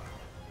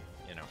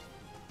 you know.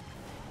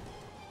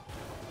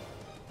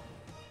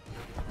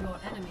 Your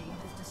enemy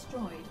has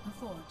destroyed a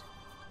fort.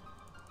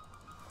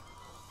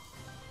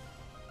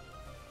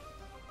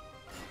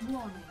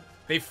 Warning.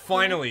 They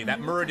finally, that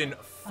Muradin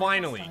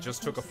finally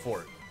just took a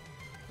fort.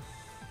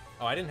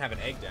 Oh, I didn't have an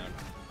egg down.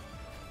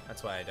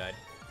 That's why I died.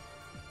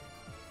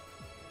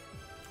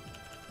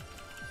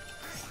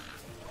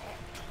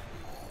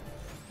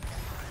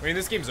 I mean,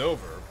 this game's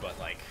over, but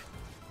like,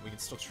 we can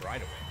still try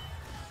to win.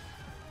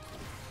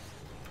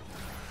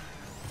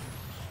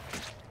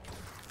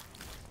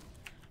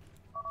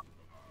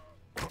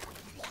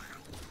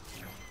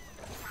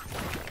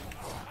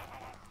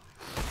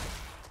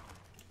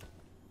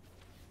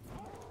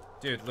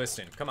 Dude,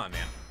 listen, come on,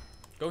 man.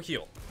 Go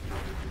heal.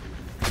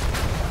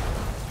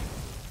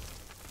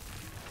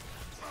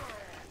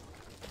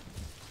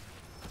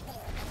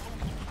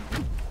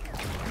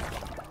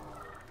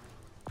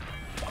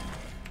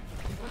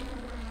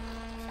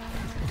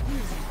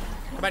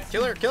 Come on,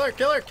 kill her, kill her,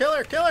 kill her, kill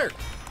her, kill her!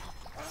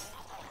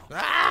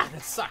 Ah,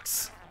 that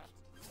sucks.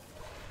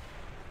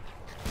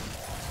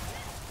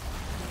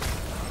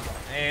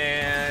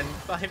 And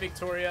bye,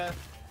 Victoria.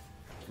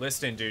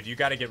 Listen, dude, you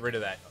gotta get rid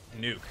of that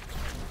nuke.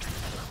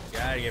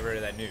 Gotta get rid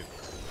of that nuke.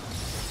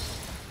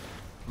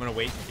 I'm gonna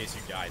wait in case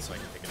you die so I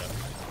can pick it up.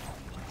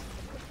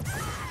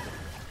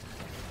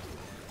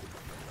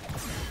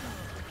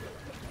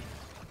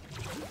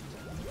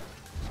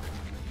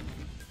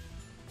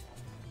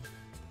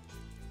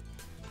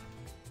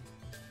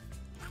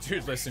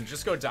 Dude, listen,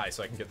 just go die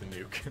so I can get the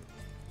nuke.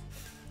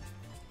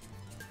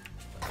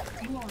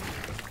 Warning.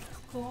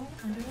 Core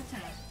under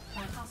attack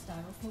by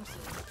hostile forces.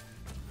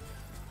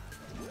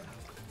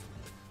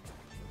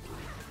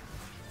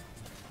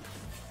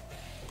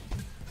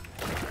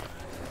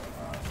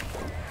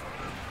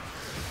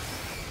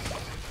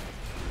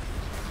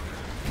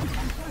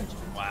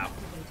 Wow.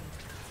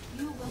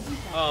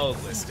 Oh,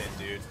 Liston,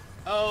 dude.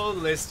 Oh,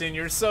 Liston,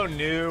 you're so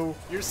new.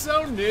 You're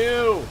so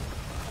new.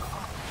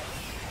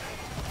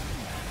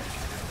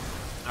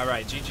 All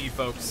right, GG,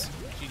 folks.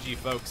 GG,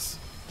 folks.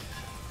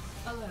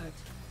 Alert.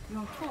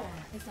 Your core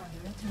is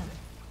under attack.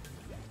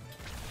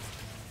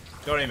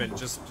 Don't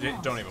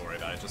even worry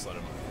about it. Just let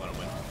him win.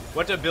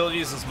 What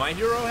abilities does my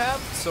hero have?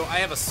 So I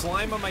have a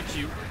slime on my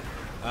Q,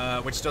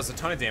 which does a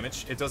ton of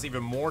damage. It does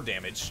even more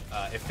damage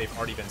if they've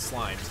already been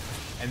slimed.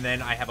 And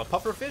then I have a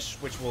pufferfish,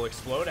 which will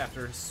explode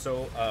after a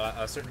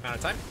certain amount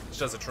of time, which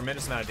does a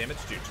tremendous amount of damage.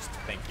 Dude, just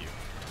thank you.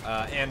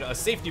 And a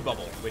safety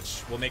bubble,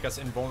 which will make us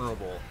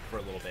invulnerable for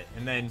a little bit.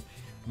 And then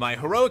my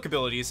heroic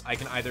abilities, I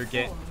can either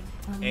get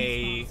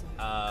a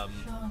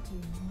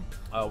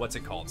what's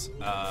it called?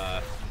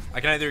 I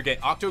can either get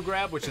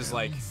Octograb, which is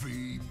like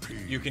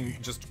you can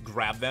just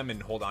grab them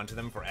and hold on to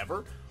them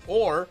forever,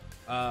 or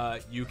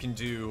you can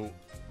do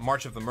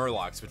March of the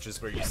Murlocs, which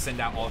is where you send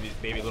out all these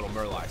baby little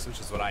Murlocs, which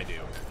is what I do,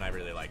 and I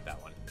really like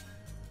that one.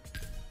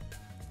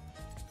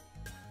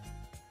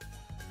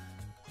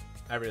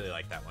 I really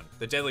like that one.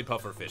 The Deadly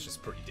Pufferfish is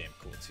pretty damn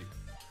cool too.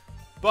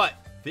 But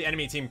the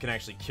enemy team can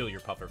actually kill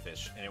your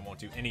Pufferfish, and it won't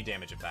do any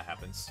damage if that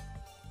happens.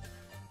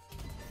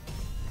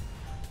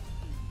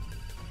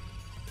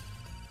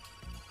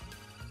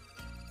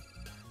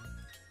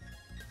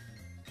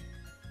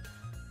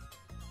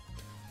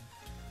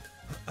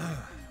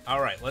 All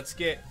right, let's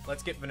get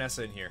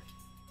Vanessa in here.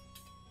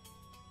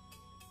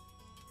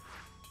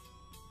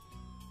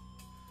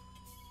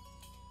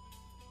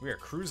 We are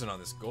cruising on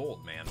this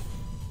gold, man.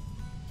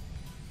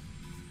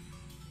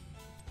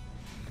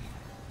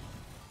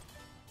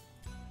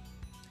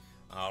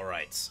 All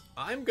right,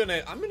 I'm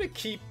gonna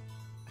keep.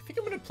 I think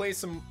I'm gonna play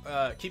some.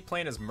 Keep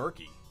playing as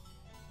Murky.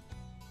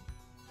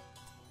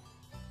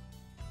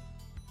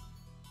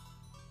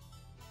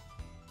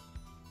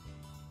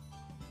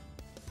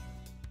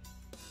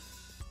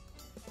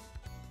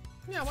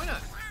 Yeah, why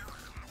not?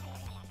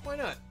 Why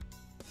not?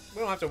 We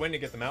don't have to win to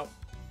get them out.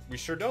 We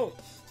sure don't.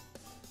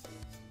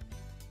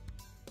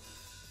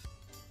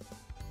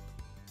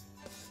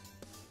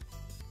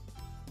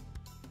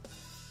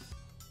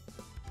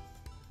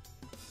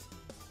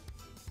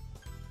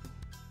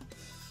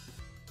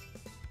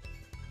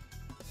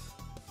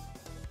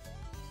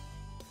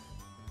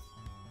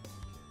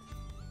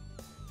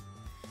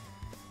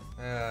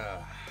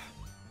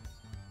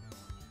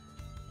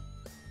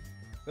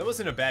 That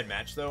wasn't a bad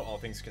match, though, all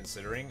things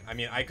considering. I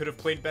mean, I could have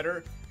played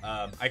better.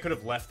 I could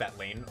have left that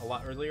lane a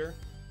lot earlier.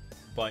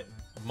 But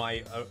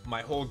my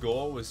whole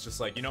goal was just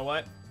like, you know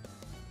what?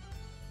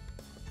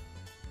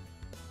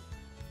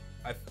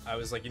 I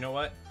was like, you know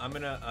what? I'm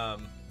gonna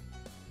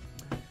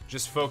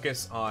just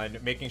focus on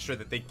making sure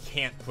that they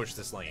can't push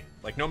this lane.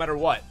 Like, no matter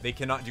what, they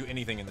cannot do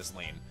anything in this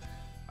lane.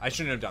 I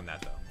shouldn't have done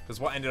that, though. Because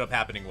what ended up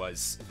happening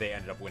was they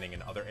ended up winning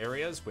in other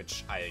areas,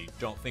 which I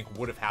don't think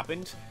would have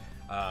happened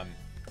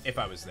if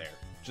I was there.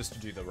 Just to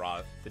do the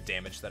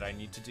damage that I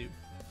need to do.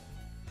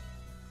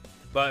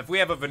 But if we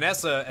have a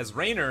Vanessa as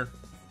Raynor,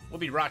 we'll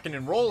be rocking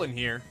and rolling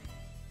here.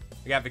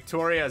 We got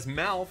Victoria as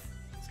Mouth.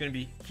 It's going to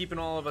be keeping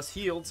all of us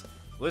healed.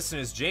 Listen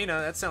as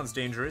Jaina. That sounds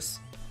dangerous.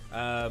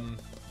 And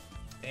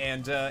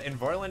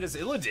Varlund is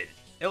Illidan.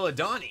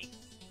 Illidanni. You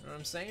know what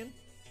I'm saying?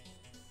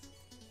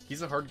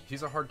 He's a hard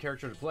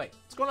character to play.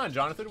 What's going on,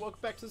 Jonathan? Welcome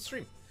back to the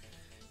stream.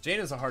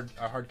 Jaina's a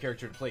hard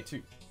character to play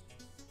too.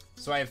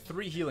 So I have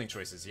 3 healing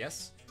choices,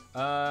 yes?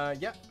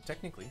 Yeah,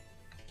 technically.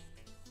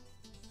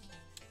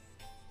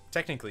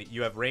 Technically,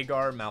 you have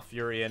Rhaegar,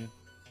 Malfurion,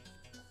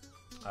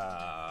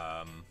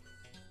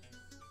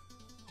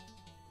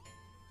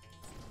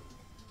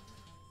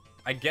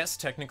 I guess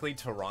technically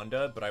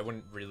Tyrande, but I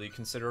wouldn't really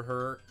consider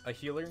her a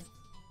healer.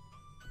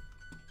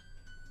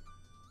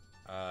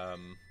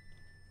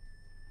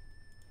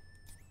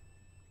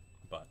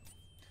 But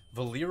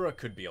Valeera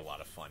could be a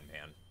lot of fun,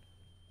 man.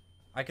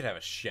 I could have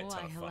a shit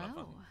ton of fun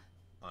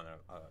on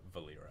a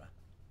Valeera.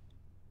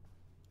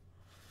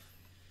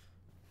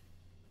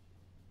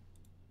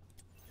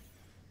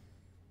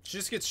 She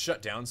just gets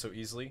shut down so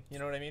easily, you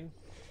know what I mean?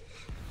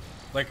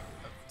 Like,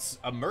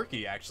 a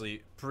Murky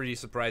actually pretty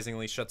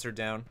surprisingly shuts her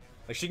down.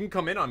 Like, she can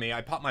come in on me, I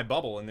pop my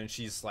bubble, and then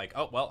she's like,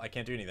 oh, well, I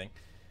can't do anything.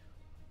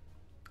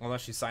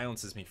 Unless she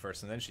silences me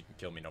first, and then she can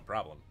kill me, no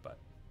problem, but...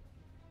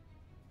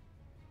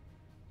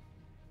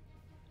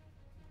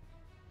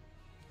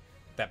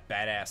 That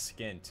badass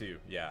skin, too,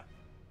 yeah.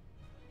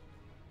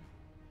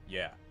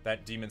 Yeah,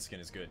 that demon skin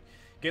is good.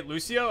 Get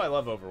Lucio? I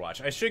love Overwatch.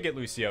 I should get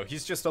Lucio.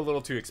 He's just a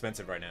little too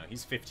expensive right now.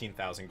 He's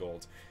 15,000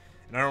 gold.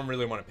 And I don't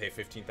really want to pay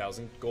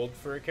 15,000 gold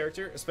for a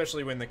character,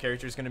 especially when the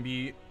character is going to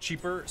be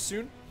cheaper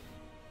soon.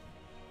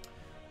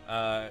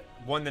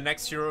 When the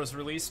next hero is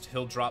released,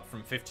 he'll drop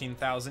from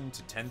 15,000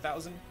 to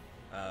 10,000,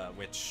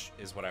 which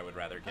is what I would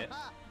rather get.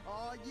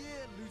 Oh yeah,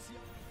 Lucio.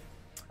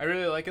 I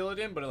really like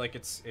Illidan, but like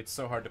it's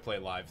so hard to play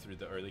live through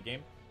the early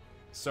game.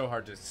 So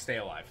hard to stay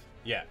alive.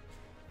 Yeah.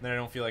 Then I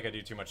don't feel like I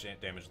do too much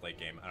damage late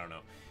game. I don't know.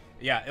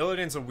 Yeah,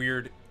 Illidan's a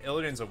weird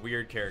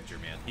character,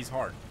 man. He's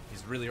hard.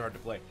 He's really hard to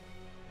play.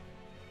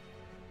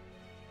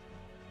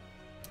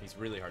 He's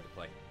really hard to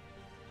play.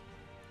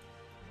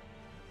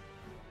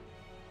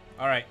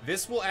 All right,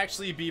 this will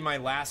actually be my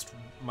last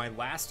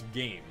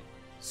game.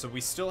 So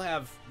we still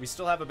have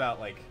about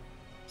like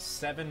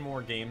 7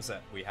 more games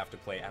that we have to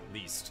play at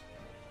least.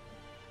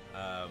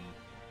 I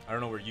don't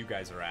know where you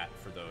guys are at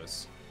for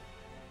those.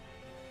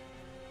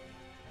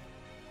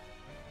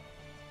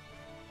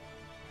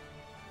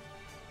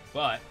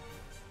 But,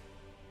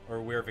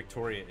 or where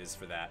Victoria is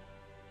for that.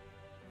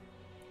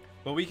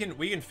 But we can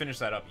finish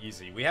that up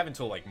easy. We have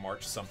until like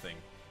March something.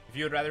 If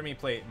you would rather me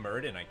play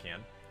Muradin, I can.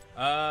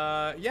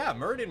 Yeah,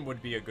 Muradin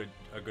would be a good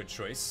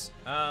choice.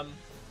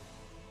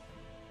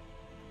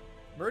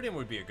 Muradin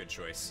would be a good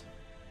choice.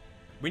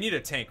 We need a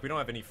tank. We don't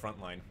have any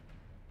frontline.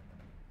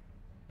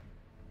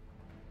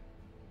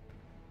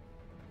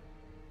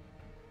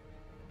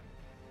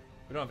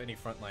 We don't have any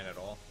frontline at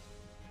all.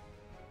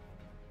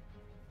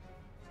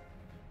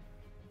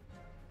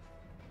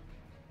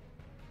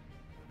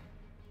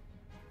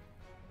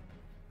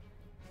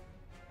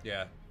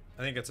 Yeah,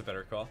 I think that's a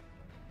better call.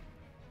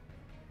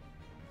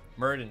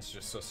 Muradin's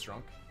just so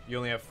strong. You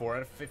only have 4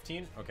 out of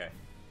 15? Okay.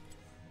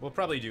 We'll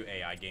probably do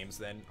AI games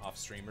then, off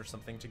stream or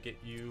something to get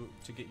you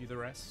the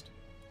rest.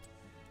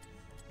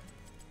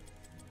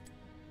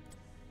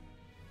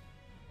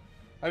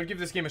 I would give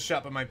this game a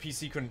shot, but my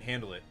PC couldn't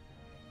handle it.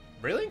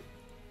 Really?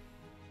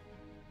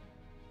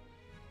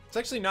 It's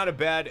actually not a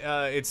bad,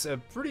 it's a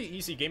pretty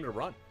easy game to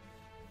run.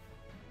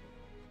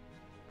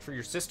 For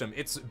your system.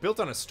 It's built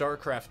on a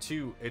StarCraft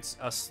 2, it's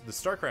the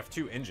StarCraft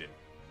 2 engine.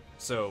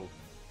 So,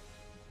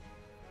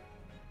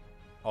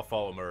 I'll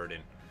follow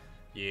Muradin.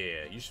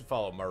 Yeah, you should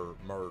follow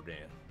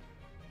Muradin.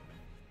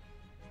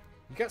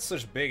 You got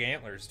such big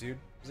antlers, dude.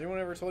 Has anyone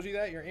ever told you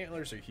that? Your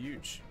antlers are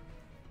huge.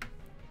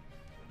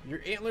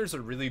 Your antlers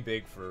are really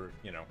big for,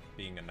 you know,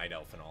 being a night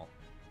elf and all.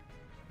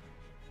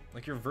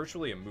 Like, you're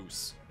virtually a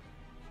moose.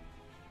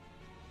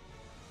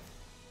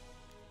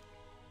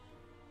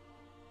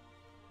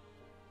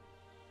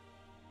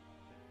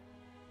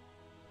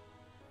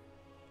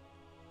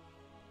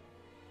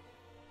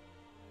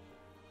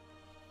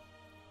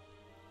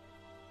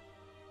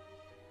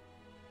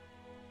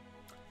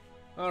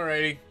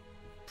 Alrighty.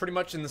 Pretty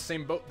much in the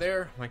same boat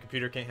there. My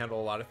computer can't handle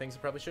a lot of things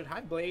it probably should.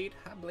 Hi, Blade.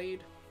 Hi,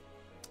 Blade.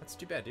 That's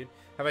too bad, dude.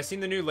 Have I seen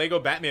the new Lego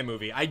Batman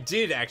movie? I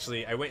did,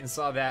 actually. I went and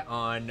saw that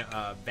on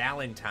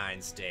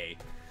Valentine's Day.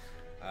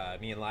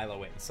 Me and Lila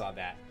went and saw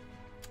that.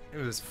 It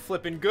was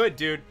flipping good,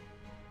 dude.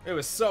 It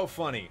was so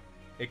funny.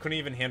 It couldn't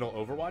even handle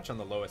Overwatch on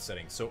the lowest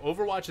setting. So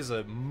Overwatch is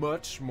a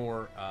much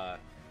more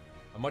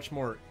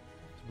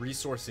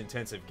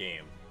resource-intensive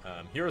game.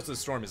 Heroes of the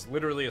Storm is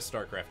literally a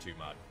StarCraft 2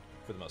 mod,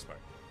 for the most part.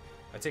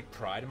 I take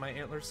pride in my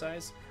antler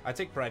size. I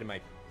take pride in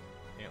my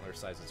antler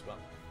size as well.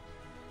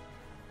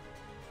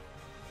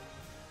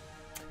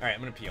 Alright, I'm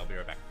gonna pee. I'll be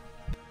right back.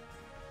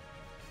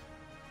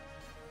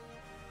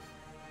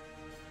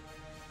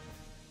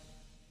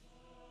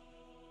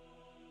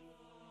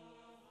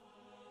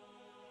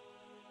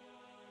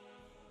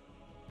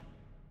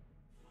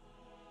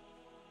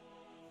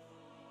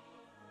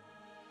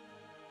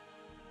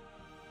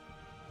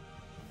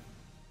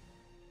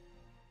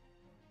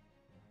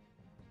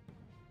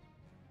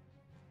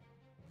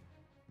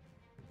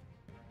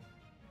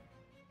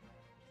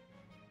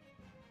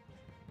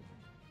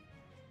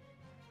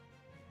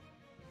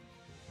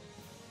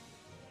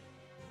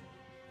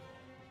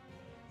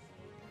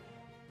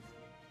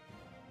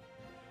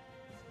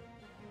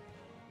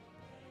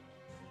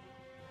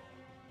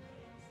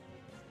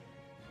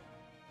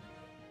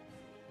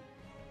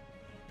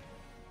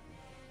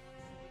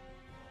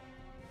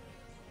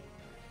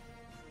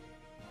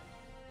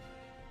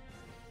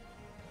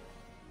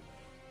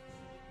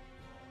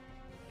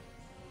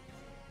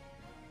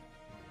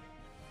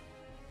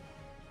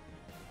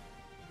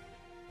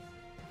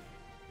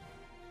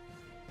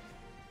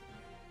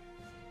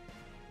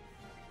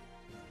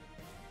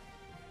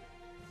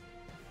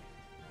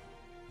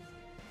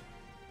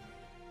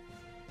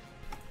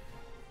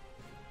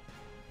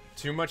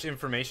 Too much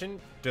information?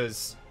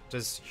 Does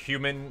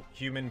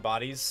human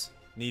bodies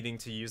needing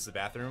to use the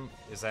bathroom,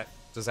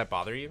 does that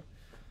bother you?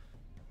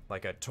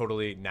 Like a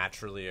totally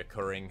naturally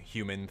occurring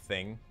human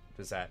thing?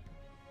 Is that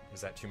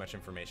too much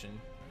information?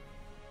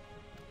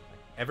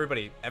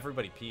 Everybody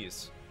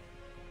pees.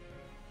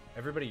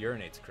 Everybody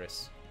urinates,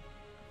 Chris.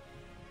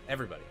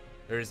 Everybody.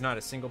 There is not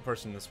a single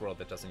person in this world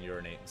that doesn't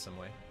urinate in some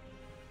way.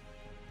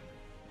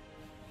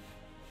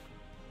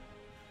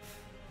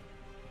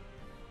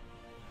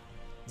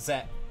 Does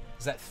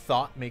that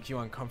thought make you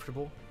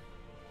uncomfortable?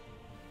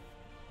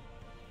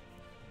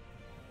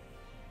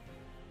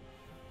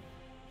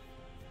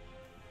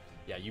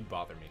 Yeah, you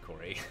bother me,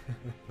 Corey.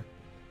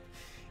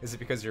 Is it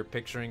because you're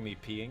picturing me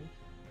peeing?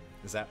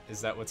 Is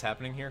that what's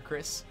happening here,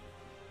 Chris?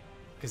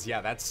 Because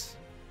yeah,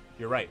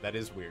 you're right, that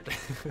is weird.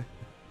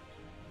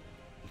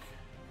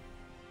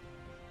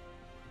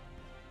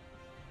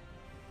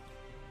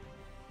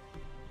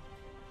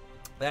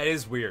 That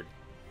is weird.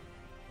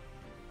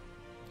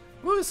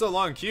 Woo, so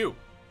long queue.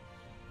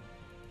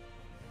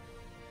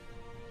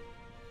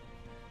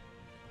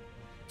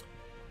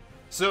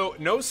 So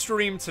no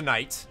stream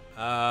tonight.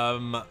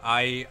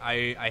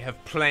 I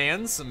have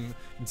plans.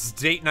 It's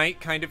date night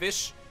kind of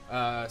ish.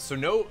 So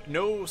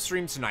no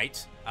stream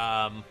tonight.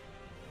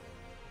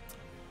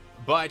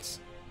 But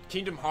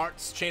Kingdom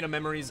Hearts Chain of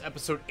Memories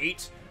episode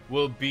 8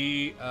 will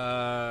be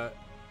let's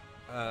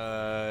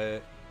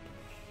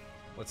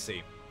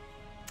see.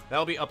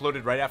 That'll be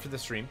uploaded right after the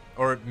stream,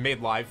 or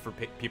made live for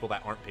people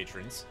that aren't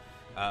patrons.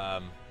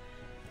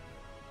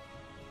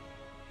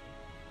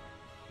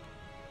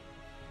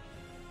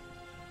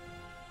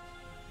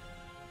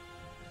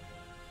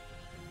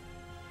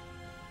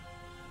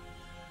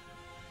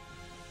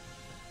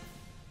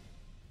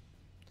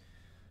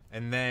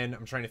 And then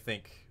I'm trying to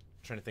think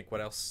what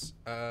else.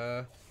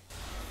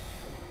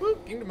 Woo,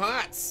 Kingdom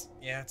Hearts.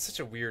 Yeah, it's such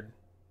a weird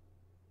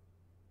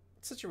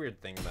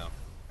thing though.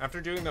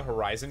 After doing the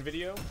Horizon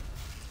video,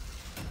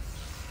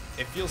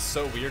 it feels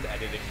so weird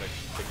editing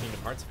the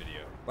Kingdom Hearts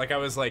video. Like I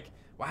was like,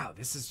 wow,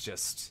 this is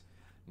just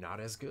not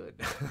as good.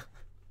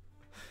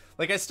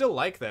 Like I still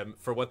like them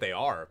for what they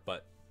are,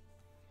 but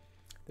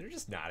they're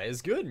just not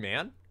as good,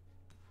 man.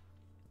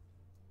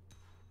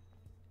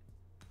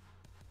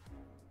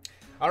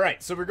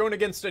 Alright, so we're going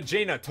against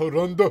Jaina,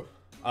 Tyrande,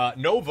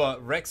 Nova,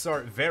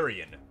 Rexxar,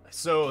 Varian.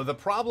 So the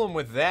problem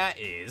with that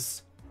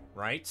is,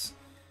 right,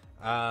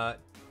 that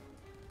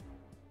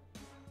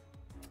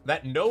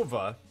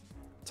Nova,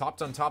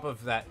 topped on top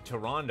of that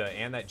Tyrande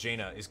and that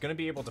Jaina, is going to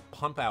be able to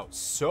pump out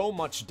so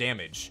much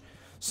damage.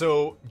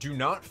 So do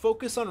not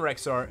focus on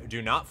Rexxar,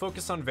 do not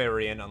focus on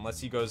Varian unless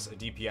he goes a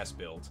DPS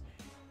build.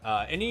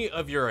 Any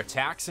of your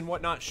attacks and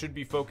whatnot should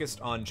be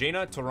focused on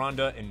Jaina,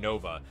 Tyrande, and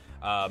Nova.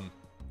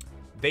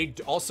 They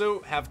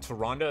also have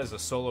Tyrande as a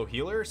solo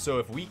healer, so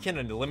if we can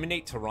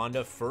eliminate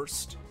Tyrande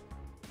first,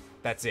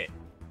 that's it.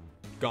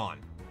 Gone.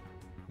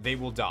 They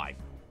will die.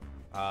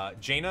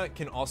 Jaina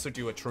can also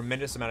do a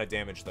tremendous amount of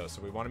damage, though,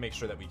 so we want to make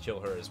sure that we kill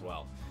her as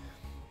well.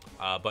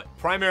 But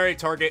primary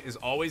target is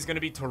always going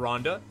to be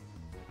Tyrande.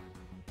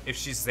 If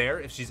she's there,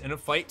 if she's in a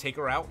fight, take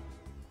her out.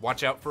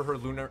 Watch out for her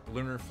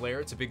lunar flare.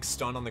 It's a big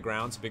stun on the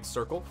ground. It's a big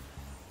circle.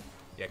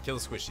 Yeah, kill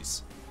the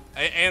squishies.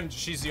 And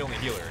she's the only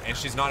healer, and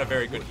she's not a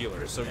very good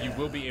healer, so you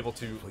will be able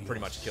to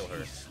pretty much kill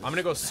her. I'm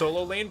gonna go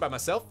solo lane by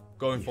myself,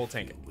 going full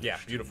tank. Yeah,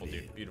 beautiful,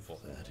 dude. Beautiful.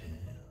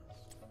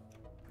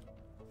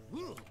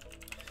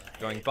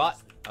 Going bot,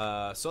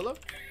 solo.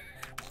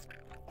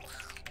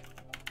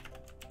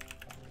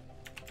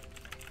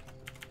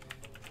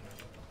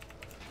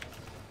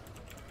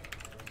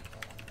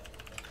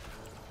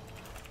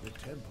 The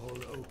temple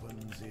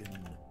opens in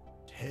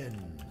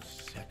 10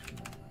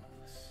 seconds.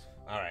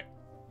 Alright.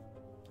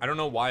 I don't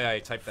know why I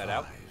typed that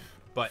out,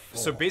 but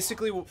so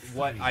basically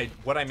what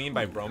I mean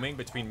by roaming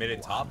between mid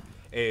and top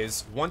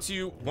is once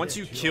you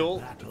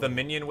kill the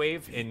minion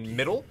wave in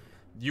middle,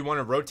 you want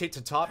to rotate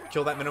to top,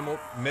 kill that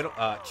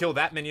kill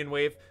that minion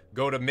wave,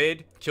 go to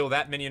mid, kill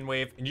that minion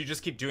wave, and you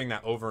just keep doing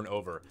that over and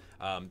over.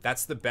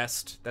 That's the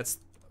best. That's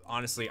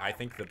honestly, I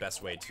think, the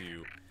best way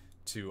to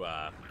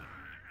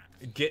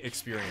get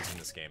experience in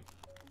this game.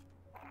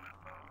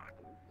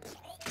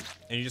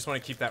 And you just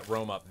want to keep that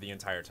roam up the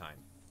entire time.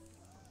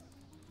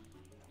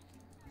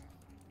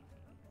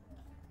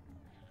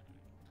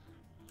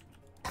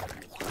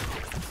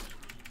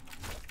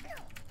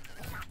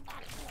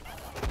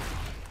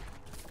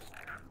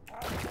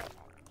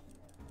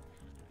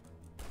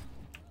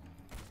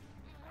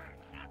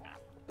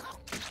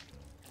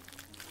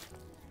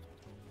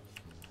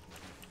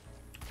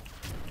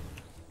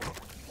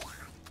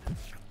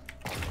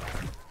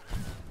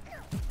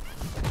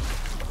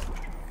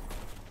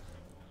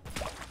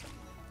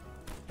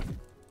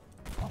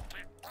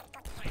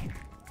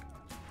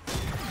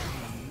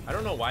 I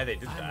don't know why they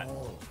did that.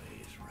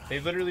 They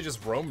literally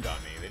just roamed on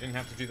me. They didn't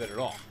have to do that at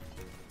all.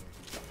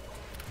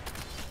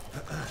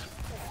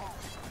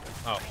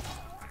 Oh.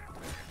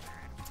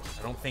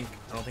 I don't think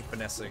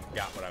Vanessa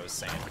got what I was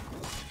saying.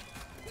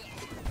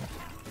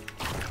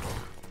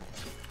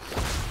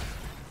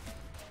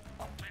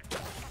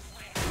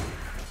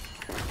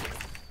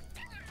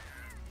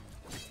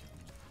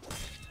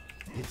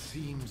 It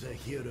seems a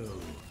hero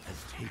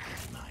has taken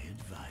my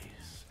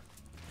advice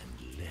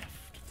and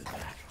left the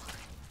battle.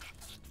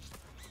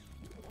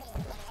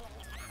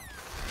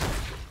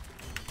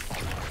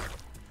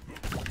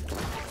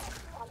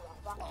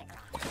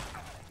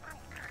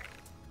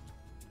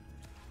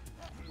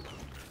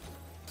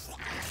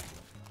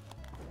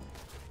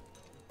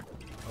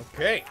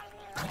 Okay.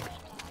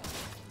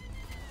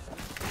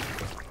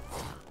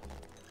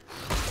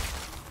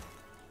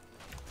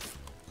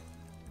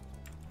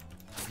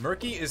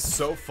 Murky is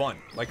so fun.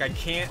 Like I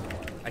can't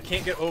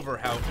get over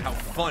how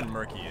fun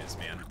Murky is,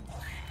 man.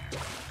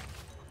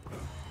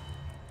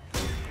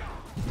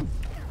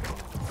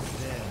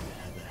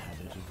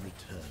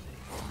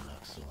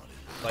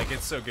 Like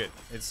it's so good.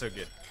 It's so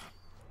good.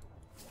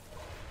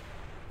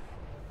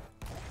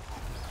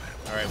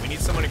 All right, we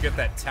need someone to get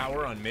that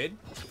tower on mid.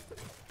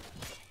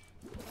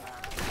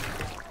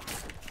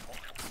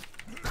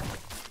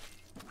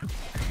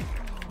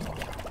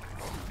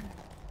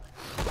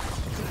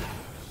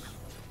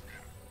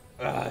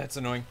 That's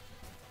annoying.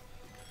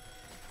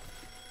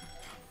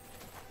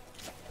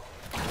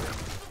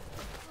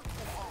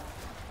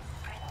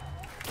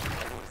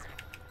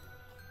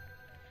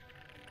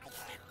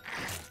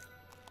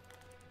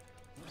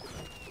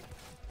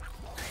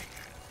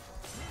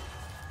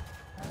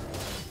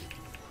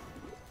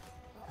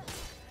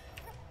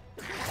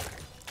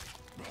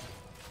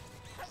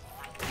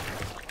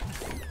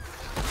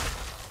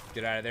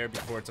 Get out of there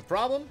before it's a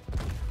problem.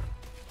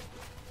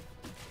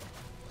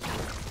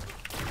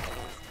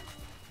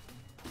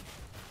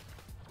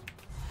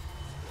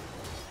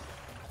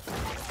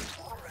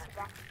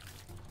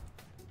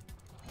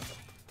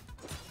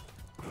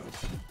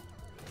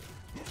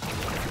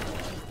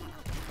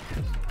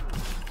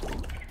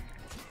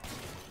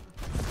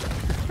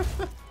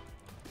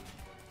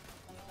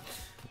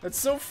 That's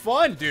so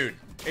fun, dude.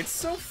 It's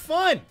so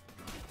fun.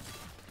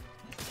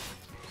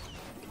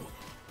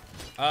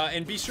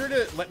 And be sure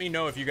to let me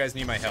know if you guys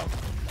need my help.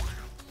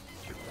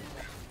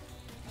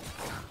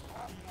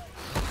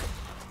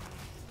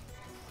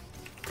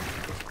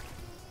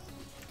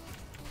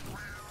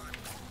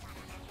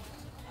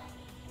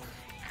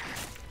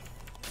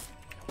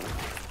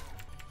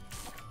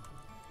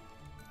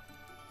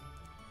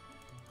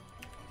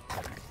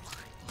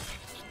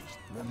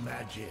 The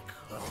magic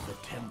of the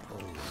temple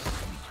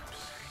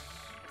sleeps.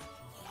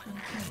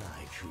 Until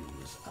I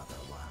choose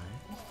otherwise.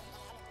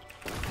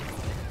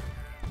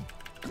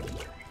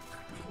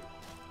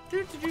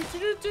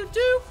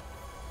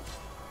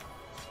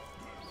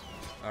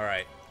 All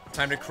right,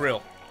 time to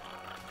krill.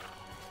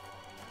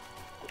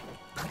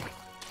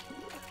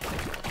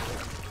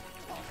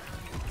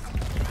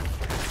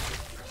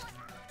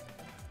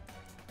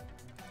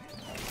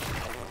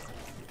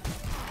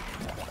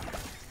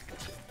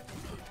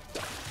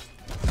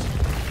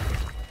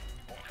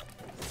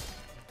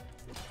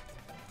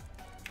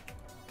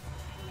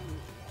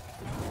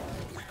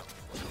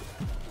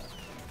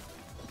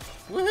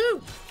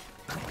 Woohoo!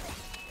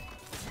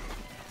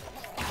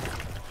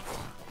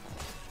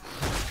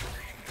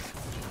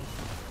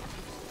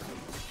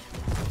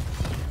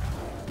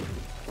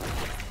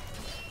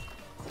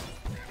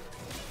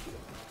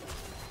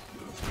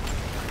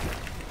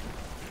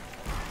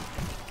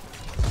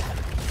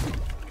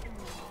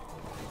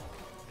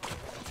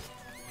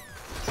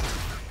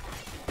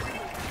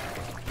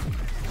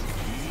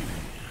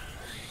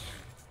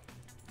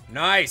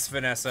 Nice,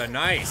 Vanessa.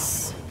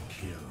 Nice.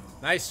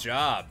 Nice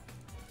job.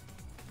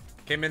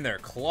 Came in there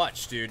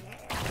clutch, dude.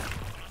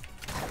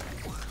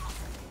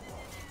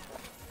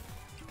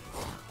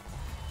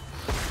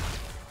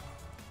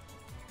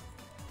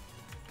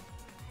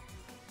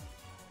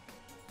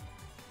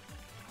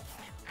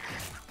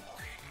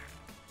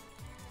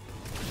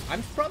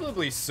 I'm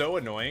probably so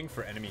annoying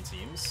for enemy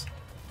teams.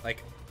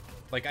 Like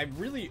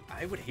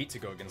I would hate to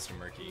go against a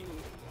Murky.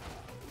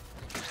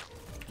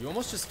 You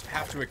almost just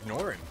have to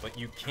ignore him, but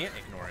you can't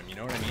ignore him, you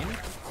know what I mean?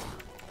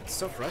 It's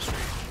so frustrating.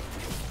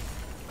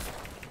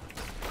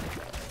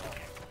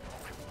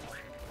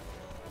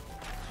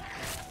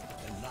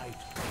 The light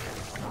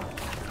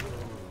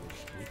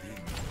grows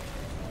within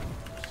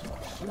you.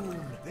 Soon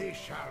they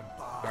shall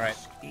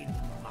bask in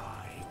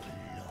my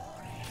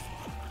glory.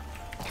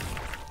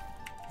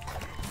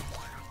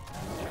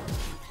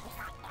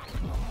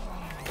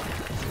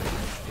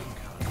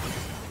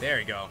 There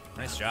you go.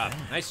 Nice job.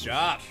 Nice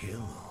job.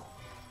 Kill.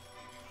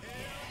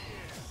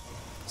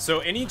 So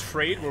any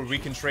trade where we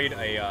can trade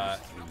a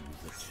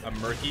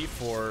Murky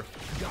for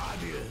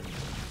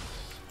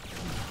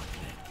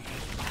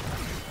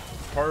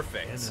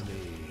perfect.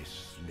 Enemy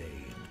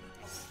slain.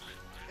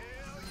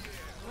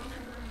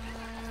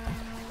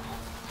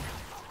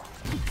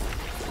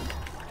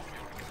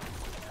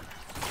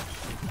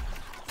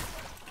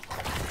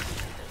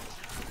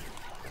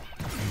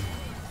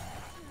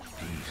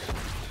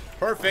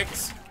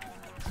 Perfect.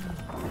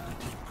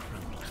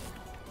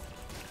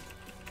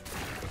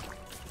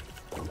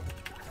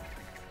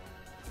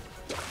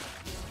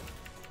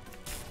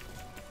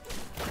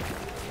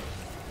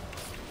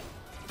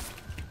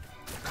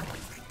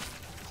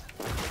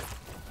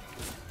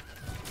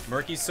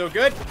 Murky's so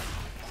good.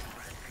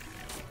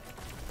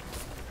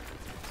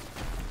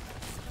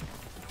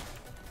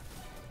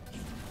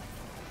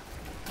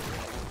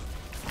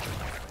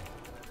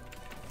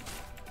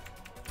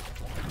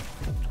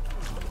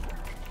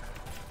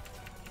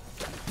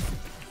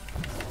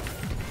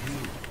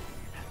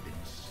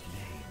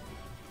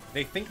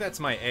 They think that's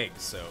my egg,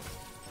 so.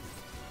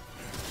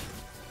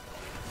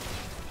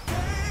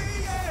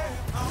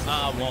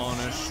 I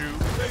wanna shoot,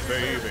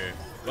 baby.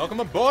 Welcome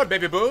aboard,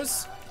 baby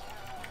boos.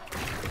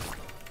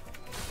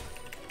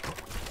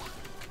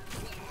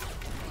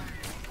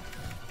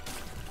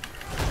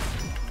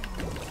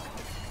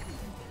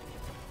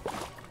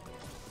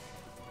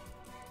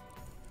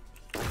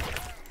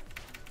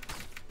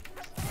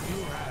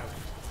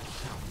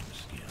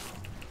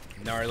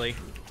 Gnarly.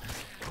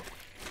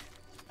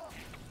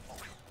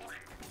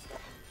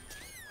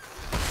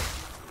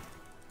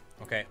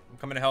 Okay, I'm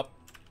coming to help.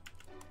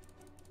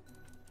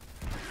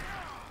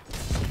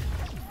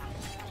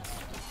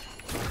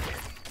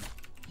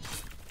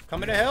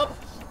 Coming to help.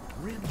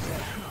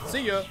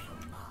 See ya.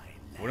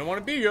 Wouldn't want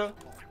to be ya.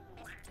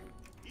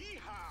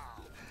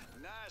 Yeehaw!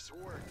 Nice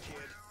work, kid.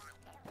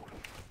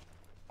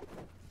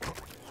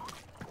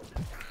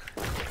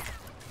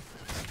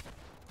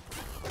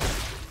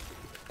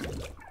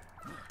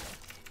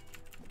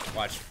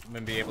 Watch, I'm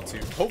gonna be able to,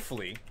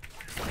 hopefully.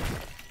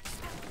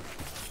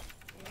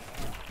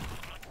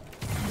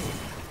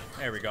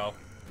 There we go.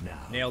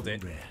 Nailed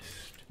it.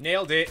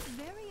 Nailed it.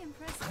 Very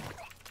impressive.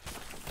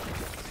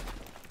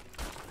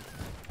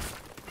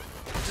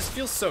 It just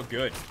feels so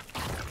good.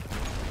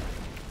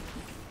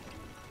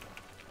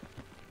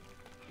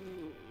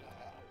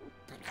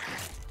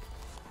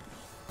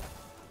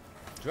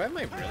 Do I have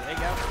my real egg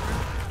out?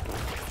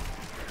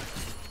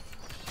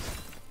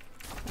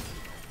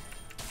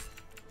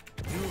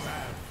 You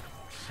have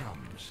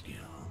some skill.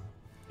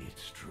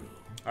 It's true.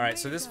 Alright,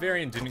 so this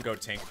variant didn't go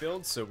tank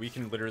build, so we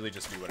can literally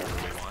just do whatever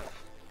we want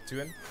to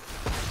him.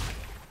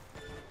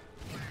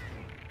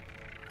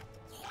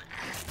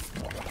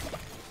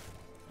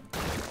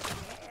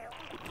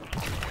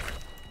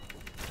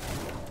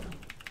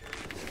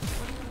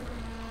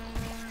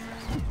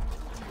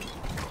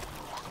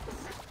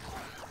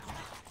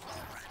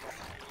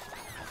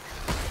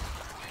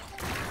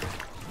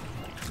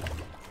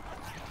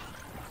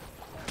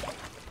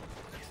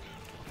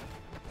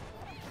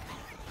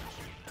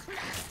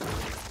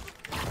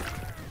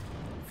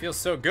 Feels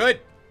so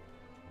good.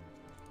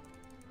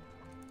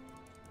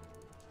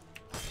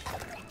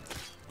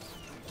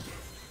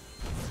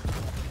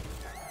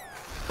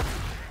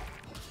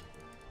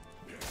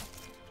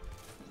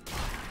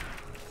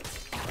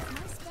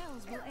 My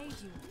spells will aid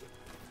you.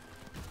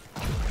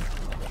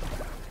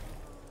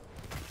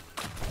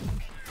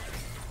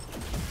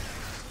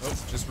 Oh,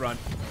 just run.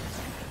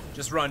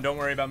 Just run, don't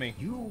worry about me.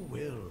 You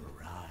will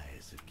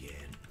rise again.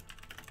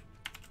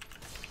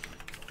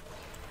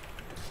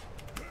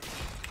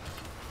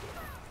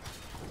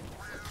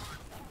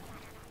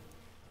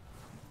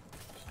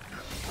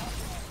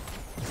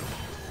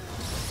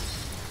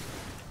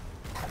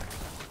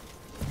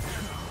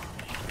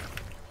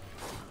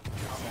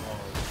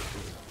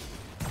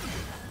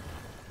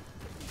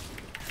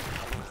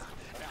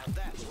 Now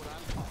that's what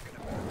I'm talking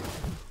about.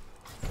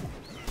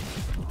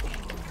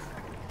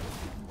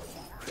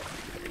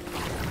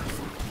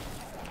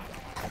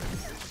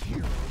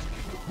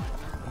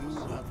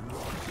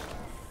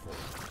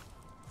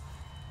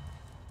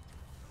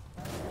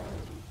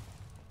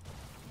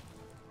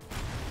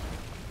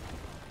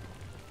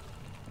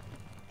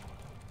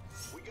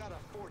 got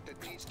a fort that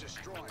needs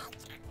destroying.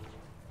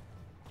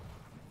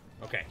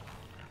 Okay.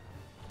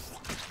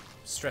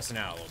 Stressing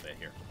out a little bit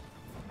here.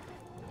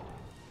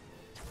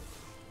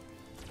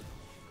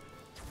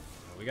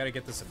 We gotta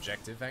get this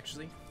objective,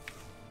 actually.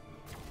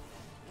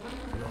 Your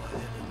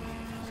enemy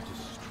has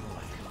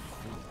destroyed a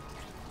fort.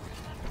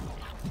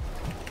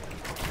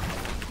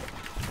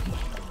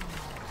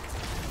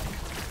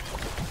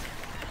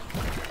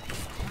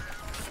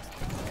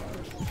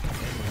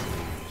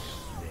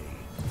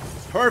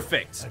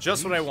 Perfect!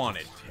 Just what I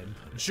wanted.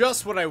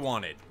 Just what I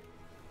wanted.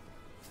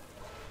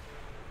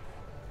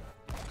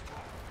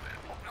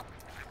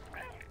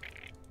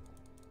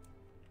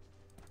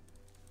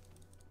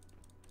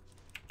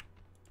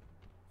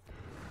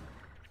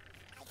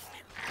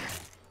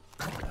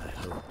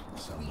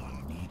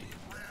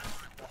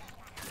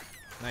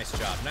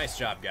 Nice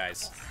job,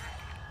 guys.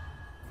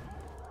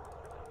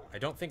 I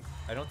don't think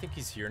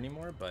he's here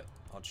anymore, but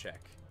I'll check.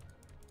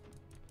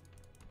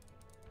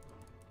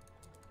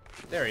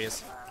 There he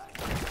is.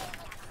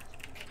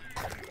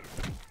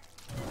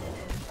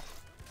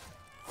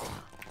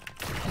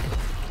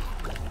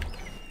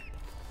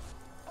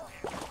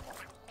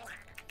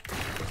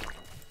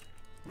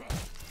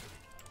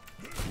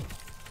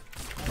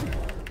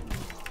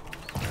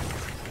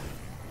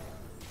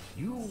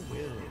 You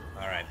will.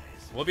 All right.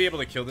 We'll be able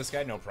to kill this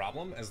guy, no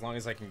problem, as long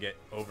as I can get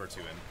over to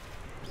him.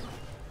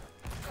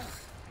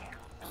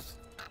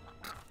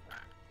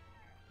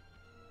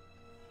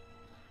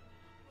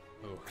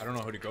 Oh, I don't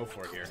know who to go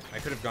for here. I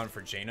could have gone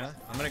for Jaina.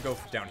 I'm gonna go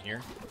down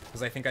here,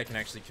 because I think I can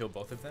actually kill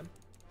both of them.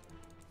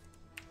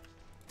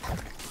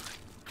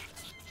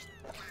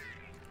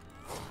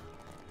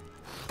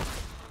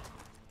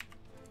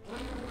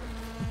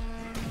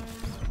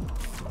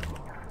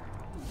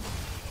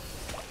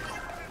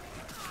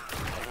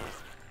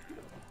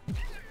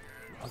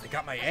 They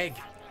got my egg.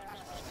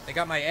 They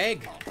got my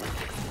egg.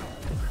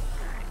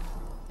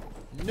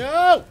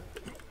 No!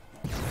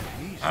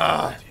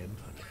 Ah.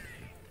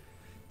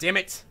 Damn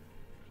it.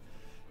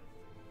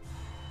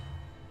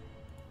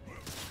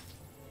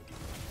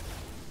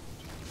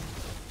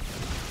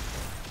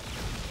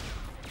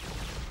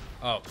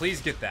 Oh, please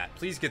get that.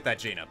 Please get that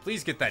Jaina.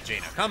 Please get that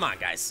Jaina. Come on,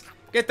 guys.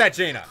 Get that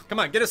Jaina. Come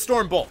on, get a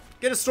Storm Bolt.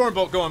 Get a Storm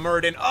Bolt going,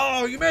 Muradin.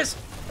 Oh, you missed.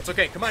 That's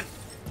okay. Come on.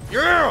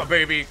 Yeah,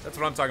 baby. That's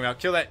what I'm talking about.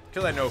 Kill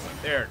that Nova.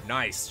 There.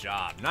 Nice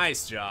job.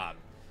 Nice job.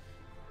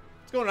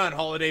 What's going on,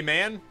 Holiday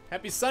Man?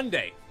 Happy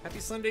Sunday. Happy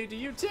Sunday to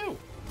you, too.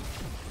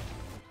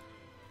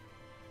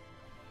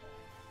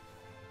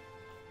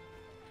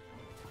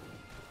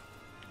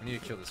 I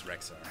need to kill this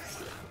Rexar.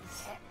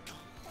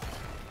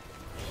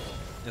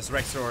 This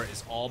Rexar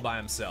is all by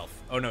himself.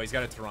 Oh, no, he's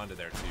got a Tyrande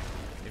there, too.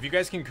 If you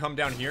guys can come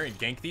down here and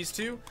gank these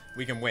two,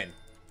 we can win.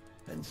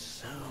 And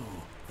so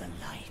the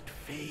light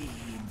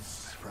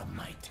fades from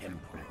my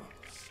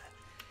temples.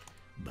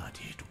 But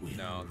it will.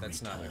 No,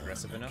 that's not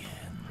aggressive enough.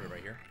 Put it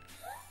right here.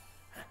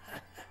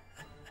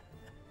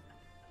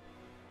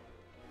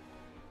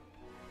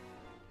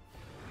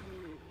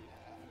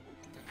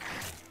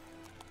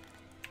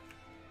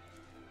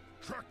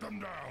 Track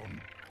them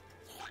down.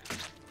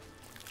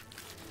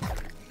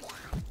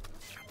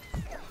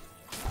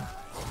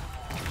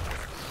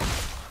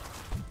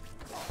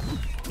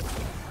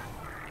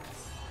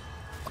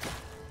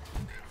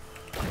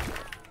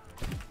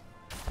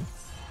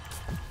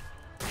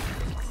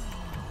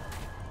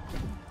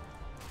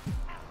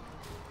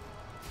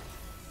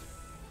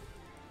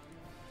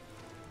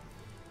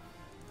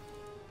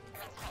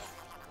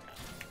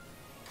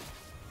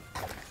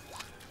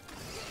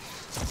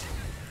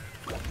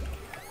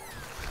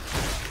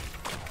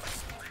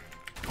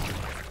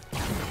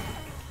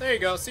 There you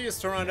go. See you,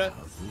 Tyrande.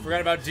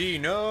 Forgot about D.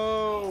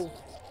 No.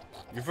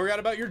 You forgot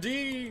about your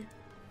D.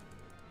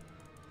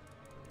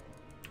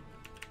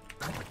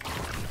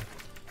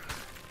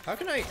 How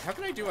can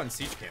I do on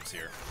siege camps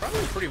here?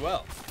 Probably pretty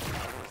well.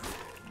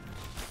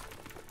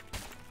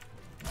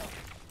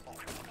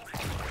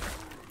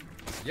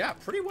 Yeah,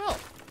 pretty well.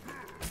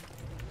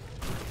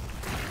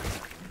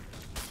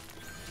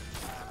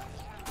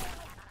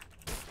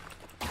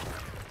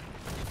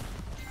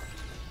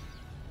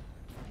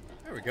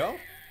 There we go.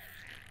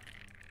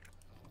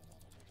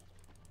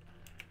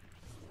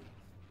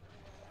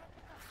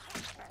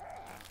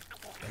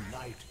 The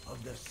light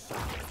of the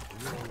south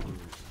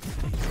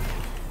rose.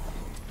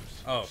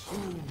 Oh,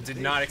 did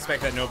not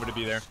expect that Nova to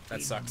be there.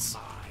 That sucks.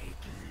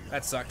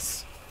 That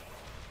sucks.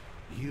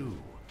 You.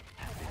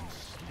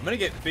 I'm gonna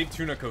get Big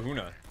Tuna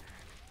Kahuna.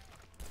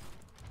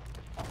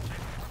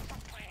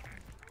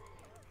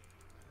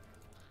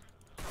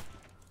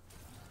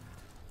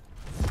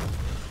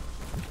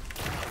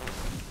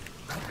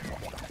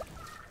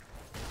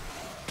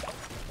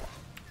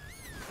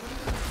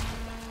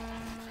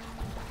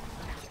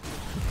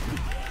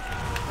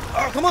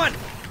 Oh, come on!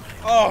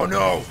 Oh,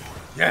 no!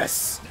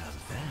 Yes!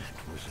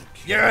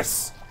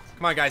 Yes!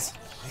 Come on, guys.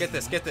 Get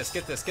this, get this,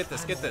 get this, get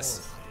this, get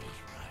this.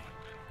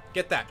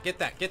 Get that, get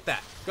that, get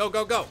that. Go,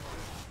 go, go.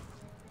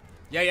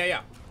 Yeah, yeah,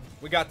 yeah.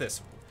 We got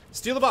this.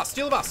 Steal the boss,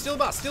 steal the boss, steal the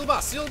boss, steal the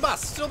boss, steal the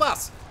boss, steal the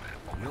boss.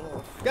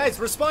 Guys,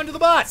 respond to the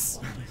boss!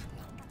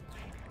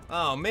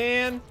 Oh,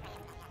 man.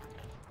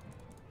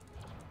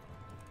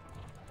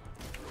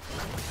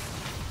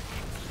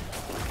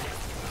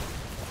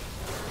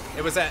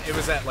 It was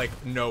at like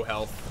no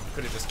health.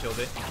 Could have just killed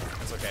it.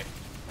 That's okay.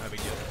 Not a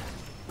big deal.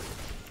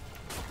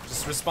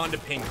 Just respond to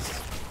pings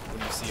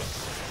when you see them.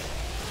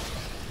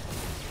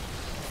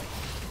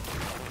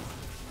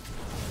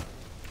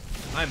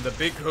 I'm the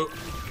big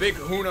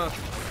Huna.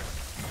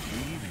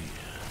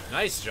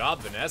 Nice job,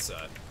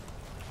 Vanessa.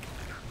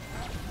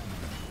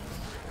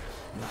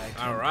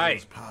 All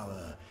right.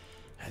 Power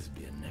has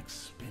been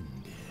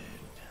expended.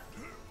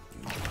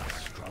 You are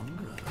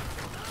stronger.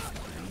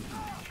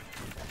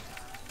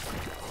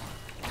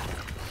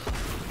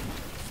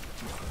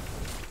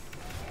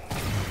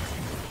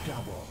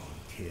 Double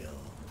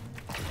kill.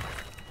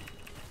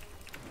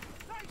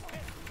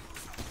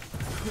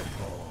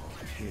 Triple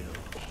kill.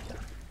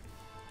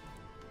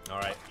 All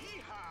right.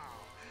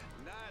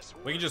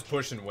 We can just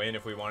push and win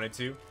if we wanted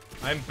to.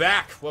 I'm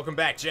back. Welcome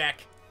back,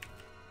 Jack.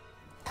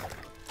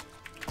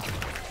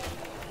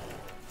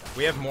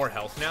 We have more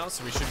health now,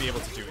 so we should be able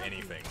to do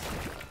anything.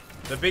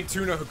 The big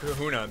Tuna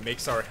Kahuna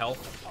makes our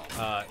health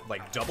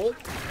like double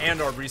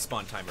and our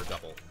respawn timer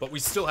double. But we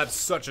still have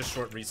such a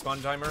short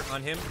respawn timer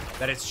on him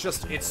that it's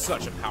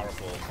such a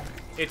powerful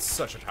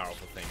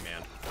thing,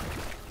 man.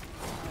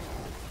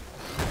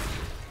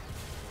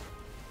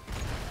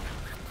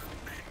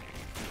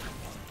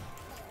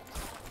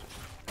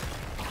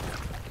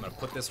 I'm gonna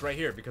put this right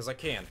here because I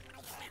can.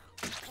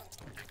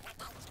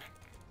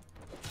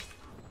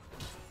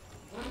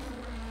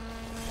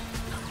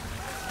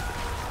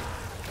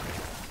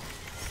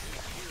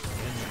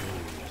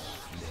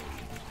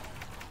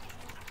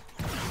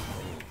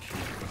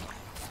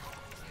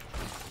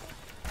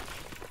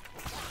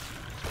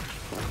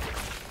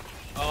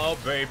 Oh,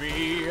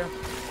 baby.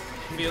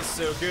 Feels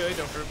so good.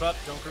 Don't group up.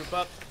 Don't group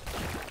up.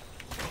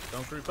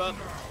 Don't group up.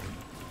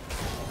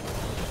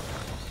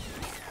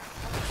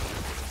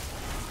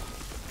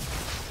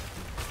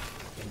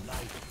 The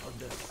light of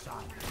the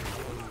sun.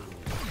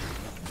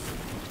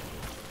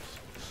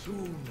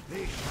 Soon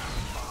they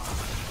shall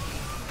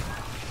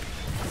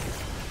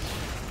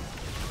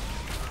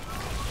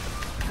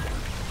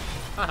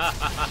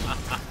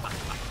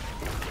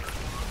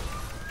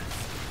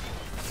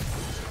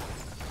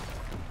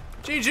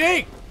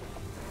GG!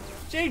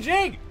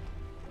 GG!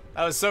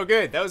 That was so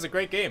good. That was a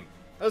great game.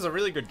 That was a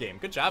really good game.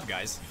 Good job,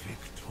 guys.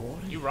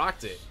 You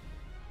rocked it.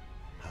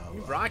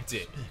 You rocked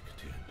it.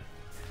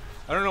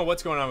 I don't know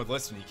what's going on with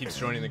Liston. He keeps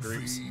joining the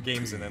groups,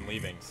 games, and then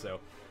leaving, so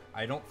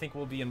I don't think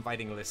we'll be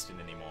inviting Liston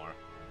anymore.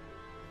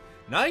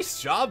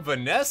 Nice job,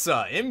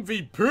 Vanessa!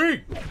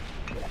 MVP!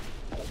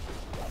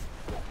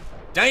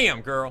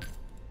 Damn, girl.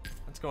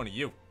 That's going to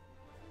you.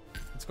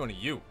 That's going to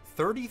you.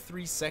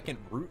 33-second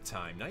root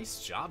time.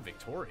 Nice job,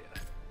 Victoria.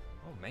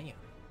 Oh, man.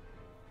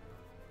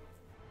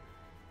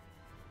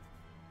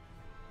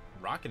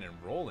 Rocking and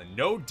rolling.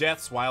 No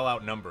deaths while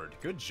outnumbered.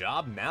 Good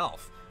job,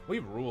 Malf. We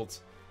ruled.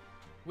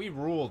 We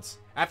ruled.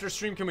 After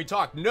stream, can we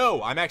talk?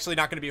 No, I'm actually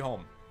not going to be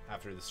home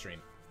after the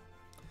stream.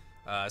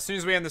 As soon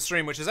as we end the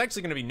stream, which is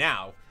actually going to be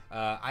now,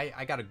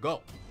 I gotta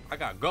go. I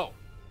gotta go.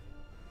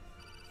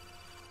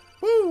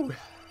 Woo!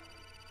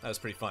 That was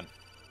pretty fun.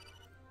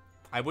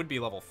 I would be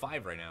level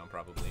 5 right now,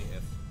 probably,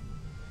 if,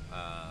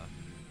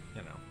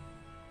 you know.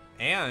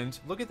 And,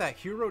 look at that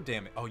hero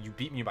damage. Oh, you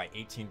beat me by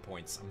 18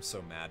 points. I'm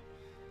so mad.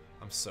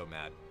 I'm so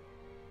mad.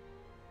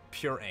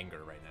 Pure anger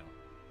right now.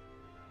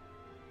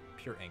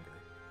 Pure anger.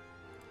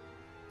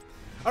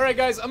 Alright,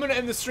 guys, I'm going to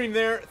end the stream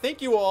there.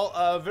 Thank you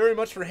all very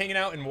much for hanging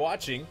out and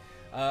watching.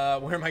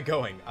 Where am I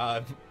going?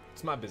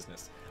 It's my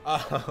business. I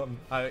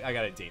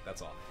got a date,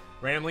 that's all.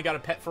 Randomly got a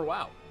pet for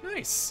WoW.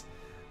 Nice.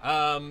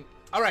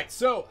 Alright,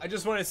 so I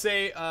just want to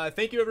say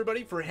thank you,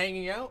 everybody, for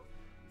hanging out.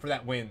 For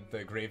that win,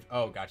 the grave.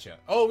 Oh, gotcha.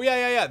 Oh,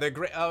 yeah.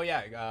 Oh,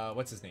 yeah.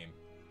 What's his name?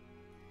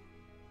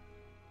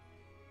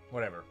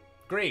 Whatever.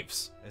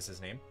 Graves is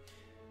his name.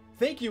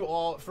 Thank you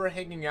all for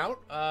hanging out.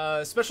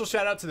 Special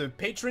shout out to the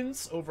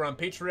patrons over on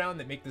Patreon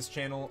that make this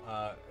channel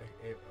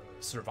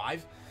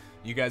survive.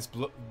 You guys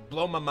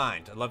blow my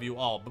mind. I love you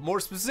all. But more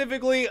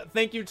specifically,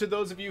 thank you to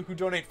those of you who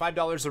donate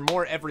 $5 or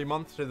more every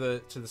month to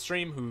the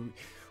stream.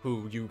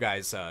 Who you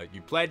guys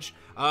you pledge.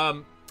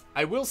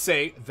 I will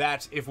say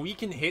that if we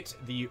can hit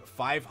the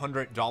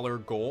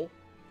 $500 goal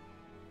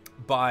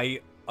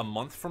by a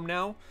month from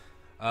now,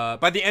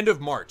 by the end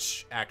of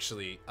March,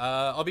 actually,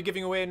 I'll be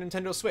giving away a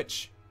Nintendo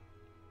Switch.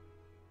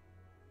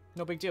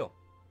 No big deal.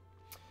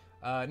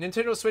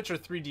 Nintendo Switch or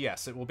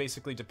 3DS. It will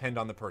basically depend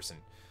on the person.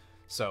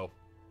 So,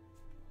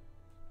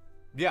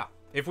 yeah,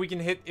 if we can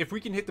hit the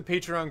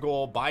Patreon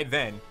goal by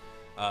then,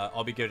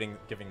 I'll be giving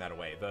that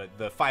away.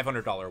 The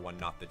 $500 one,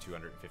 not the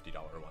 $250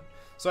 one.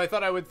 So I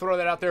thought I would throw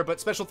that out there. But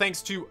special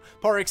thanks to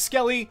Padraig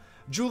Skelly,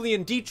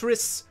 Julian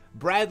Detris,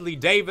 Bradley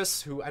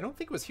Davis, who I don't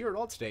think was here at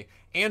all today.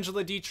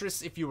 Angela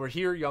Detris, if you were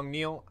here. Young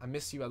Neil, I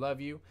miss you. I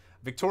love you.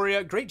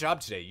 Victoria, great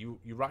job today. You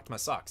rocked my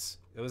socks.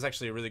 It was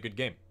actually a really good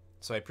game.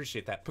 So I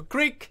appreciate that.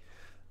 Paacreek,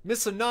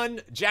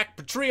 MisAnnon, Jack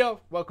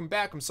Piccirillo, welcome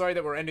back. I'm sorry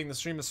that we're ending the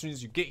stream as soon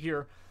as you get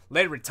here.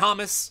 Larry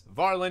Thomas,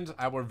 Varlund,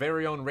 our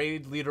very own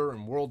raid leader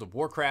in World of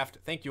Warcraft.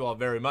 Thank you all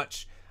very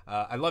much.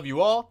 I love you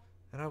all,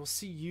 and I will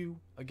see you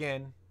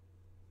again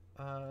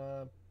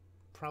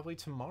probably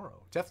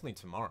tomorrow. Definitely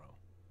tomorrow.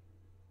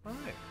 All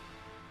right.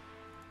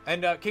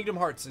 And Kingdom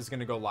Hearts is going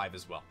to go live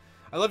as well.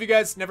 I love you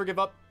guys. Never give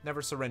up.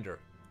 Never surrender.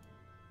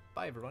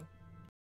 Bye, everyone.